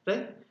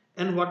 right?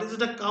 And what is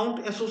the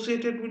count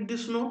associated with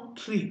this node?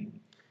 3.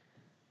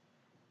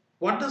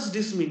 What does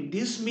this mean?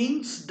 This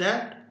means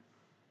that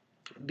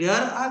there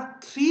are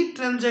 3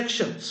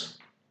 transactions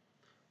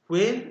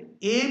where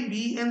A,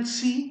 B, and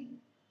C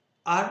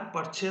are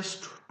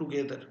purchased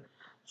together.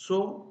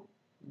 So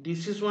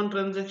this is one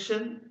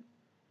transaction,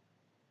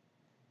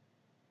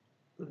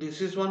 this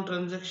is one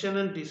transaction,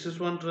 and this is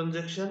one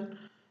transaction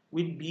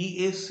with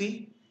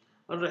BAC.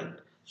 Alright,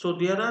 so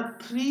there are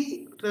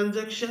 3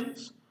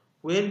 transactions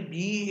where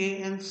B,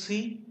 A, and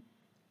C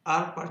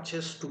are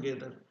purchased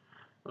together.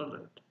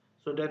 Alright,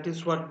 so that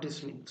is what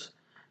this means.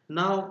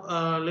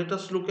 Now let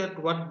us look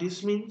at what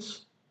this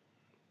means.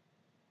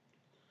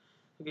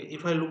 Okay,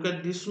 if I look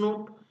at this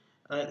node,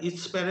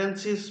 its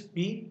parents is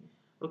B.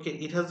 Okay,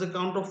 it has a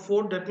count of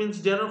 4. That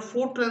means there are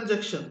 4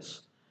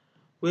 transactions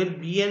where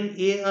B and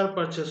A are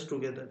purchased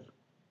together.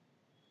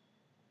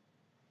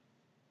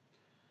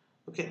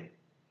 Okay,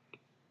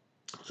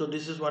 so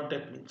this is what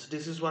that means.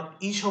 This is what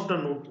each of the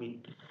node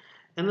mean.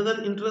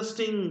 Another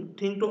interesting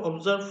thing to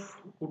observe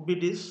would be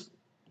this.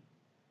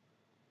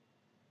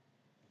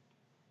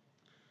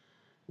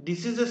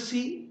 This is a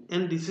C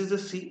and this is a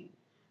C.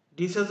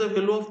 This has a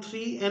value of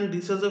 3 and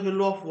this has a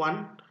value of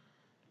 1.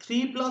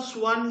 3 plus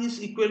 1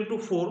 is equal to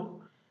 4,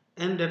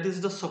 and that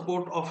is the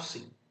support of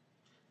C.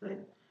 Right?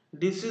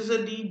 This is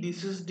a D,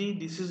 this is D,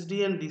 this is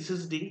D, and this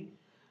is D.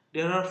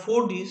 There are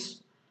 4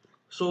 Ds.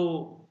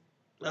 So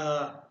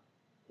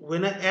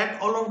when I add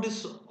all of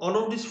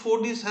these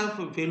 4 Ds have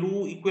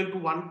value equal to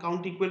 1,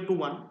 count equal to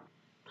 1.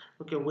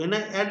 Okay, when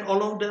I add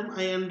all of them,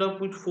 I end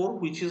up with 4,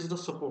 which is the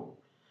support.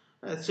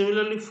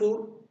 Similarly,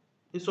 4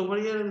 is over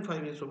here and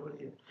 5 is over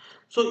here.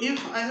 So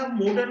if I have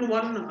more than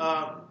one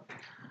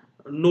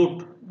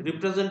node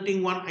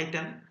representing one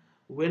item,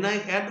 when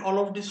I add all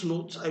of these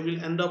nodes, I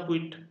will end up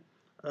with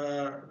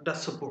the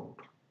support.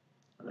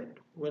 Right?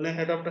 When I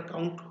add up the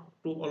count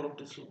to all of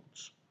these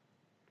nodes.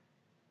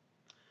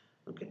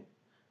 Okay.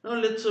 Now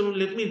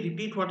let me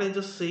repeat what I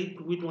just said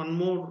with one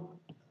more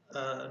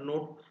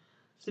node.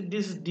 See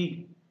this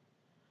D.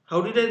 How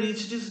did I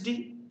reach this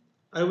D?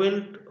 I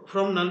went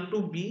from null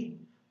to B,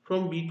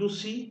 from B to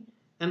C,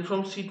 and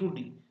from C to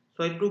D.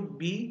 So I took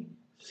B,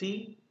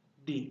 C,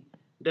 D.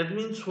 That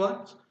means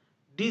what?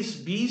 This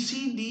B,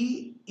 C,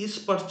 D is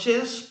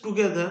purchased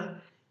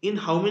together in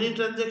how many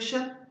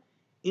transactions?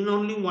 In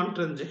only one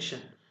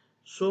transaction.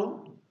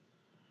 So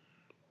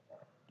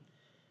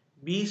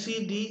B,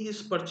 C, D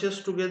is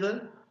purchased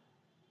together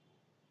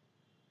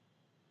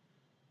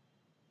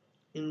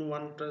in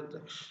one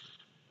transaction.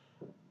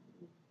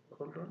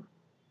 Hold on.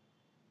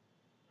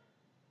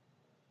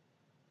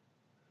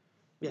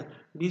 Yeah,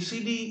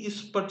 BCD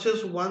is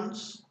purchased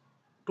once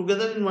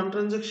together in one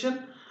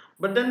transaction,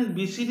 but then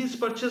BCD is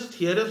purchased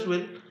here as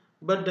well,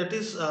 but that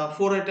is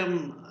 4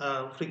 item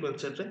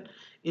frequency, right?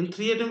 In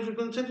 3 item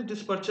frequency, it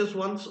is purchased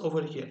once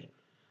over here.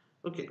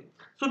 Okay,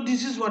 so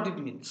this is what it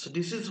means.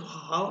 This is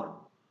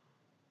how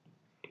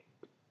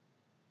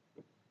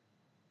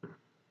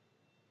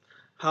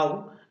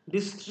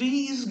this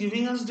tree is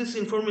giving us this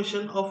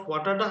information of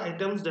what are the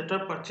items that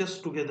are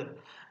purchased together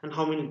and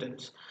how many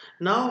times.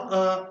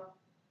 Now,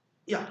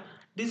 yeah,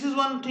 this is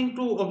one thing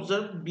to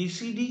observe.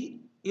 BCD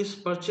is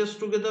purchased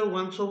together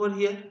once over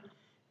here.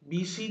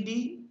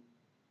 BCD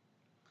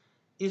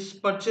is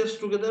purchased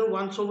together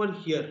once over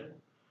here.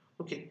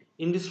 Okay,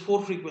 in this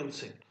 4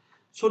 frequency.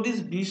 So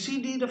this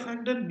BCD, the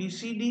fact that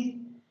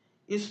BCD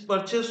is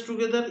purchased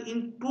together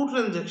in 2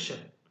 transactions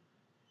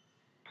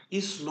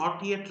is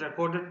not yet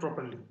recorded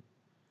properly.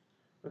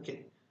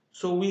 Okay,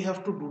 so we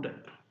have to do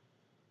that.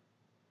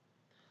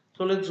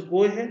 So let's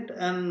go ahead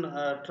and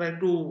try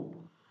to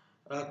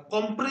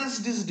compress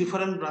these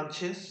different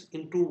branches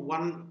into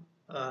one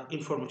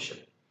information.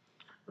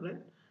 Right?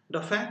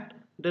 The fact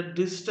that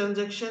this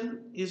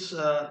transaction is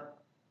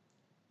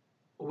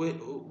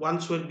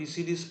once where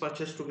BCD is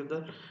purchased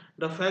together,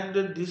 the fact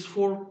that this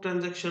 4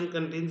 transaction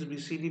contains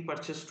BCD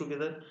purchased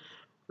together.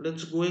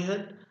 Let's go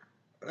ahead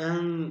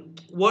and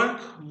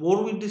work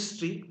more with this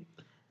tree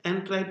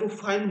and try to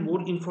find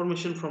more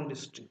information from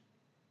this tree.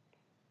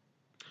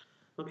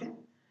 Okay,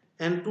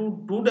 and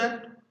to do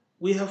that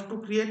we have to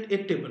create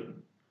a table.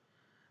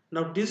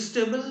 Now this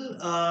table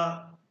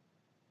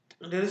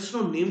there is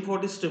no name for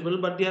this table,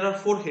 but there are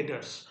four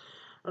headers.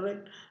 All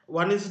right,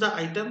 one is the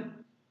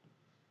item,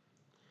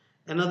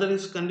 another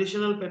is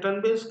conditional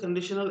pattern based,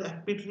 conditional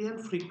application,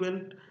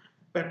 frequent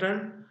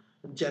pattern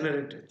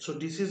generated. So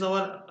this is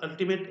our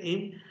ultimate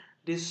aim,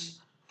 this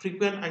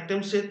frequent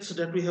item sets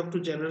that we have to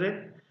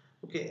generate,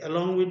 okay,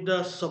 along with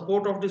the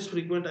support of this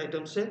frequent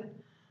item set.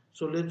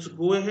 So let's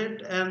go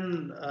ahead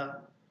and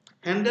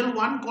handle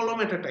one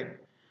column at a time.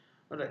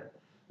 All right,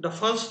 the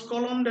first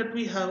column that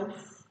we have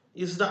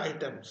is the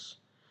items.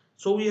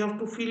 So we have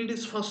to fill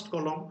this first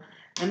column,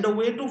 and the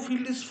way to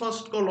fill this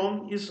first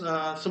column is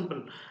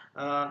simple.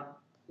 Uh,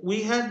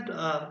 we had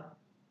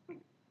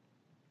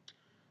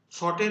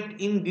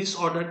sorted in this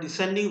order,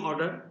 descending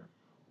order.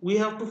 We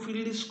have to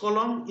fill this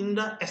column in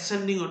the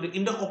ascending order,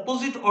 in the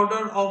opposite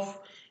order of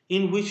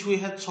in which we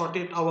had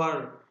sorted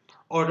our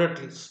ordered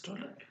list. All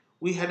right.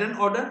 We had an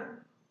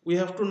order. We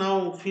have to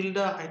now fill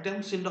the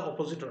items in the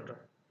opposite order.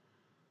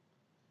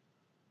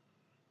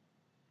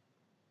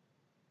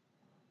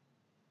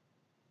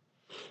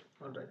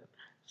 All right.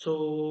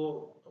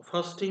 So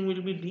first thing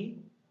will be D,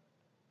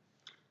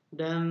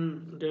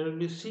 then there will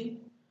be C,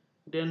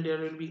 then there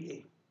will be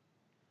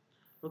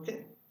A.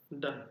 Okay,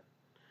 done.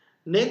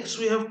 Next,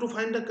 we have to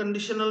find the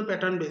conditional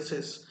pattern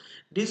basis.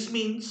 This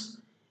means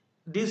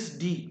this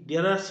D,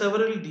 there are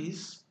several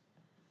D's.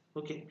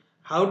 Okay,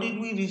 how did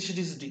we reach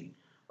this D?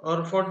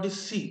 Or for this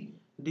C,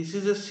 this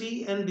is a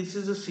C and this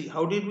is a C.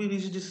 How did we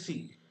reach this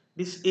C?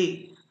 This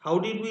A, how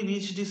did we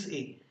reach this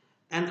A?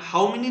 And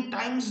how many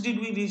times did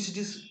we reach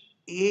this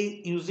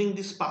A using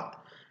this path?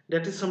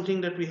 That is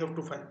something that we have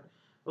to find.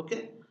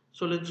 Okay,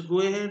 so let's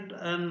go ahead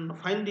and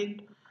find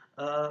it.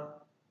 Uh,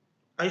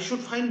 I should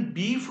find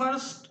B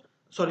first.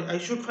 Sorry, I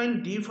should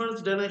find D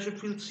first, then I should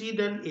fill C,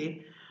 then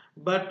A.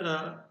 But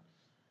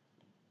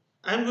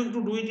I'm going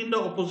to do it in the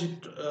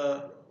opposite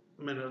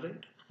manner,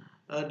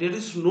 right? There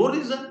is no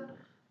reason,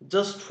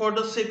 just for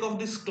the sake of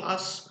this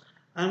class,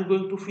 I'm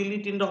going to fill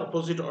it in the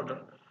opposite order.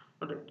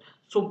 Alright.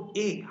 So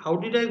A, how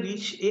did I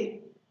reach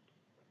A?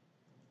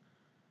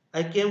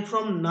 I came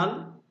from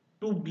null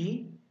to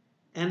B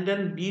and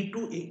then B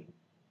to A,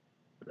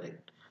 right?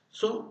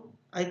 So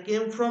I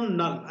came from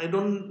null. I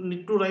don't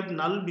need to write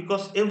null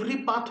because every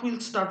path will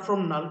start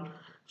from null.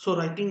 So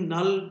writing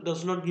null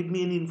does not give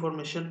me any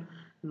information.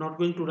 Not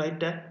going to write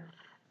that.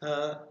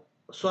 Uh,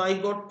 so I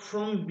got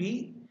from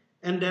B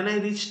and then I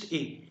reached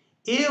A.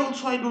 A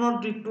also I do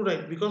not need to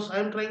write because I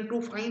am trying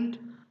to find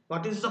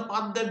what is the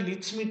path that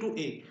leads me to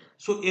A.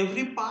 So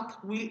every path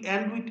will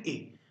end with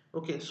A.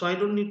 Okay, so I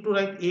don't need to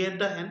write A at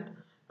the end.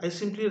 I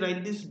simply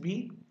write this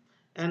B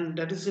and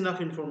that is enough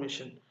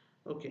information.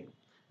 Okay.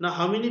 Now,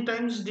 how many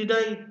times did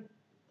I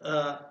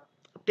uh,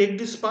 take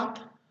this path?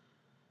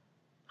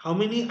 How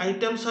many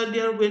items are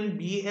there when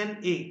B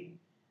and A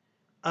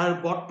are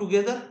bought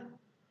together?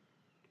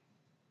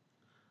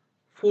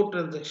 4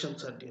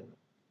 transactions are there.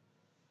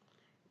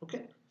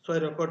 Okay, so I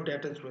record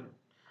that as well.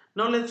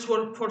 Now let's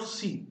work for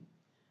C.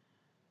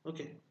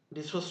 Okay,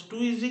 this was too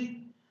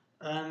easy,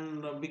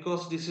 and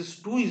because this is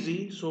too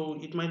easy, so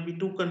it might be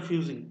too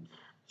confusing.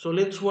 So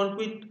let's work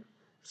with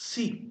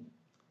C.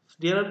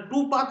 There are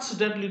two paths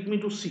that lead me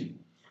to C.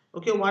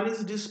 Okay, one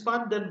is this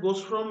path that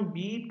goes from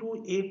B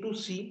to A to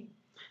C,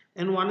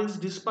 and one is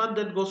this path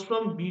that goes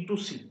from B to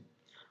C.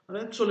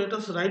 Alright, so let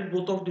us write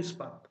both of this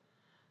path.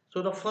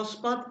 So the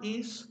first path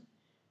is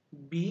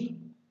B,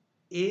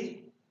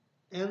 A,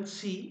 and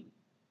C,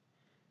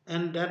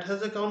 and that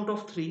has a count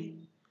of 3.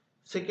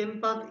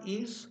 Second path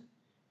is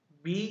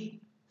B,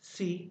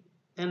 C,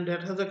 and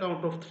that has a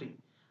count of 3.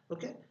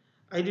 Okay,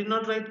 I did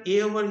not write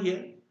A over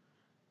here.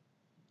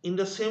 In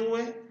the same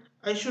way,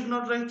 I should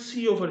not write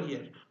C over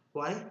here.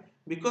 Why?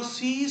 Because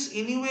C is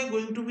anyway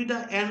going to be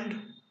the end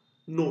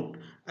node.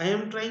 I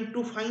am trying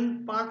to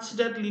find paths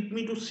that lead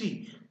me to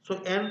C. So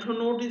nth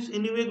node is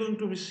anyway going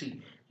to be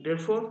C.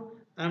 Therefore,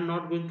 I am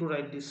not going to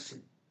write this C.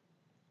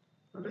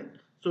 Alright.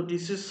 So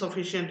this is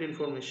sufficient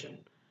information.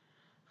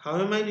 How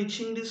am I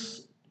reaching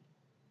this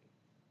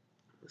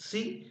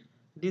C?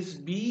 This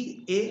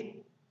B, A.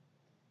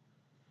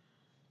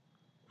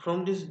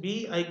 From this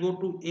B, I go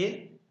to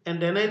A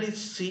and then I reach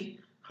C.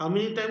 How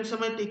many times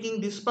am I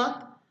taking this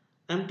path?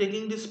 I am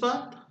taking this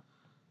path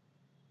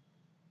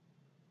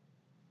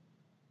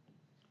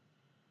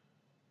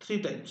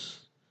 3 times,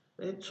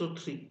 right? So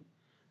 3.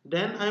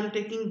 Then I am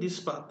taking this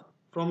path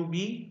from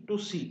B to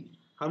C.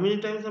 How many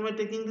times am I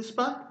taking this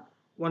path?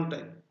 1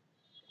 time.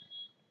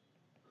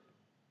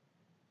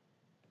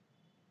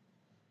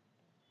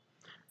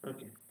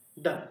 Okay,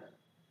 done.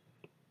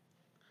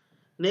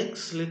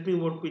 Next, let me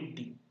work with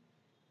D.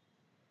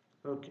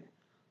 Okay,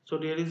 so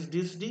there is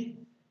this D.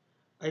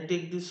 I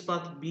take this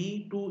path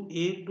B to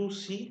A to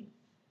C.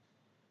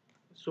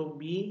 So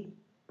B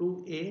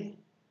to A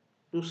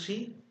to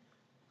C.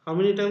 How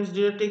many times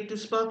did I take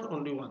this path?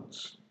 Only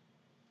once.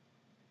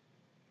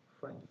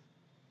 Fine.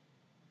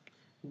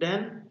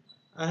 Then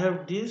I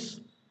have this.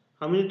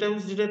 How many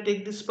times did I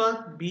take this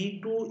path? B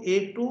to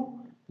A to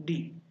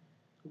D.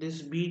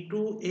 This B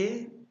to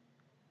A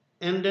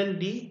and then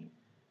D.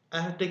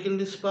 I have taken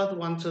this path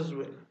once as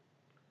well.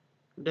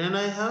 then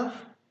I have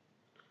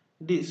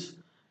this.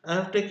 I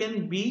have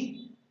taken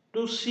B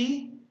to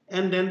C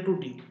and then to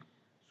D.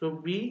 So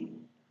B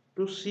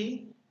to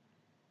C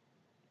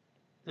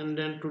and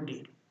then to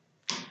D.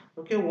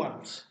 Okay,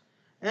 once.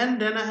 And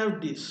then I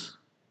have this.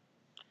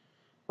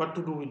 What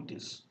to do with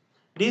this?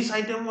 This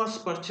item was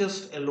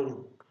purchased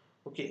alone.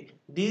 Okay,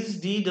 this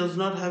D does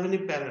not have any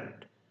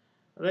parent,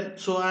 right?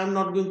 So I am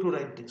not going to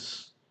write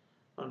this.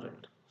 All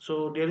right.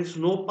 So there is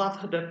no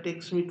path that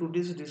takes me to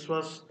this. This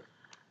was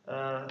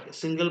a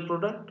single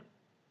product.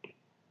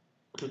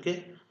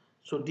 Okay.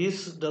 So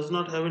this does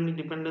not have any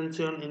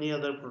dependency on any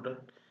other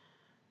product.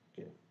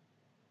 Okay.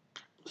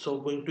 So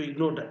going to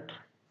ignore that.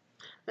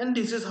 And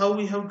this is how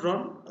we have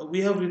drawn. We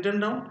have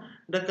written down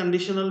the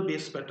conditional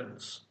base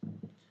patterns.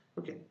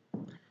 Okay.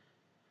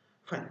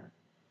 Fine.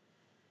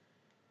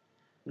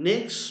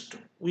 Next,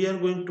 we are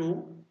going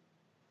to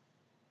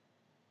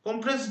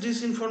compress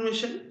this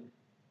information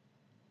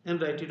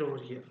and write it over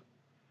here.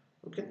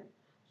 Okay.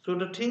 So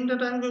the thing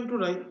that I am going to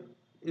write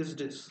is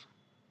this.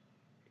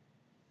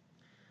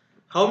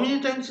 How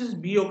many times is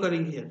B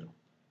occurring here?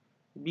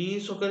 B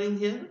is occurring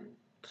here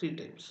 3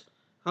 times.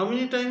 How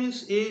many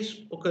times is A is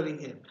occurring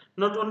here?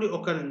 Not only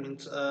occurring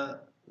means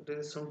there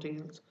is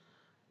something else.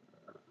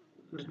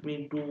 Let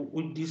me do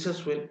with this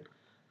as well.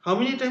 How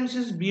many times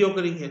is B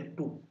occurring here?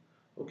 2.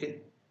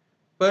 Okay.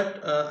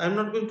 But I'm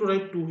not going to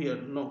write 2 here.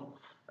 No.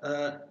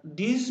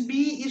 This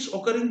B is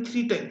occurring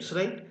 3 times,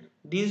 right?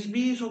 This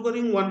B is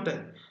occurring 1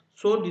 time.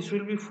 So this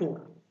will be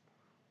 4.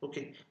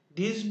 Okay.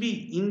 This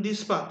B in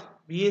this path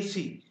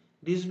BAC.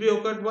 This B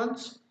occurred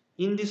once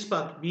in this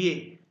path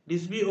BA.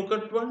 This B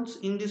occurred once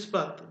in this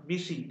path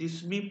BC.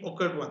 This B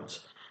occurred once.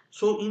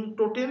 So in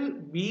total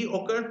B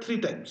occurred 3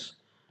 times.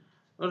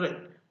 Alright.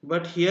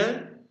 But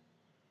here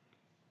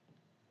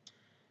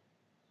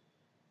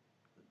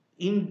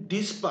in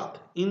this path,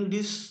 in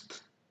this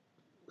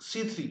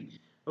C3,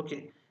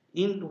 okay,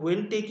 in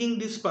when taking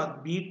this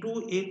path B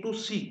to A to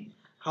C,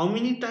 how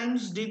many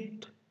times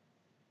did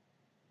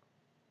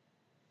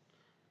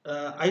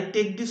I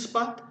take this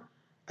path?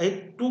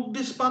 I took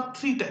this path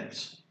 3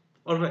 times.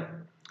 Alright.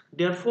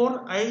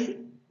 Therefore,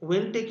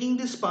 when taking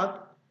this path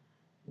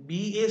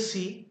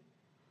BAC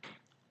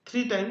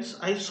 3 times,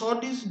 I saw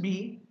this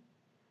B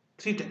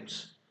 3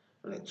 times.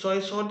 Right. So I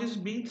saw this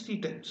B 3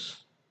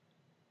 times.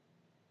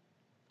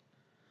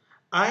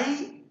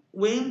 I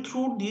went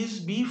through this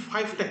B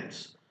 5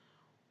 times.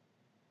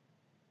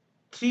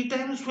 3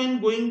 times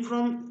when going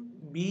from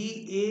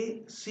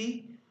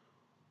BAC,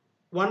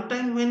 1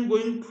 time when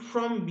going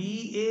from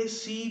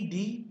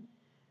BACD,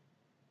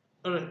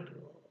 alright,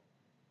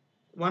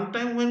 1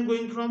 time when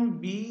going from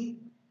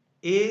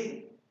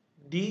BAD,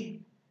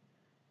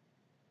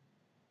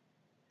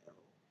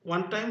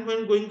 1 time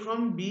when going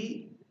from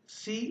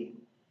BCD,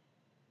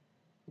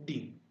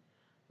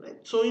 right?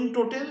 So in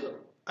total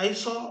I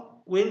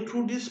went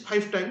through this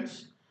 5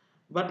 times,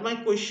 but my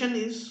question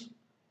is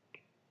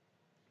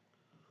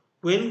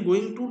when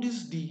going to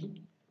this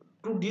D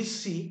to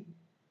this C,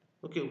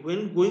 okay,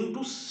 when going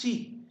to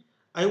C,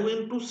 I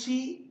went to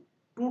C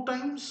 2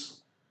 times.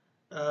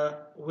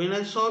 When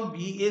I saw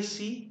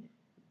BAC,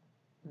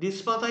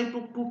 this path I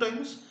took 2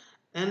 times,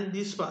 and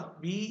this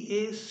path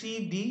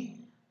BACD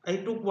I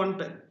took 1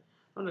 time.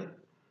 Alright.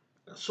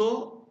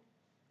 So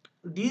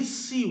this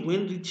C,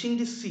 when reaching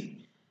this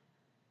C,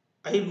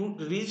 I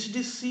reached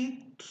this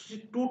C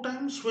 2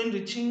 times when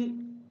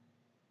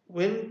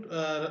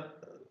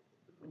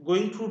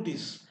going through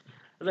this,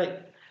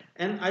 right?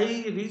 And I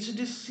reached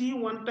this C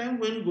 1 time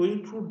when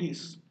going through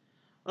this.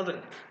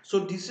 Alright. So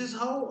this is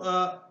how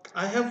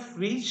I have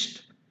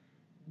reached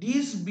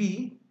this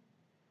B.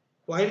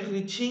 While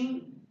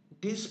reaching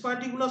this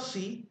particular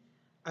C,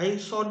 I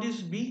saw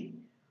this B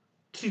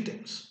 3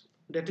 times.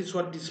 That is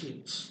what this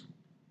means.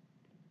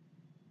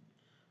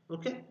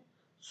 Okay.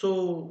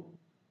 So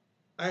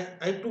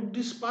I took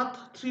this path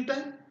 3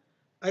 times.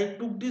 I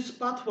took this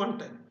path 1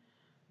 time.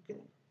 Okay.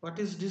 What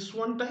is this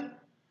 1 time?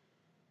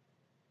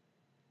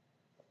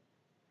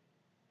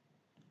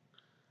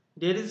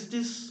 There is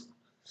this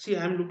C.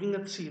 I am looking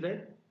at C,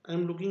 right? I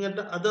am looking at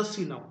the other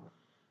C now.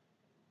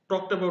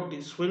 Talked about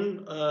this.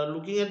 When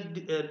looking at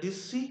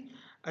this C,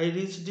 I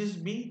reached this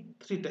B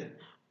 3 times.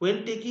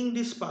 When taking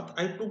this path,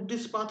 I took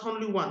this path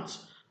only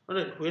once.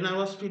 Alright, when I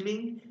was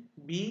filling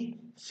B,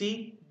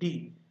 C,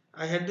 D,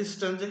 I had this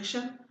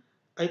transaction.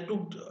 I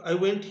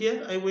went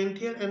here,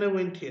 and I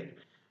went here.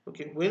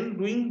 Okay, when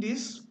doing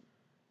this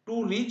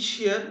to reach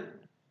here,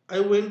 I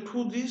went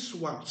through this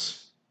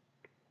once.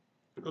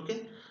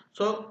 Okay,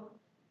 so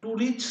to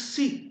reach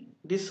C,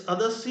 this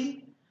other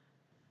C,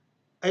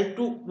 I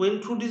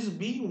went through this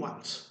B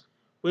once.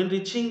 When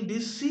reaching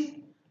this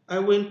C, I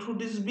went through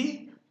this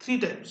B 3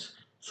 times.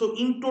 So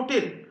in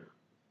total,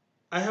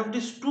 I have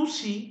this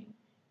 2C.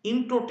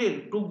 In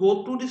total, to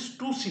go to this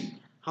 2C,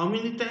 how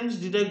many times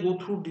did I go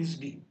through this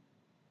B?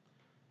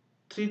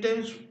 3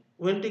 times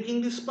when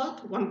taking this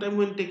path, 1 time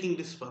when taking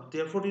this path.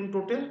 Therefore, in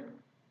total,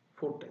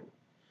 4 times.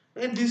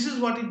 And this is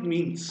what it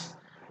means.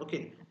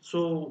 Okay,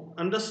 so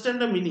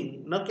understand the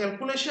meaning. Now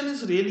calculation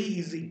is really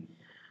easy.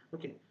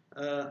 Okay.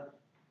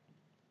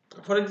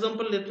 For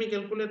example, let me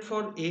calculate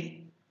for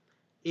A.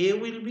 A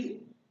will be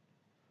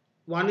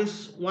 1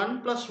 is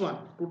 1 plus 1,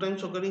 2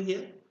 times occurring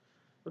here.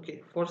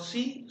 Okay, for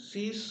C,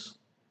 C is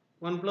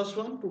 1 plus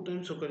 1, 2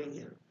 times occurring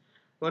here.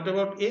 What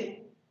about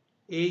A?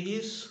 A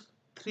is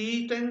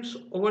 3 times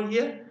over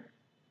here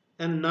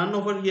and none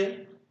over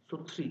here, so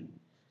 3.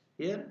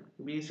 Here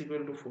B is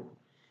equal to 4.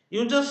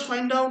 You just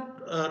find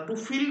out to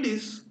fill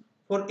this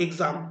for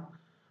exam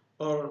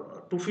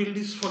or to fill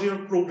this for your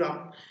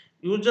program.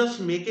 You just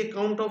make a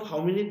count of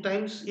how many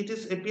times it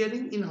is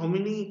appearing, in how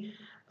many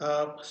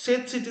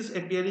sets it is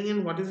appearing,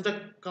 and what is the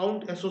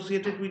count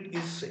associated with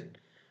each set.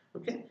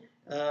 Okay,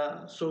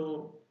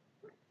 so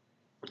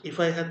if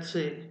I had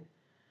say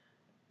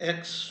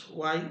x,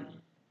 y,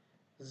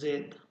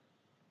 z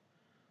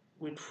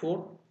with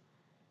 4,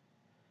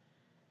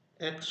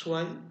 x,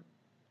 y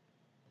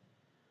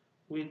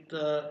with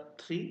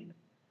 3,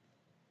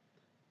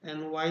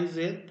 and y,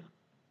 z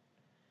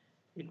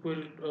equal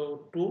to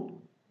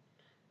 2,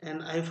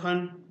 and I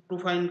find to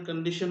find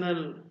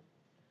conditional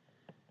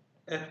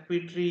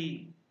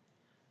fp3,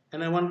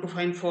 and I want to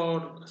find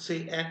for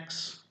say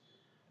x.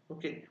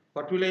 Okay,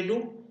 what will I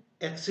do?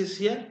 X is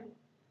here,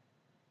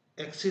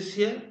 x is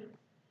here,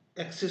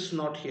 x is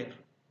not here,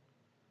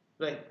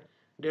 right?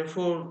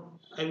 Therefore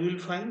I will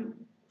find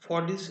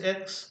for this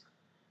x,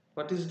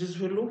 what is this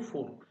value?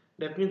 4.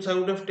 That means I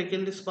would have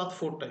taken this path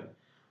 4 times.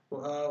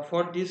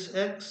 For this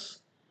x,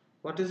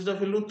 what is the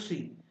value?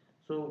 3.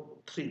 So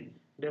 3.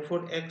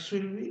 Therefore x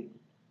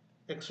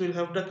will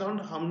have the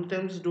count. How many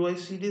times do I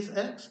see this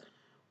x?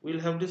 We'll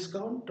have this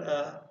count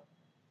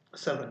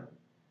 7.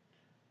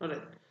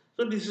 Alright.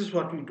 So this is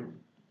what we do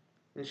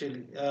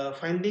initially.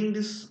 Finding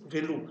this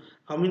value.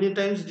 How many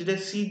times did I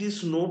see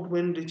this node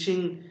when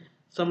reaching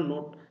some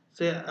node?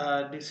 Say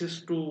this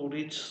is to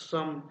reach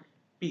some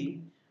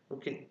p.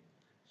 Okay.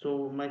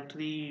 So my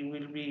tree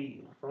will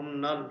be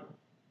from null.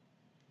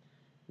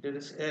 There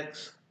is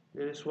x,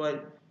 there is y,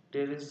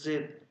 there is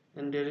z,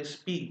 and there is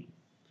p.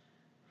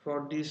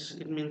 For this,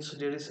 it means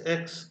there is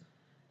x,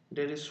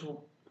 there is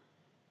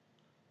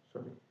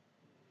sorry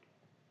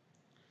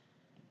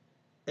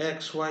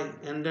x, y,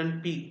 and then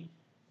p.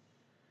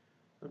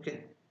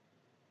 Okay,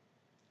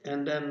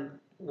 and then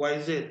y,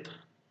 z.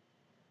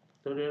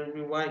 So there will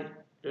be y,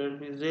 there will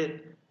be z,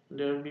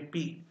 there will be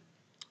p.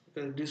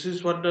 Okay, this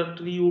is what the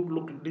tree would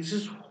look. This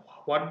is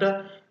what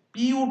the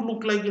p would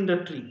look like in the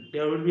tree.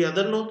 There will be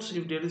other nodes.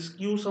 If there is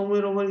q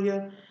somewhere over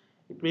here,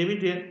 it may be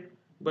there,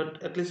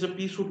 but at least the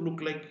p should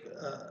look like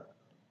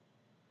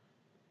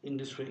in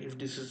this way. If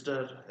this is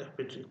the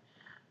fp tree,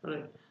 all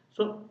right.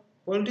 So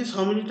point is,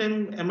 how many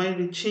times am I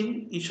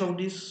reaching each of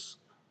these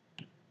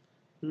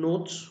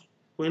nodes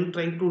when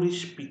trying to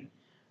reach p?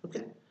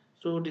 Okay,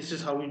 so this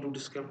is how we do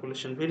this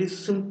calculation. Very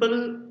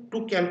simple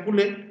to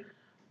calculate,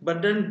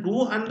 but then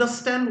do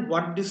understand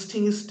what this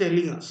thing is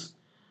telling us.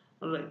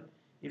 All right,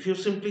 if you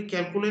simply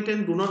calculate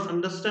and do not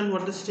understand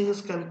what this thing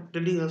is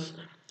telling us,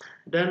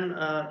 then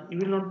you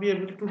will not be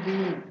able to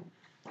do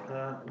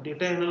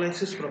data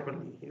analysis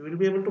properly. You will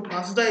be able to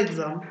pass the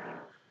exam,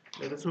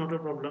 that is not a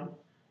problem,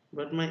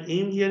 but my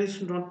aim here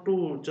is not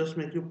to just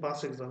make you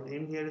pass exam.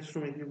 Aim here is to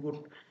make you good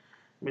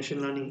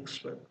machine learning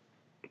expert.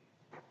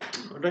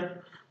 Alright,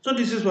 so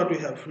this is what we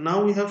have.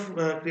 Now we have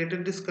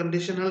created this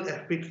conditional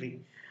fp tree.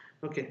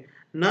 Okay,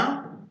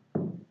 now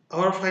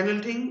our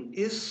final thing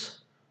is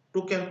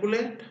to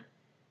calculate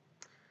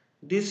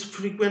these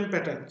frequent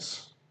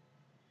patterns.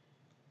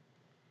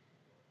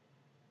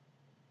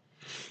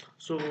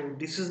 So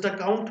this is the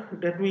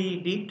count that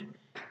we did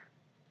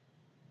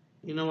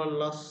in our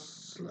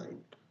last slide.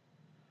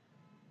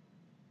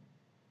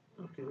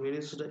 Okay, where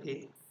is the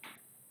A?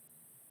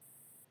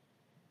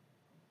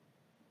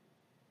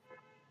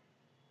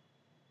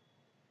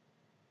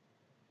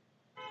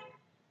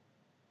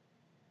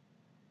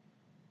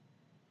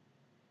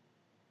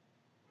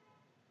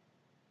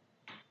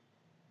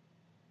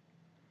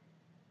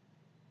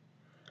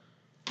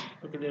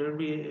 Okay, there will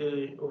be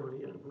a over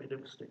here, made a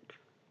mistake.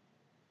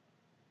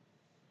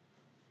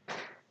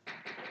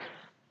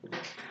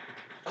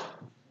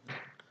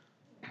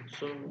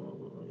 So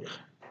yeah,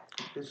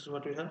 this is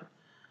what we have.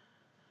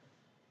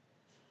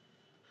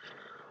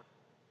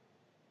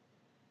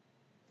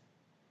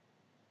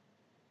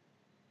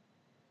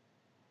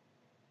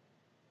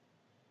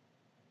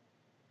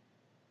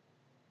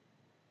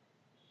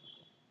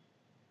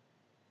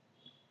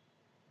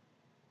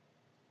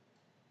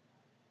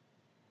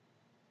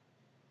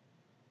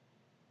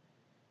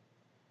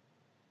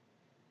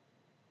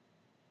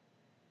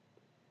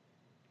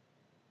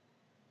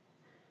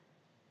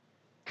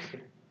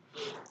 Okay.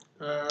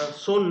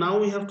 So now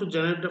we have to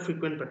generate the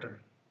frequent pattern.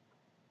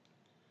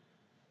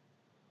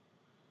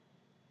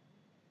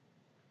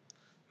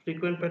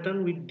 Frequent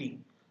pattern with D.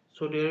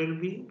 So there will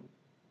be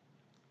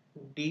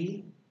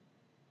D,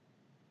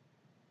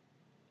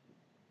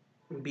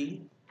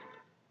 B,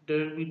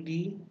 there will be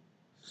D,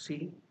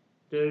 C,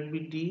 there will be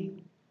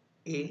D,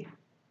 A.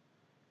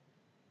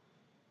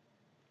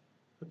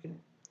 Okay.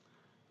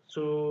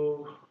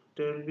 So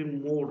there will be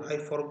more. I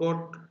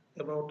forgot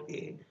about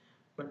A,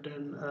 but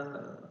then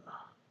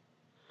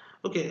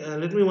Okay,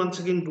 let me once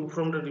again do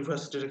from the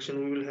reverse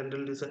direction. We will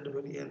handle this at the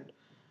very end.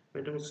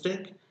 Made a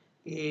mistake.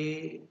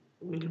 A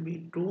will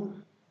be 2.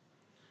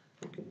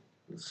 Okay,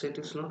 the set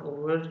is not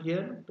over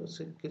here. The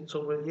set gets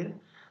over here.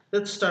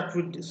 Let's start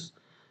with this.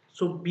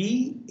 So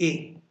B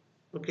A.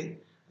 Okay,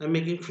 I'm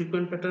making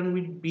frequent pattern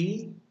with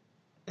B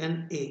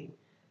and A,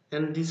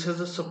 and this has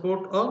a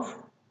support of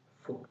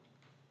 4.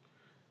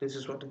 This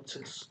is what it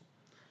says.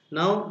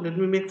 Now let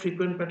me make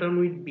frequent pattern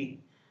with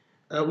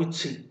with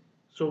C.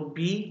 So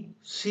B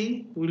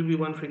C will be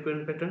one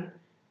frequent pattern,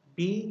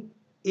 B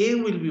A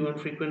will be one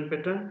frequent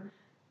pattern,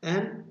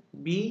 and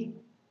B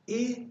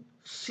A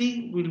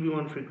C will be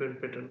one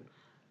frequent pattern.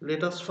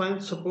 Let us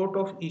find support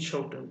of each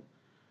of them.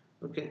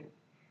 Okay,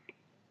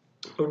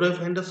 how do I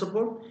find the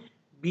support?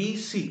 B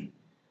C.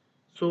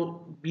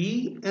 So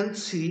B and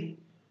C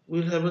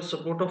will have a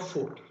support of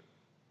 4.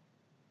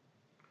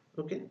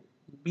 Okay,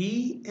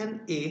 B and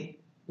A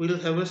will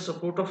have a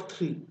support of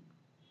 3.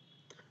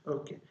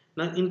 Okay,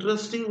 now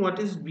interesting, what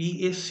is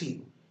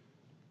BAC?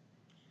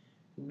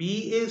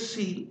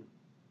 BAC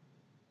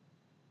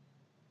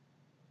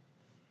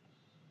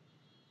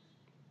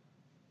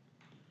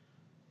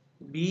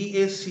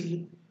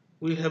BAC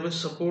will have a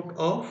support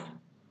of,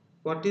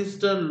 what is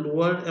the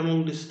lower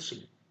among these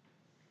three,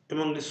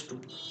 among these two,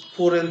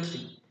 4 and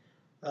 3.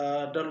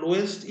 The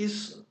lowest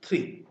is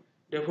 3,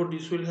 therefore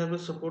this will have a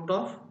support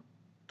of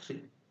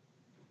 3.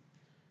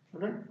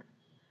 Alright,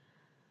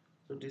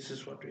 so this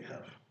is what we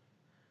have.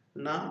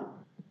 Now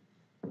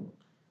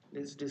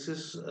this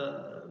is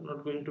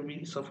not going to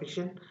be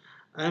sufficient.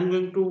 I am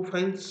going to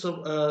find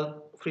some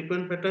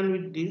frequent pattern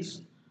with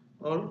this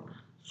all.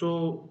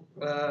 So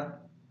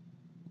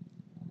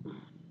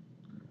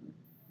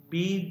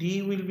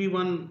BD will be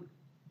one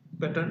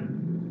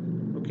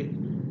pattern. Okay,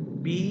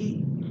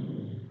 B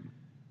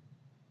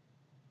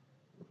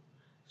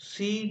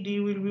CD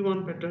will be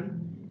one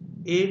pattern,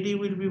 AD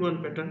will be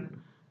one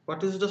pattern.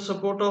 What is the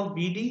support of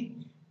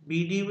BD?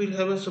 BD will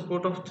have a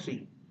support of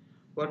 3.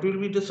 What will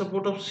be the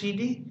support of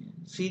CD?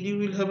 CD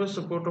will have a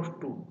support of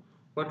 2.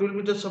 What will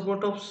be the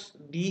support of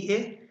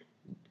DA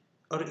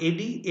or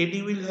AD?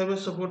 AD will have a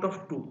support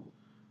of 2.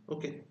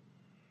 Okay,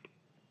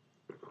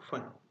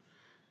 fine.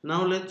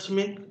 Now let's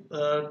make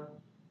a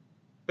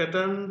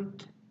pattern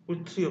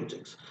with 3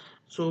 objects.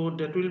 So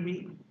that will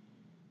be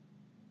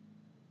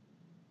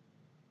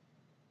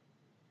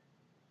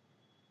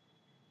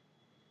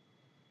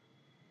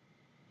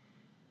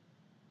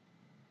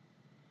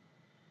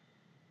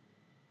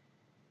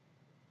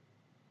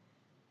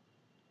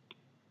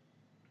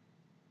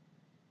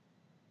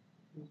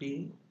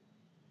B,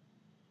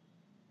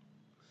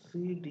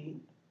 C, D.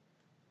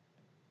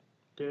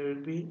 There will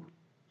be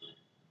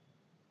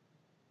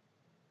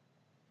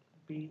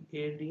B,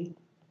 A, D.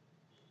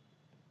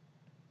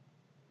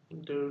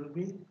 There will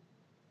be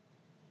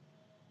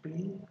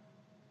B,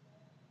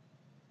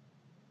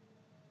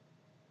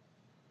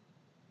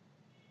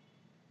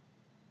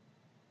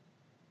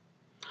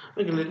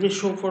 okay, let me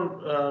show for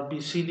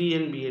BCD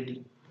and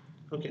BAD.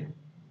 Okay,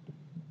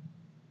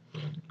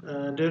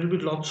 there will be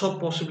lots of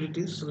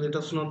possibilities. Let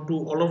us not do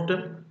all of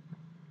them.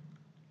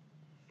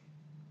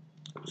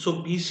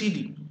 So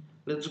BCD,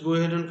 let's go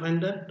ahead and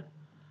find that.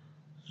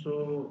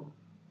 So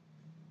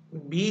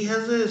B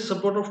has a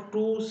support of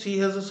 2, C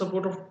has a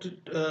support of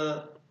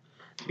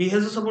B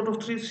has a support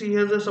of 3, C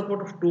has a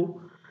support of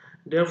 2.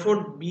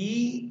 Therefore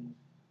B,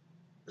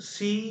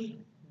 C,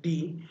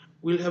 D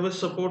will have a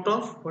support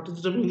of, what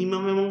is the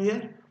minimum among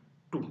here?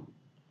 2.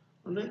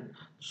 Alright,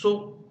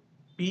 so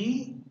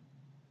B,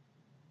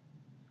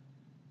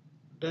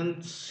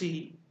 then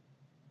C,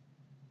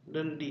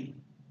 then D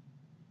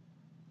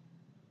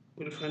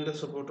will find a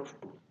support of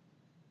 2.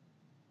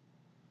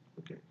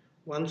 Okay,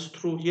 once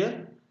through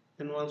here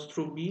and once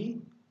through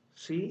B,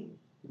 C,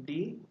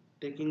 D,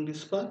 taking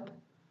this path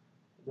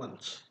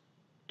once,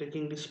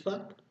 taking this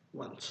path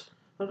once.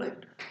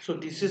 Alright, so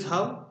this is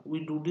how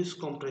we do this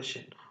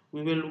compression.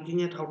 We were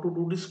looking at how to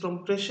do this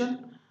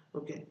compression.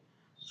 Okay,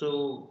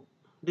 so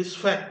this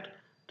fact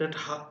that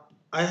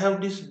I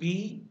have this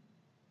B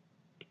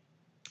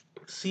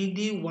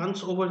CD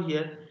once over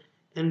here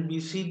and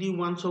BCD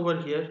once over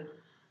here,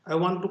 I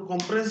want to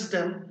compress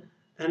them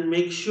and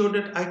make sure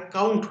that I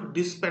count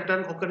this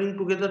pattern occurring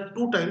together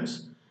 2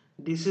 times.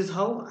 This is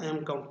how I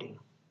am counting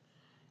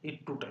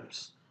it 2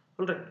 times.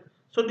 Alright,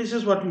 so this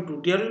is what we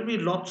do. There will be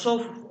lots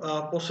of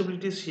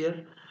possibilities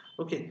here.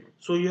 Okay,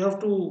 so you have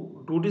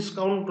to do this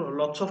count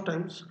lots of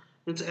times.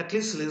 It's at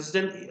least less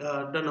than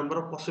the number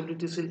of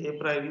possibilities in a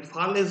priori,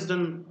 far less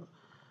than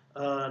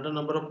the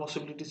number of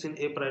possibilities in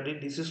a priori.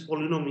 This is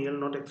polynomial,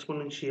 not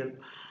exponential.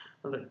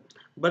 Alright,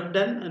 but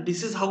then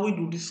this is how we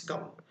do this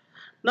count.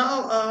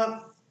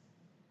 Now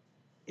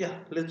yeah,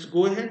 let's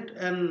go ahead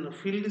and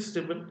fill this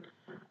table.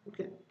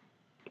 Okay,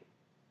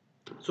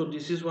 so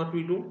this is what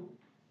we do.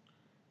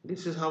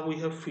 This is how we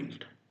have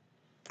filled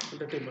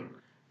the table,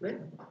 right?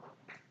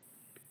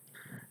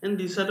 And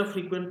these are the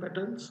frequent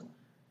patterns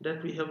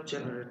that we have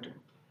generated.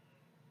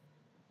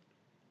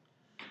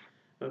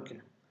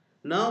 Okay,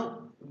 now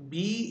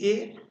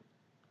BA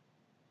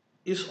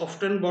is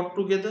often brought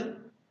together.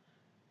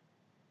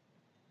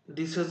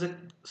 This has a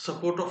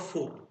support of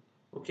 4.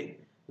 Okay,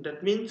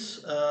 that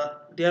means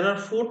there are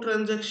 4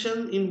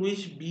 transactions in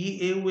which B,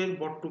 A were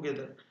bought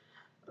together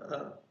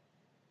uh,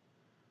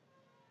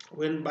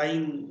 when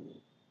buying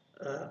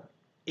uh,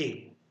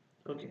 A.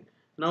 Okay,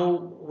 now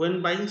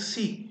when buying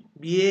C,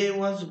 BA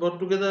was bought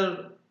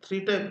together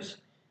 3 times,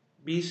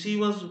 BC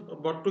was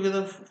bought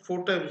together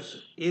 4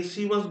 times,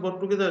 AC was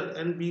bought together,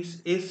 and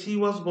AC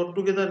was bought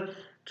together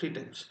 3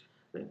 times.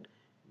 Right?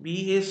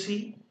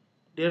 BAC,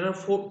 there are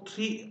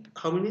 3,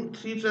 how many?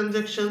 3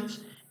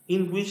 transactions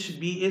in which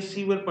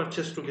BAC were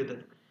purchased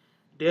together.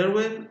 There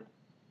were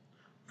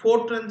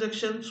 4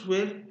 transactions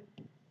where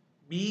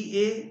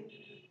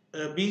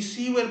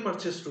BC were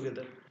purchased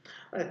together.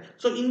 Right.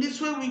 So in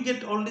this way we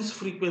get all these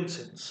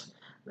frequencies.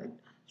 Right.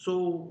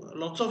 So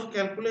lots of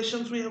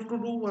calculations we have to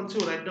do. Once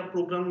you write the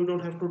program, you don't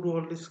have to do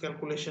all this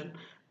calculation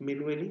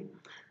manually.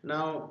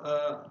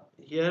 Now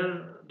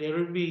here there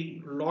will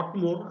be lot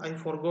more. I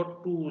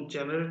forgot to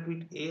generate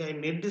with A. I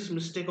made this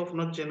mistake of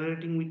not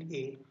generating with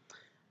A.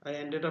 I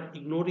ended up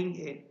ignoring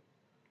A.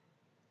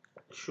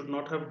 Should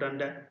not have done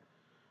that.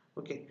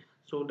 Okay,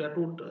 so that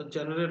would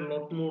generate a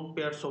lot more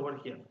pairs over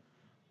here.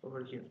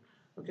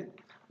 Okay,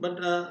 but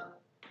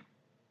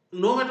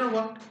no matter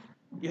what,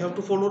 you have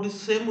to follow the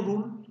same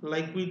rule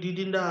like we did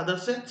in the other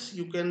sets.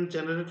 You can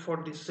generate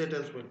for this set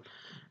as well.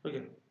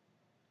 Okay,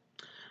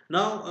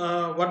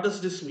 now what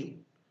does this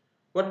mean?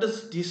 What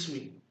does this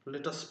mean?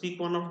 Let us pick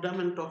one of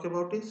them and talk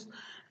about this.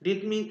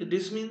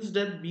 This means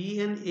that B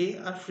and A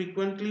are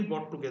frequently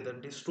bought together,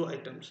 these two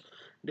items.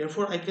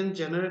 Therefore I can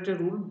generate a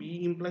rule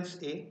B implies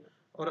A,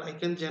 or I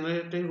can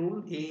generate a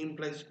rule A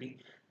implies B.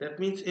 That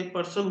means a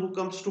person who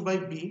comes to buy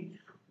B,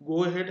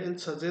 go ahead and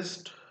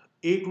suggest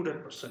A to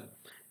that person.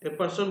 A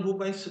person who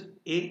buys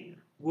A,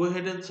 go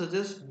ahead and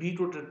suggest B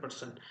to that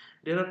person.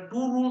 There are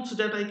two rules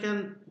that I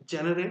can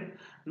generate.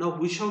 Now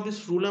which of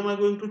this rule am I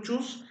going to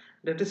choose?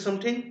 That is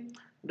something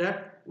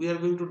that we are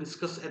going to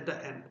discuss at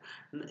the end.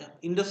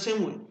 In the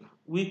same way,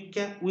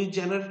 we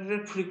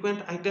generated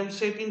frequent item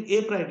set in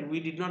Apriori. We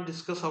did not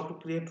discuss how to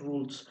create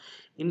rules.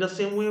 In the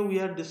same way, we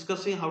are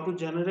discussing how to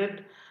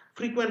generate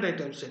frequent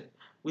item set.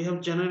 We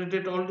have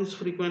generated all these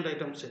frequent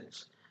item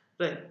sets,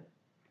 right?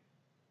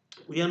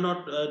 We are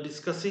not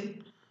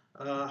discussing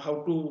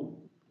how to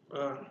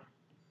uh,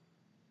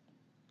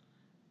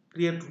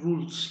 create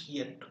rules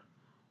yet.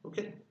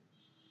 Okay.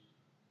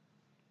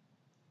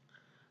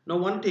 Now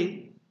one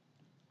thing,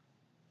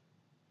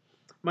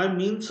 my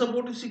mean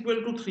support is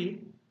equal to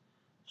 3.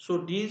 So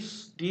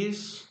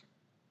these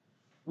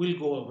will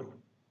go away.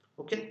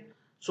 Okay.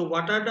 So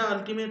what are the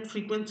ultimate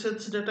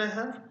frequencies that I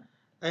have?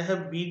 I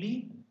have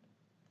BD,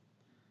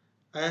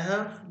 I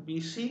have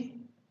BC,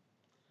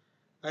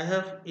 I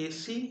have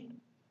AC,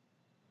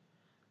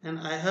 and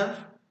I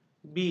have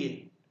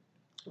BA.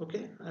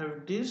 Okay. I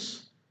have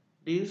this,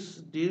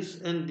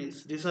 and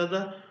this. These are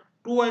the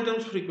 2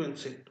 items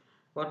frequency.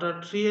 What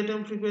are 3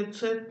 item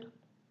frequency?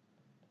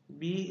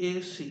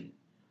 BAC.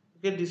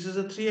 Okay, this is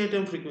a 3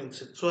 item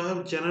frequency. So I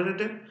have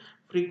generated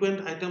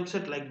frequent item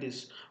set like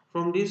this.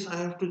 From this I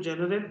have to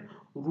generate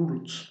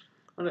rules.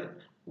 Alright,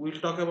 we'll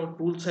talk about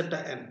rules at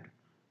the end.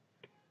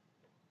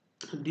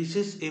 This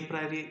is a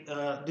priori,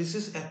 this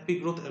is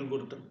FP growth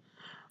algorithm.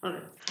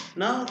 Alright,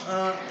 now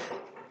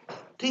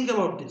think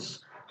about this.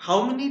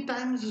 How many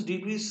times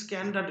did we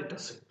scan the data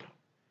set?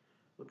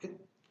 Okay,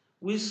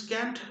 we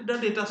scanned the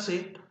data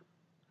set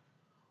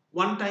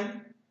one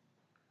time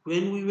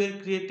when we were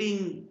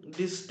creating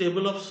this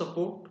table of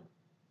support.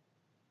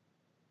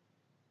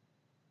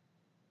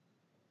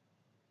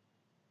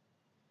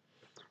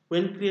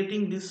 When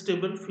creating this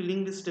table,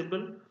 filling this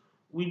table,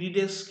 we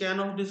did a scan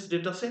of this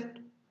dataset,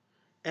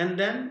 and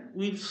then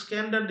we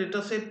scan the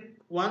dataset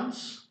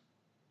once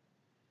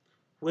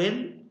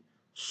when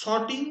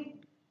sorting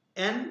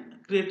and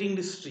creating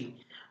this tree.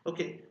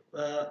 Okay,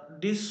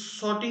 this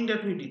sorting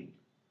that we did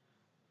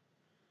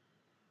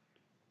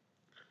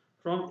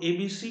from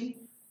ABC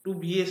to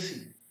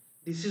BAC,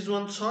 this is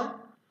one sort.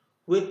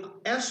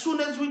 As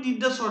soon as we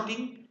did the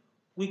sorting,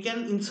 we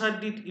can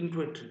insert it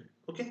into a tree.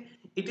 Okay,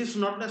 it is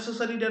not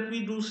necessary that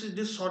we do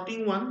this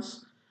sorting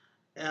once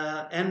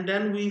and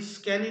then we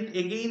scan it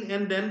again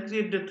and then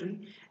create the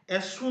tree.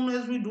 As soon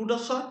as we do the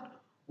sort,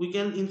 we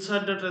can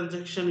insert the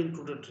transaction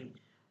into the tree.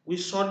 We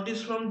sort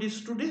this from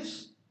this to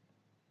this,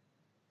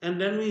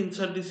 and then we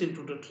insert this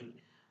into the tree.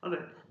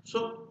 Alright,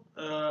 so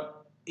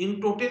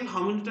in total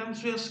how many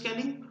times we are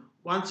scanning?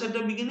 Once at the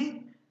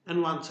beginning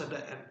and once at the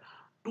end.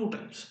 2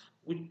 times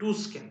with 2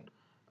 scan.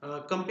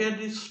 Compare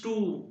this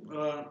to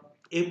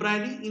a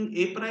priori. In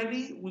a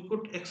priori we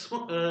could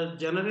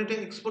generate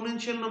an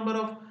exponential number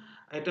of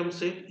item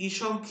set.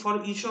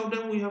 For each of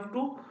them we have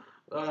to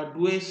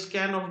do a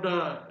scan of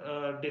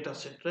the data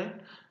set,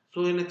 right?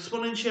 So an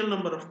exponential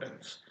number of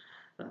times.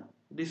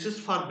 This is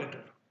far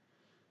better.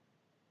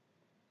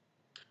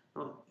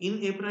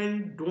 In April,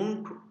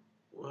 don't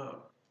uh,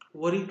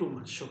 worry too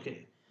much.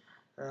 Okay,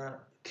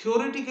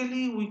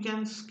 theoretically we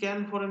can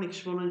scan for an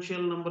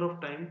exponential number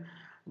of time,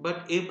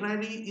 but a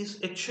priori is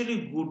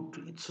actually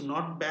good, it's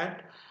not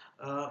bad.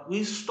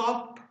 We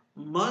stop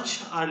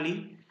much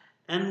early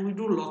and we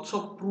do lots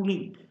of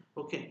pruning.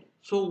 Okay,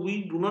 so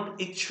we do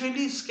not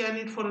actually scan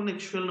it for an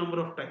actual number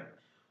of time.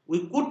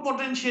 We could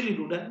potentially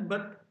do that,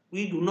 but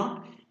we do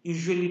not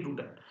usually do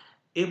that.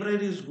 A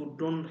priori is good,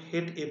 don't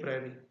hate a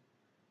priori.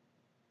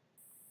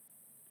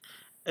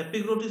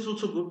 Epigrowth is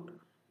also good,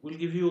 will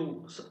give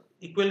you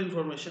equal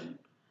information,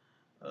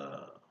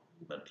 uh,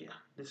 but yeah,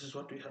 this is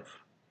what we have.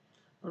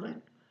 All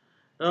right,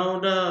 now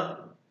the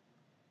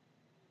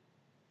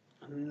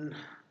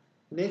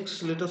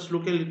next, let us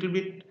look a little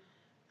bit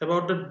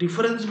about the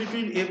difference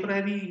between a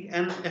priori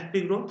and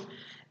epigrowth.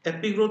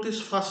 Epigrowth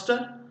is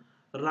faster,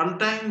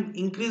 runtime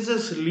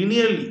increases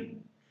linearly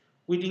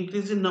with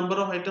increase in number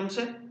of items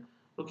set.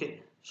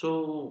 Okay,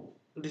 so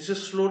this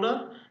is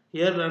slower.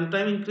 Here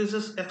runtime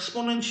increases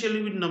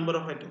exponentially with number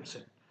of items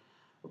set.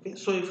 Okay,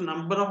 so if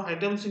number of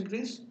items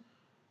increase,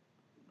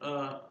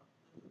 uh,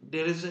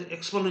 there is an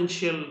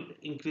exponential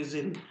increase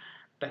in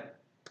time.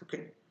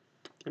 Okay,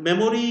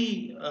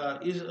 memory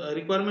is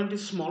requirement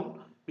is small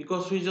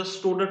because we just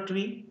stored a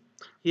tree.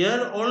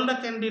 Here all the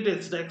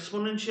candidates, the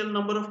exponential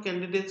number of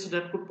candidates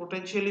that could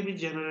potentially be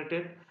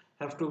generated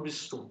have to be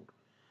stored.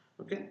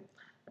 Okay,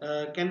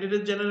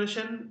 candidate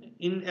generation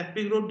in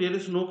epigrowth, there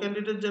is no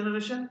candidate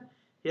generation.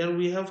 Here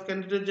we have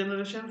candidate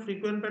generation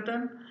frequent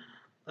pattern.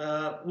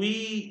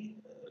 We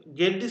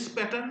get this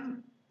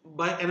pattern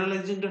by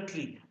analyzing the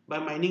tree, by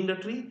mining the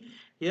tree.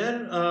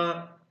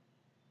 Here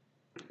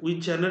we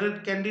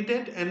generate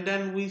candidate and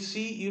then we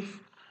see if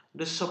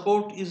the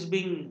support is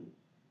being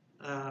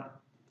uh,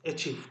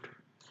 achieved.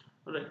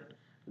 Right,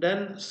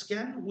 then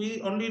scan,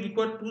 we only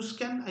require two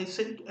scan, I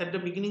said at the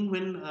beginning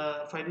when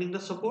finding the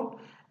support,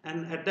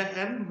 and at the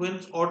end when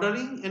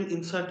ordering and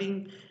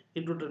inserting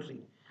into the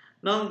tree.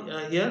 Now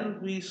here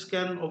we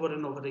scan over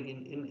and over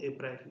again in a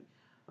priori.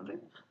 Okay,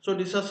 so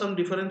these are some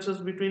differences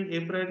between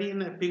a priori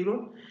and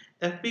epigrowth.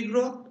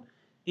 Epigrowth,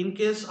 in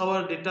case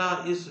our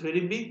data is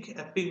very big,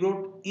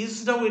 epigrowth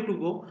is the way to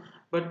go,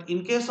 but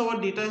in case our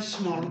data is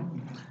small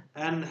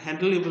and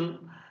handleable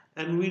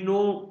and we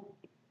know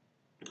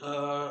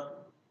uh,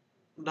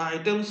 the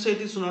item set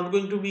is not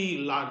going to be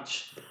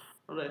large.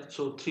 All right,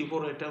 so 3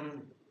 4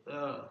 item,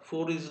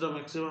 4 is the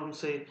maximum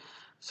say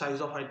size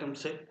of item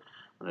set.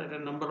 All right,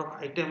 and number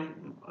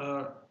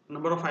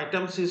of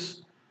items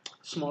is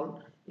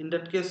small. In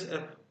that case,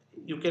 if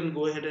you can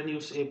go ahead and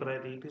use a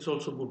priori, it is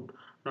also good,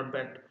 not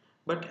bad.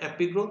 But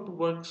epigrowth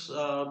works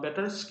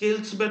better,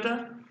 scales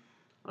better.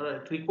 All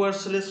right,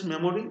 requires less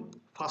memory,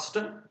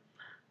 faster,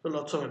 so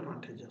lots of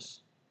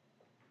advantages.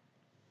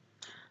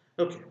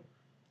 Okay,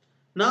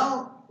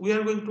 now we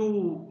are going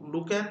to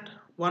look at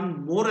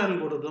one more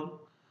algorithm.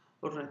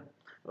 Alright,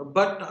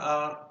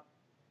 but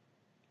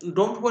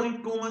don't worry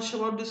too much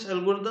about this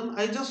algorithm.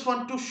 I just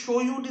want to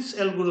show you this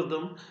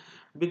algorithm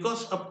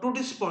because up to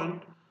this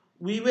point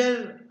we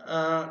were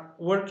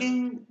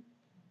working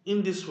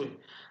in this way.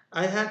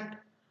 I had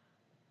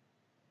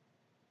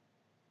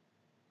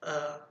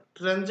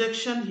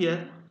transaction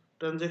here,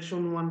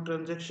 transaction 1,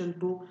 transaction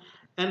 2,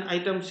 and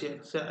items here.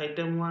 Say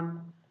item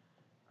 1,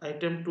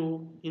 item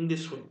 2 in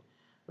this way.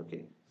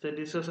 Okay, so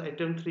this is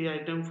item 3,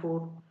 item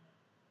 4.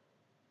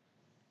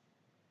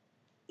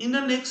 In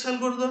the next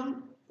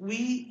algorithm,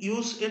 we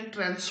use a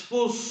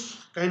transpose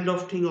kind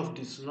of thing of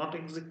this, not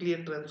exactly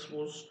a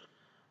transpose,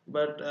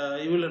 but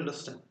you will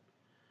understand.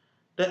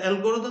 The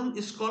algorithm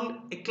is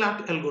called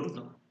ECLAT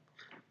algorithm,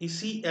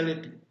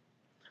 ECLAT,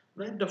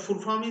 right? The full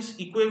form is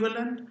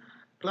equivalent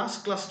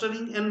class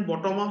clustering and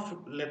bottom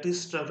of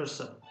lattice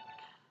traversal.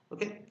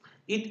 Okay,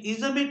 it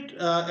is a bit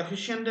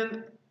efficient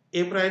than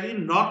a priori,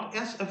 not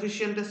as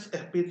efficient as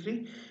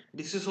FP3.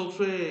 This is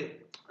also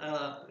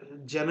a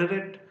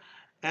generate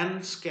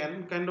and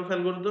scan kind of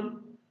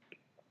algorithm,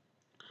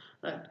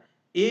 right?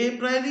 A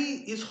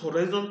priori is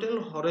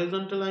horizontal.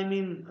 Horizontal, I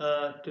mean,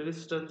 there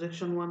is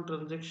transaction 1,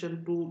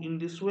 transaction 2 in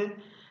this way,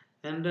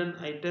 and then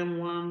item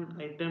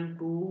 1, item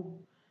 2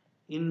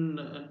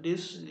 in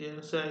this,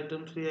 say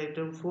item 3,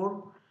 item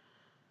 4,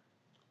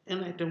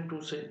 and item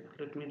 2, say,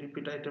 let me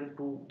repeat item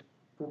 2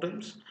 two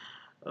times.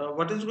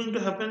 What is going to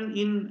happen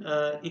in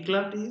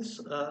ECLAT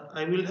is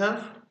I will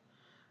have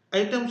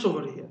items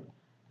over here,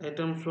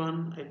 items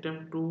 1,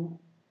 item 2,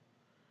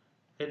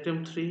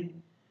 item 3,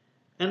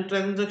 and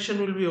transaction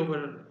will be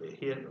over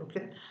here.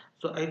 Okay,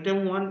 so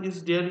item 1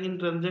 is there in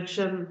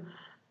transaction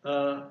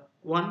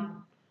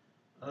 1,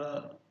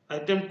 uh,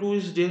 item 2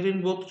 is there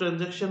in both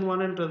transaction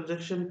 1 and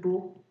transaction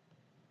 2.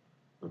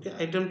 Okay,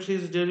 item 3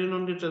 is there in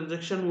only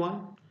transaction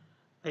 1,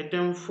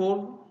 item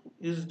 4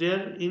 is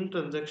there in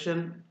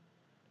transaction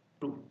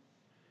 2.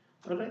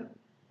 All right,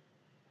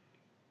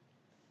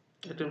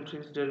 item 3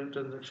 is there in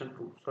transaction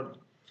 2, sorry.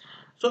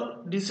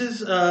 So this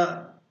is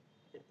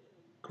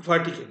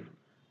vertical,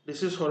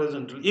 this is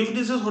horizontal. If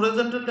this is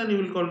horizontal, then you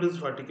will call this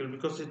vertical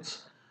because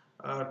it's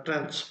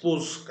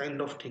transpose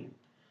kind of thing,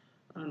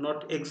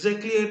 not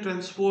exactly a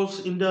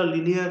transpose in the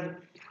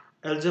linear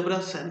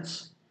algebra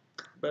sense,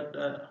 but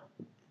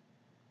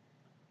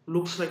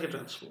looks like a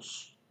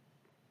transpose.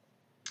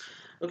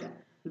 Okay,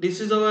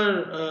 this is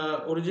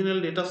our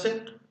original data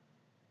set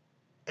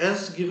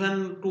as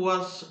given to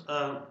us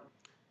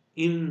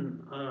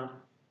in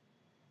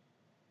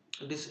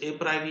this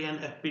Apriori and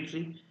FP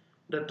tree.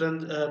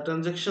 The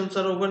transactions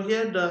are over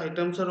here, the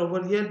items are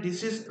over here.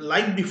 This is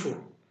like before.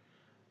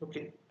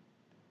 Okay.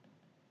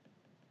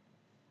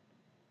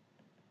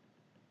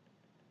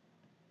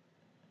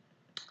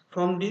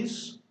 From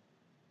this,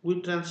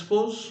 we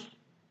transpose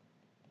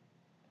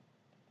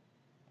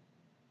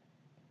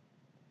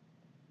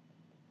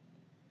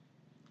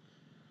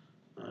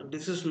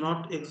this is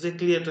not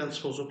exactly a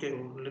transpose. Okay,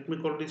 let me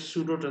call this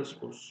pseudo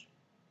transpose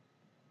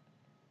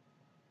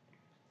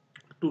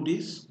to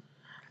this.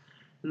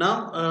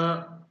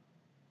 Now,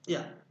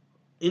 yeah,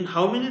 in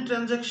how many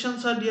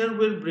transactions are there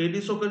where braid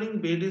is occurring?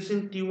 Braid is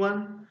in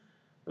T1,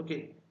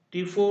 okay,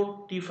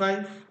 T4,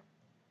 T5,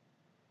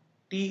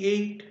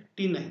 T8,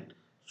 T9.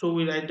 So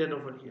we write that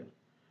over here.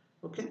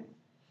 Okay.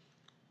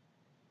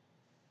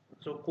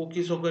 So cook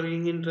is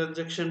occurring in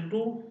transaction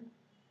 2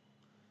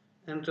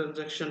 and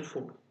transaction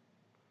 4.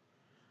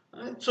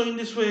 Right. So in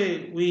this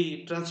way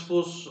we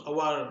transpose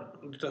our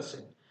data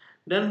set.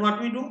 Then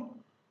what we do?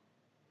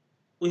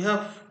 We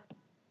have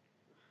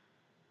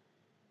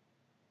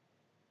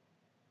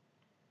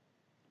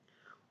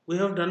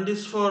done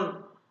this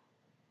for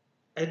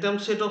item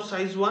set of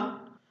size 1.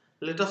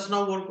 Let us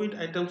now work with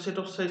item set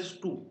of size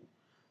 2.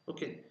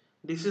 Okay,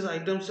 this is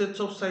item sets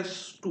of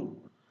size 2.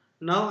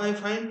 Now I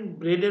find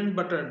bread and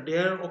butter, they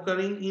are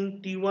occurring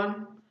in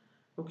T1,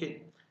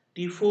 okay,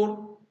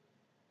 T4,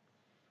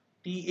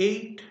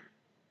 T8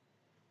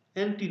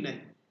 and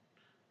T9.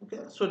 Okay,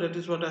 so that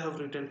is what I have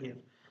written here.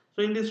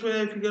 So in this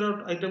way I figure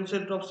out item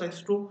set of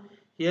size 2.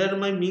 Here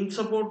my mean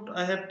support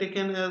I have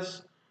taken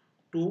as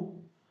 2.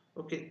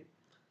 Okay,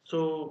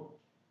 so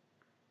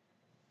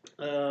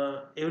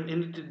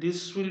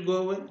this will go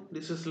away.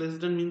 This is less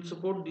than mean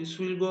support. This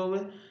will go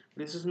away.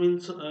 This is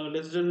means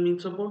less than mean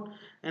support,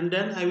 and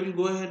then I will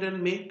go ahead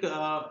and make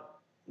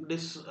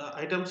this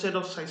item set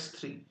of size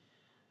 3.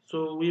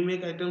 So we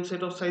make item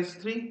set of size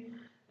 3,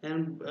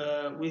 and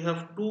we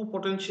have two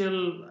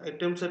potential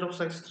item set of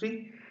size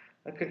 3.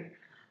 Okay,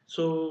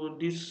 so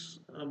this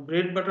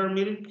bread butter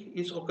milk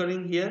is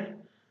occurring here.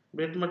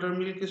 Bread butter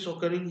milk is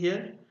occurring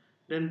here.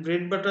 Then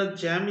bread butter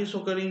jam is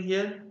occurring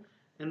here,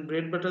 and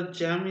bread butter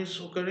jam is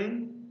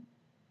occurring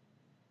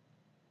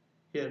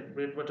here.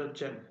 Bread butter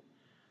jam.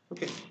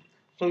 Okay,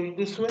 so in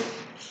this way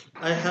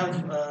I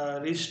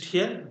have reached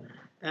here,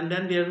 and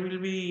then there will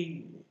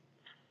be,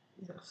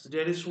 yes,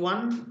 there is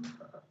one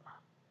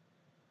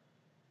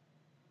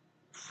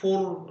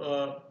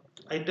four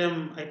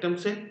item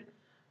set,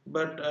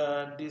 but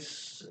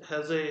this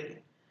has a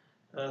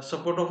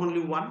support of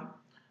only one.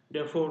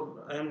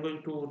 Therefore I am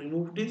going to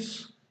remove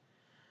this,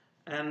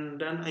 and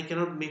then I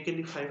cannot make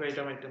any 5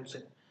 item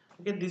set.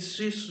 Okay,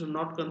 this is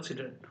not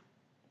considered.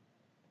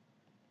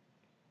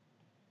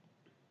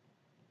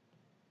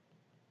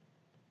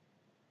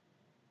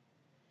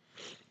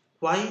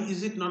 Why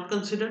is it not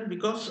considered?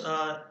 Because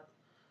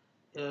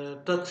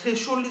the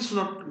threshold is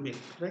not met,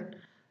 right?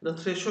 The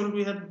threshold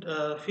we had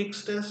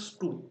fixed as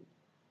 2.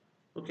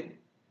 Okay,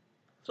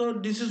 so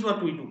this is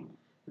what we do.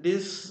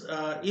 This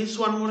is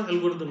one more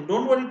algorithm.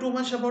 Don't worry too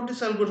much about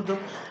this algorithm.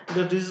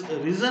 The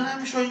reason I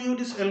am showing you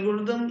this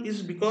algorithm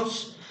is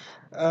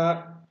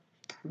uh,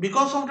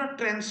 because of the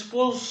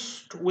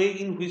transposed way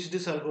in which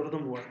this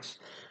algorithm works.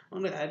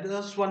 And I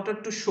just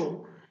wanted to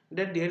show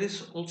that there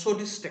is also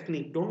this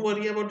technique. Don't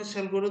worry about this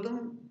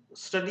algorithm.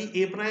 Study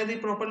a priori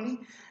properly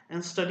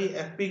and study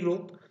FP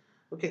growth.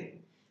 Okay,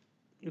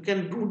 you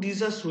can do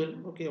this as well.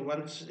 Okay,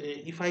 once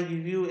if I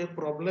give you a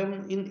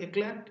problem in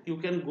ECLAT, you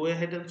can go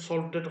ahead and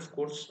solve that, of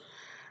course.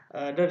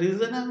 The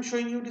reason I'm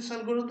showing you this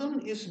algorithm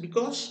is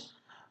because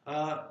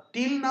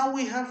till now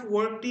we have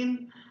worked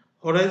in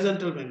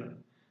horizontal manner,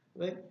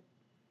 right?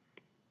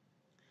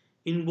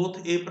 In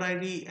both a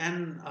priori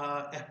and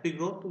FP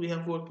growth, we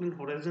have worked in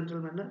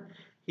horizontal manner.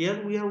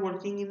 Here we are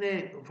working in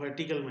a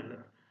vertical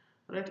manner,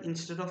 right?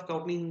 Instead of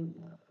counting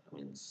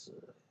means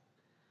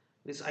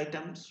these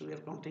items, we are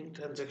counting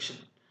transaction.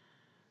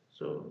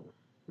 So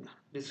yeah,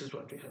 this is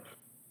what we have.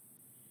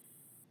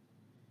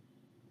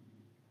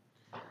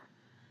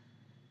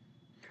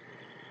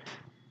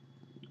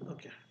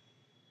 Okay.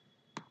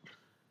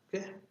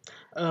 Okay.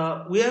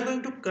 We are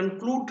going to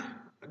conclude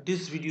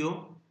this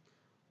video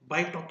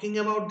by talking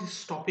about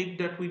this topic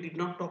that we did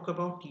not talk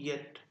about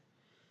yet.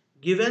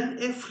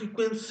 Given a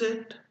frequency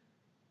set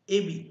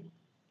AB,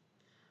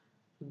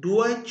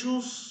 do I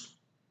choose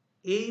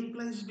A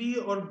implies B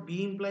or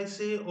B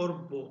implies A or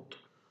both?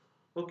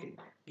 Okay,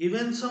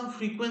 given some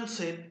frequency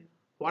set,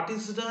 what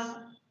is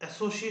the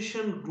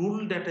association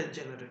rule that I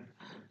generate?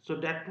 So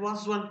that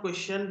was one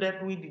question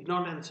that we did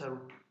not answer.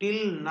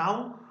 Till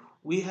now,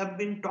 we have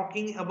been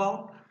talking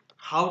about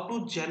how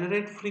to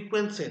generate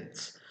frequency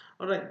sets.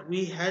 Alright,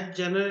 we had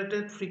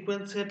generated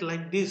frequency set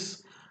like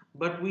this,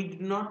 but we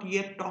did not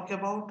yet talk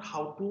about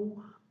how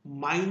to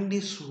mine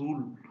this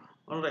rule.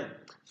 Alright,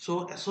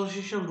 so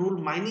association rule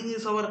mining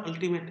is our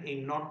ultimate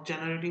aim, not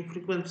generating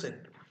frequency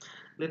set.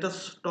 Let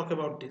us talk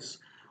about this.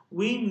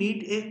 we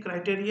need a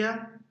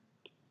criteria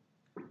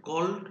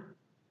called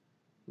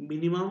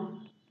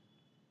minimum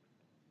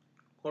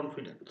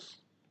confidence.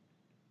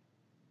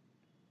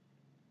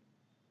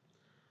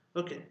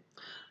 Okay,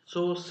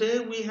 so say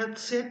we had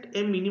set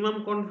a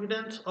minimum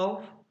confidence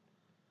of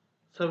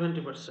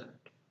 70%.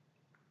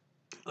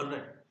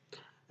 Alright,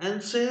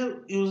 and say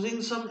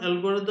using some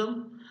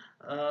algorithm,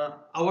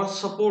 our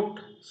support,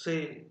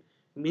 say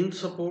mean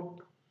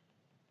support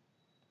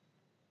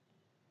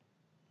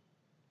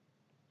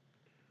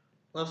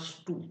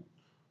was 2.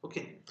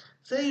 Okay,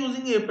 say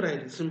using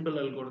Apriori simple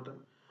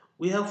algorithm,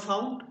 we have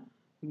found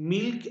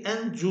milk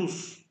and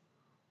juice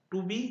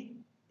to be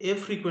a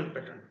frequent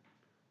pattern.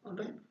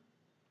 Alright,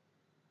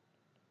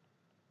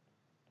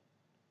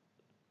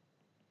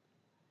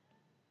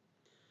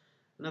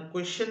 now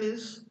question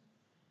is,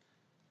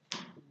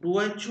 do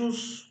I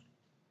choose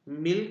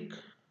milk,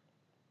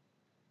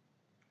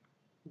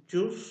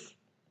 juice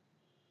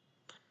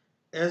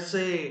as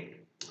a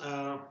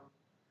uh,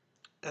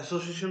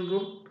 association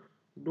rule?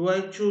 Do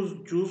I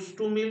choose juice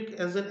to milk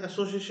as an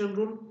association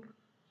rule,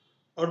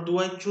 or do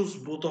I choose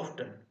both of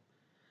them?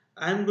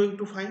 I am going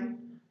to find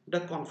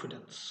the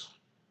confidence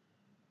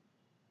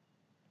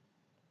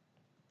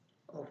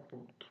of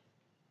both.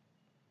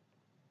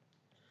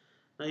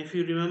 Now, if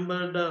you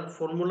remember the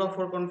formula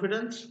for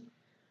confidence,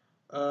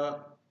 uh,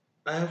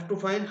 I have to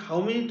find how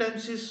many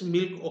times is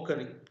milk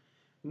occurring.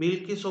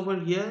 Milk is over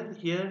here,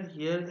 here,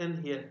 here,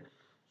 and here.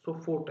 So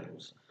 4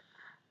 times.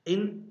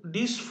 In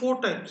these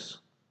 4 times,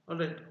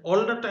 alright,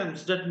 all the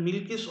times that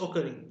milk is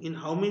occurring, in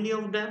how many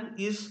of them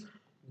is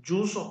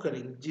juice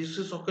occurring? Juice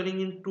is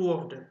occurring in 2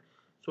 of them.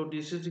 So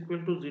this is equal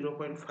to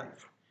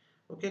 0.5.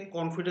 Okay,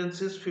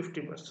 confidence is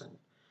 50%.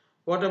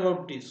 What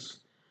about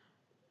this?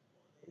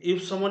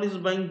 If someone is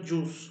buying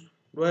juice,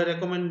 do I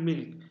recommend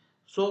milk?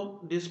 So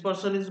this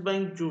person is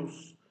buying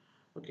juice.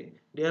 Okay,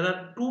 there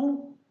are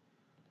 2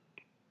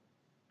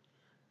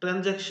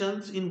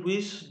 transactions in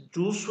which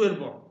juice were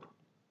bought.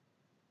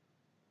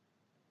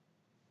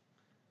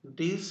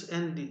 This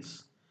and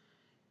this.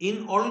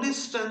 In all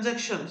these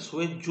transactions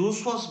where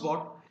juice was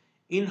bought,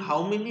 in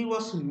how many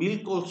was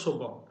milk also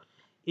bought?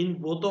 In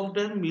both of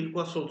them, milk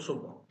was also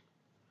bought.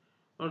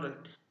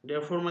 Alright,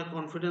 therefore my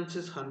confidence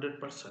is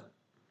 100%.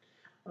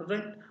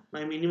 Alright,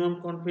 my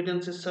minimum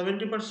confidence is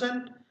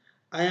 70%.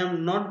 I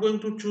am not going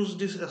to choose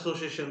this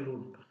association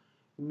rule.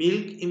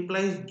 Milk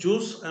implies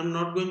juice, I am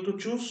not going to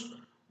choose,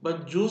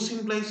 but juice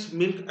implies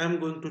milk, I am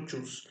going to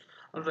choose.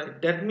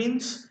 Alright, that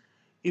means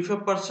if a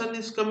person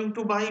is coming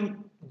to buy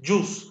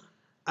juice,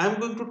 I am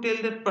going to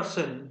tell that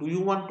person, do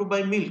you want to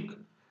buy milk?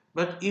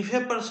 But if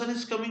a person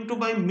is coming to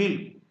buy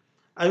milk,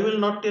 I will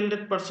not tell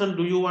that person,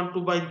 do you want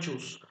to buy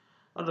juice?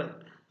 Alright,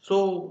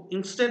 so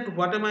instead,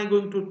 what am I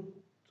going to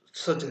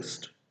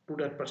suggest to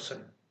that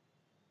person?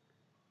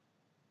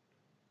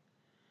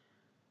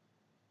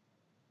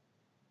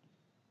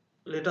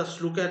 Let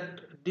us look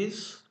at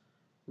this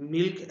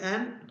milk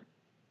and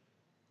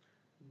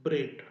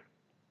bread.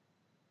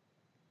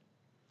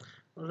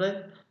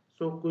 Alright,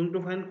 so going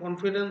to find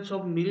confidence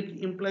of milk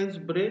implies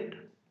bread,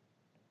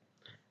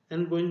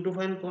 and going to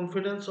find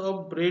confidence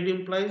of bread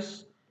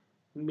implies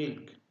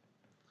milk.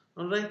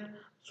 Alright,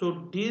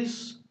 so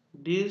this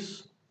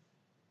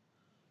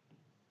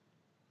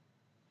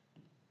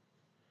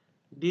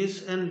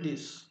and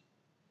this.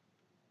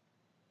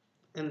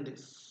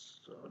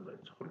 So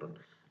let's hold on.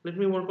 Let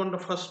me work on the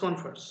first one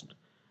first.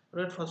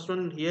 Right, first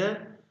one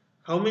here.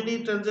 How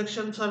many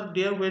transactions are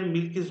there where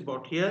milk is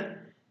bought?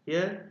 Here,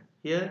 here,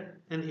 here,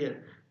 and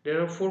here.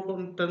 There are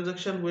 4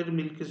 transactions where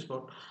milk is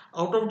bought.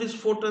 Out of these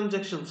 4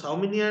 transactions, how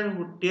many are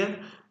there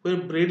where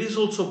bread is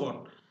also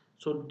bought?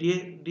 So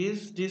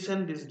this,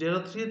 and this. There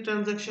are 3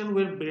 transactions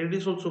where bread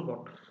is also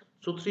bought.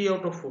 So 3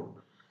 out of 4.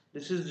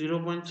 This is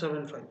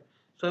 0.75.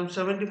 So I'm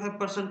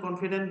 75%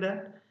 confident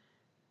that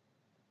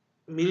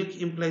milk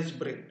implies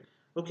bread.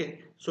 Okay,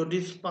 so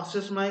this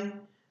passes my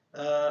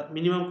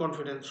minimum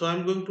confidence, so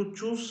I'm going to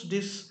choose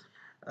this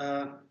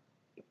uh,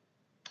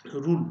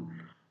 rule.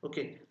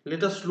 Okay,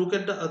 let us look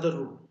at the other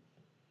rule.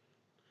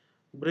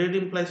 Bread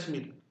implies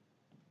milk.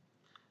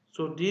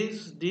 So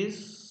this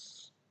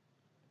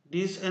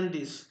and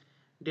this,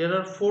 there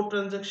are 4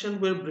 transactions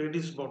where bread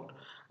is bought.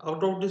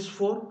 Out of these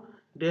 4,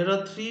 there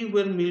are 3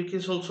 where milk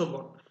is also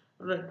bought.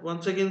 Right,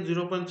 once again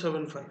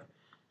 0.75.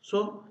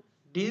 So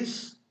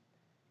this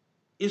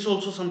is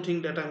also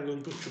something that I'm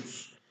going to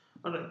choose.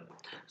 Alright,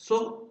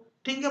 so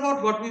think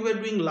about what we were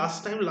doing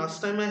last time.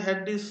 Last time I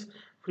had this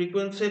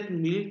frequency at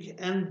milk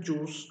and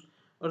juice.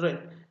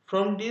 Alright,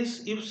 from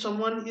this, if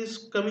someone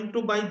is coming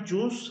to buy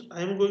juice,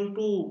 I am going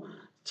to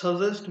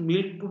suggest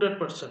milk to that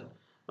person.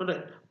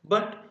 Alright,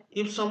 but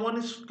if someone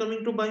is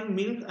coming to buy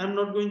milk, I am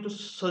not going to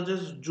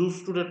suggest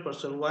juice to that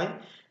person. Why?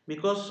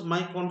 Because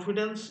my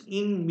confidence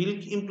in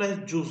milk implies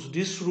juice.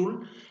 This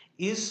rule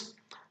is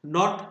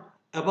not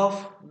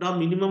above the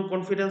minimum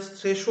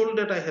confidence threshold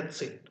that I had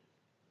set.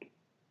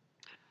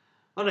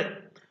 Alright,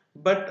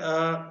 but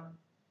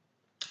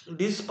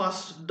this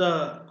passed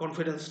the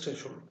confidence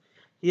threshold.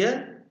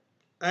 Here,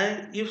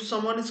 if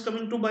someone is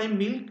coming to buy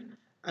milk,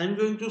 I'm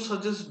going to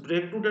suggest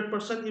bread to that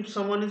person. If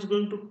someone is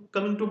going to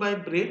coming to buy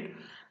bread,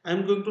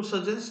 I'm going to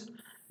suggest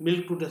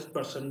milk to that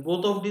person.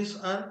 Both of these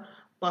are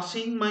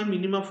passing my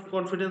minimum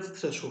confidence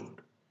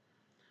threshold.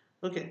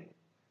 Okay.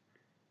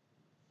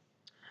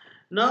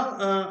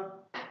 Now,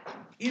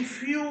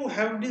 if you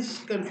have this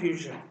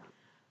confusion,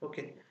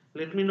 okay,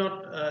 let me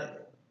not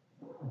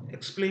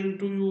explain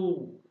to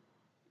you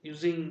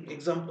using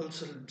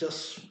examples,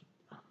 just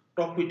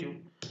talk with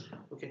you.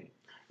 Okay,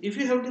 if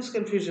you have this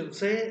confusion,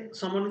 say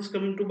someone is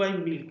coming to buy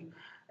milk,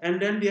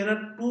 and then there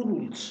are two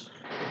rules.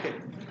 Okay,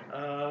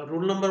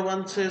 rule number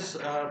one says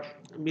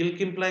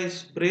milk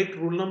implies bread,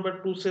 rule number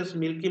two says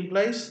milk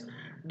implies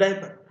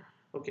diaper.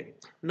 Okay,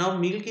 now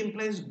milk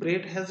implies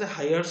bread has a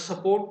higher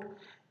support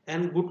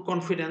and good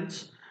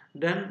confidence,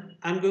 then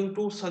I'm going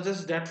to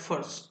suggest that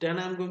first, then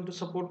I'm going to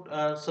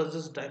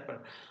suggest diaper.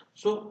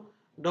 So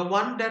the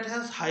one that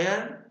has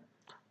higher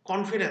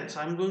confidence,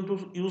 I'm going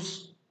to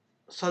use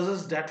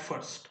suggest that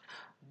first,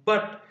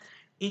 but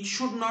it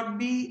should not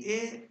be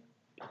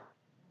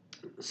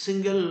a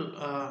single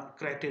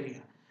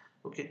criteria.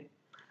 Okay,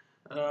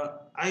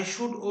 I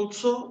should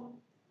also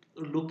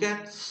look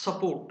at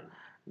support.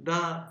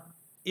 The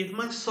If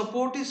my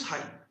support is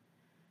high,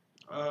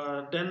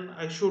 then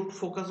I should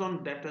focus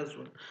on that as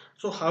well.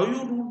 So how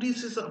you do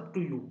this is up to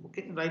you.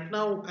 Okay, right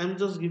now I'm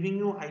just giving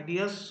you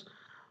ideas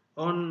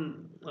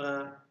on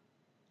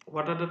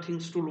what are the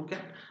things to look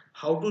at,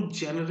 how to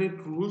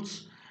generate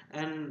rules,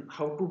 and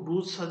how to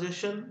do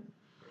suggestion.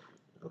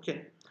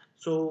 Okay,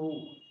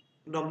 so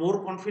the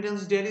more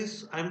confidence there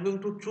is, I'm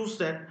going to choose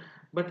that.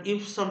 But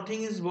if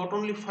something is bought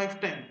only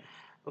 5 times,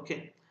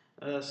 okay,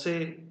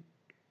 say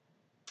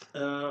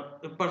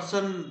a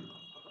person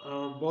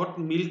bought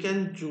milk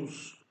and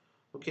juice,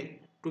 okay,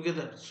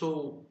 together.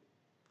 So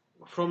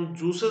from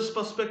juices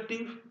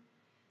perspective,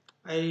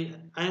 I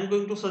am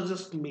going to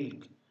suggest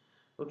milk.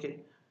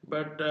 Okay,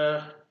 but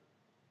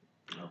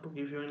how to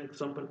give you an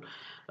example?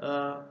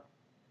 Uh,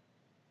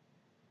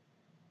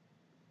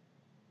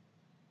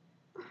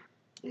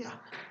 yeah,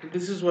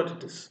 this is what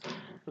it is.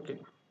 Okay,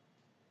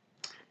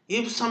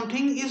 if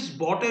something is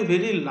bought a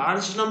very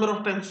large number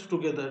of times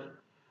together,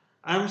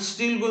 I am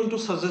still going to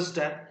suggest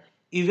that,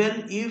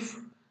 even if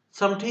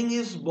something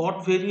is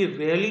bought very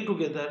rarely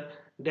together,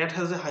 that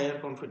has a higher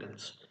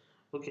confidence.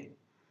 Okay,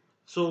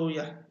 so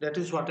yeah, that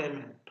is what I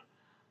meant.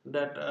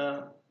 That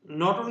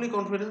not only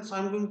confidence,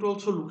 I'm going to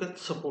also look at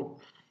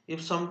support.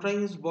 If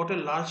something is bought a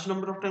large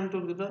number of times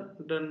together,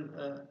 then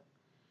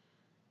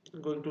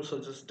I'm going to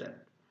suggest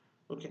that.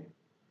 Okay,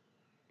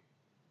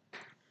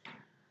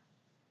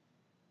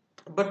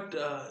 but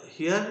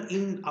here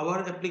in our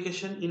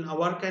application, in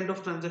our kind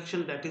of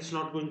transaction, that is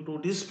not going to,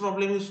 this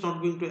problem is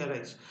not going to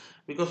arise,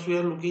 because we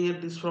are looking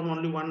at this from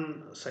only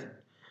one side.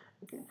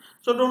 Okay,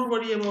 so don't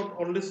worry about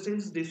all these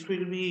things. This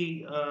will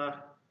be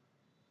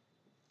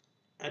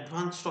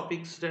advanced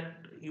topics that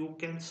you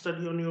can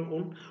study on your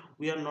own.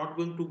 We are not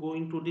going to go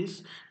into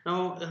this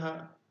now.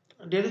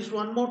 There is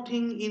one more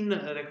thing in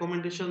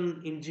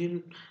recommendation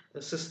engine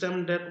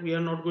system that we are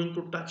not going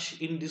to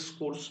touch in this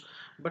course,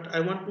 but I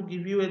want to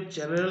give you a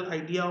general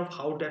idea of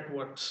how that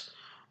works.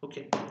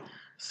 Okay,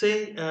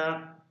 say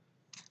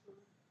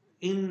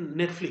in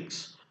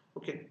Netflix.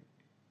 Okay,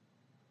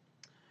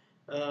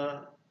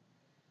 uh,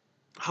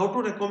 how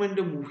to recommend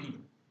a movie.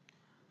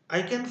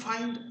 I can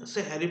find,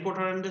 say, Harry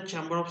Potter and the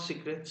Chamber of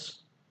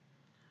Secrets.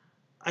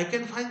 I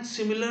can find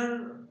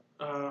similar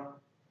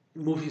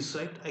movies,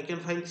 right? I can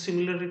find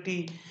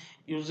similarity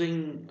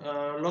using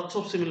lots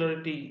of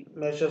similarity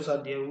measures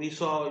are there. We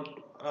saw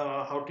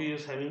how to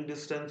use having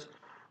distance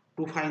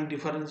to find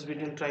difference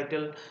between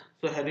title.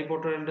 So Harry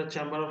Potter and the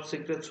Chamber of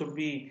Secrets would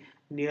be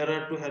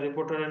nearer to Harry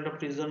Potter and the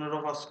Prisoner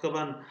of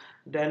Azkaban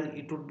than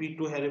it would be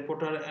to Harry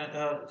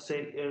Potter,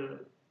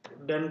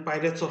 than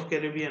Pirates of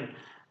Caribbean.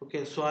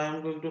 Okay, so I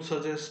am going to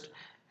suggest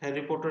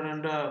Harry Potter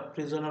and the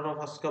Prisoner of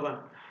Azkaban.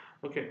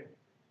 Okay,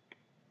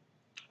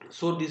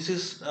 so this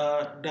is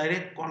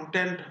direct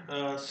content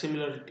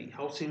similarity.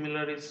 How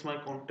similar is my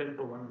content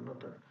to one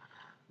another?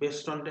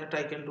 Based on that,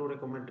 I can do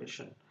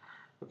recommendation.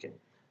 Okay,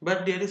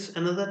 but there is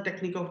another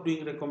technique of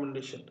doing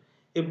recommendation,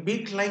 a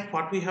bit like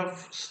what we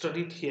have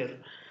studied here,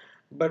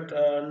 but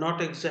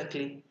not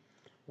exactly.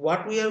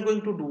 What we are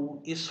going to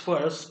do is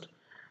first,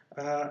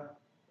 uh,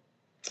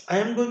 I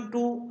am going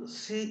to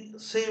see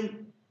say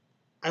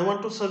I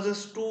want to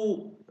suggest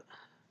to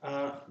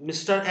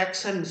Mr.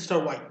 X and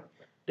Mr. Y.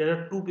 There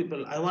are two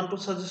people. I want to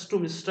suggest to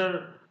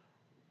Mr.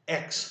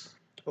 X.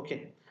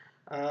 Okay.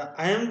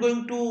 I am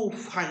going to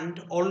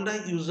find all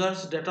the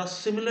users that are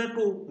similar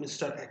to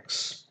Mr.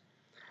 X.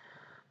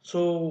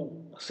 So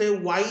say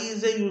Y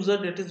is a user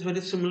that is very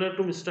similar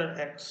to Mr.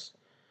 X.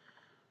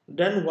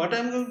 Then what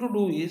I'm going to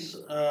do is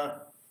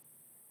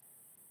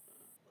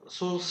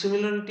so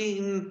similarity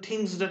in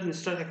things that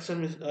Mr. X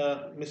and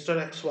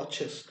Mr. X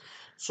watches.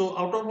 So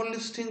out of all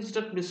these things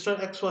that Mr.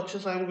 X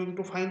watches, I am going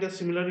to find a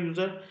similar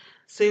user.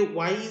 Say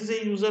Y is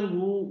a user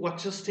who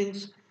watches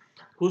things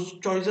whose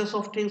choices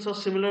of things are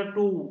similar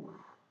to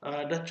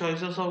the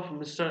choices of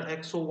Mr.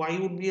 X. So Y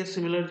would be a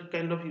similar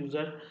kind of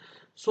user.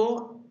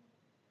 So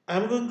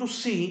I'm going to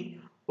see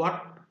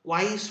what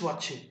Y is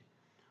watching.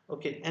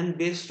 Okay, and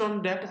based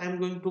on that, I'm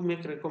going to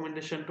make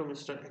recommendation to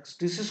Mr. X.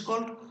 This is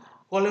called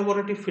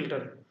collaborative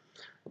filtering.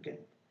 Okay,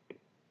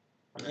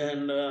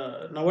 and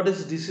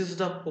nowadays this is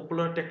the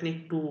popular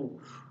technique to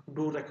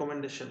do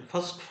recommendation.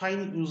 First,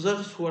 find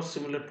users who are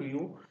similar to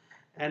you,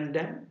 and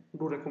then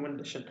do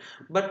recommendation.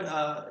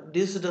 But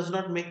this does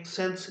not make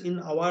sense in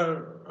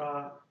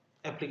our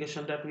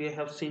application that we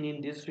have seen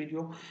in this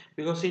video,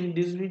 because in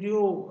this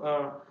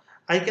video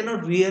I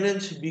cannot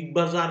rearrange big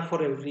bazaar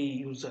for every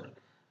user,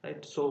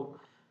 right? So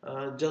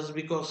just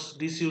because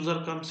this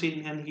user comes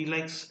in and he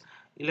likes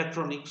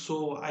electronics,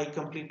 so I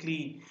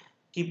completely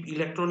keep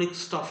electronic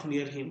stuff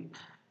near him.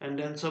 And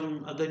then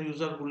some other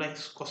user who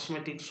likes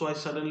cosmetics, so I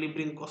suddenly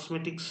bring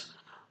cosmetics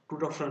to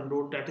the front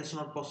door. That is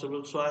not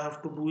possible, so I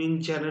have to do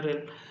in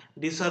general.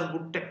 These are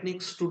good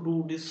techniques to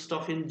do this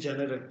stuff in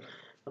general,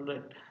 all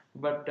right?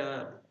 But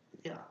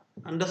yeah,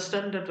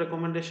 understand that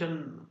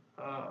recommendation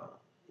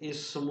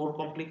is more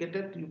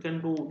complicated. You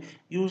can do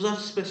user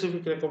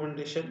specific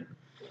recommendation,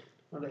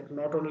 all right,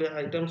 not only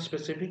item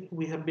specific.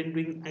 We have been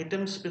doing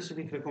item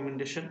specific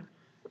recommendation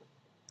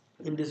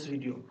in this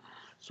video.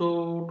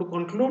 So to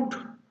conclude,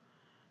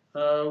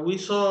 we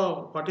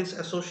saw what is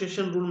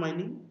association rule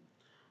mining,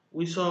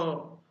 we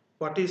saw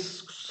what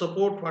is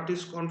support, what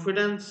is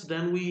confidence,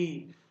 then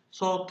we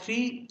saw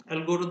three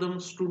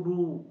algorithms to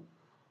do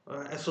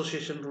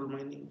association rule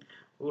mining.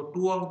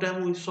 Two of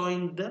them we saw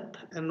in depth,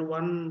 and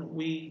one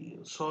we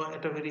saw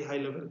at a very high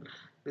level,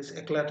 this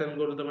ECLAT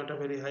algorithm at a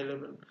very high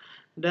level.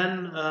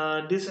 Then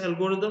this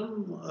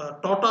algorithm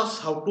taught us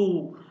how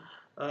to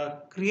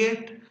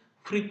create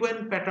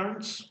frequent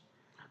patterns,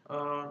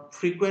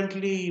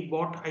 frequently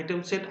bought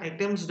item set,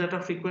 items that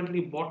are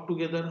frequently bought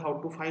together, how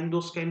to find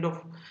those kind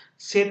of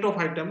set of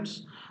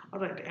items. All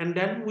right, and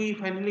then we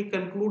finally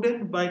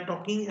concluded by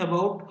talking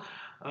about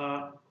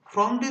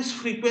from this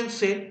frequent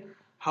set,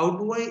 how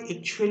do I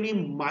actually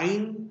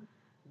mine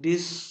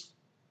this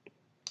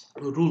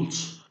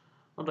rules.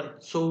 All right,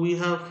 so we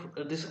have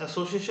this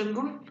association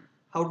rule.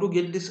 How to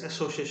get this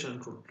association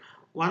rule?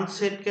 One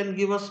set can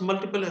give us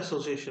multiple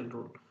association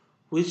rule.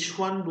 Which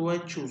one do I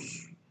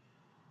choose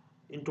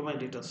into my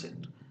data set,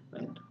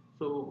 right?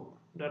 So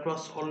that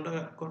was all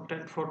the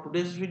content for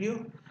today's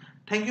video.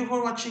 Thank you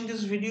for watching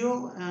this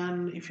video,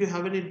 and if you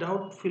have any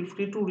doubt, feel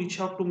free to reach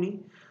out to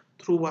me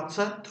through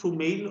WhatsApp, through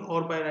mail,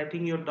 or by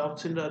writing your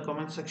doubts in the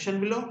comment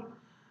section below.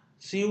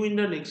 See you in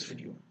the next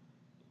video.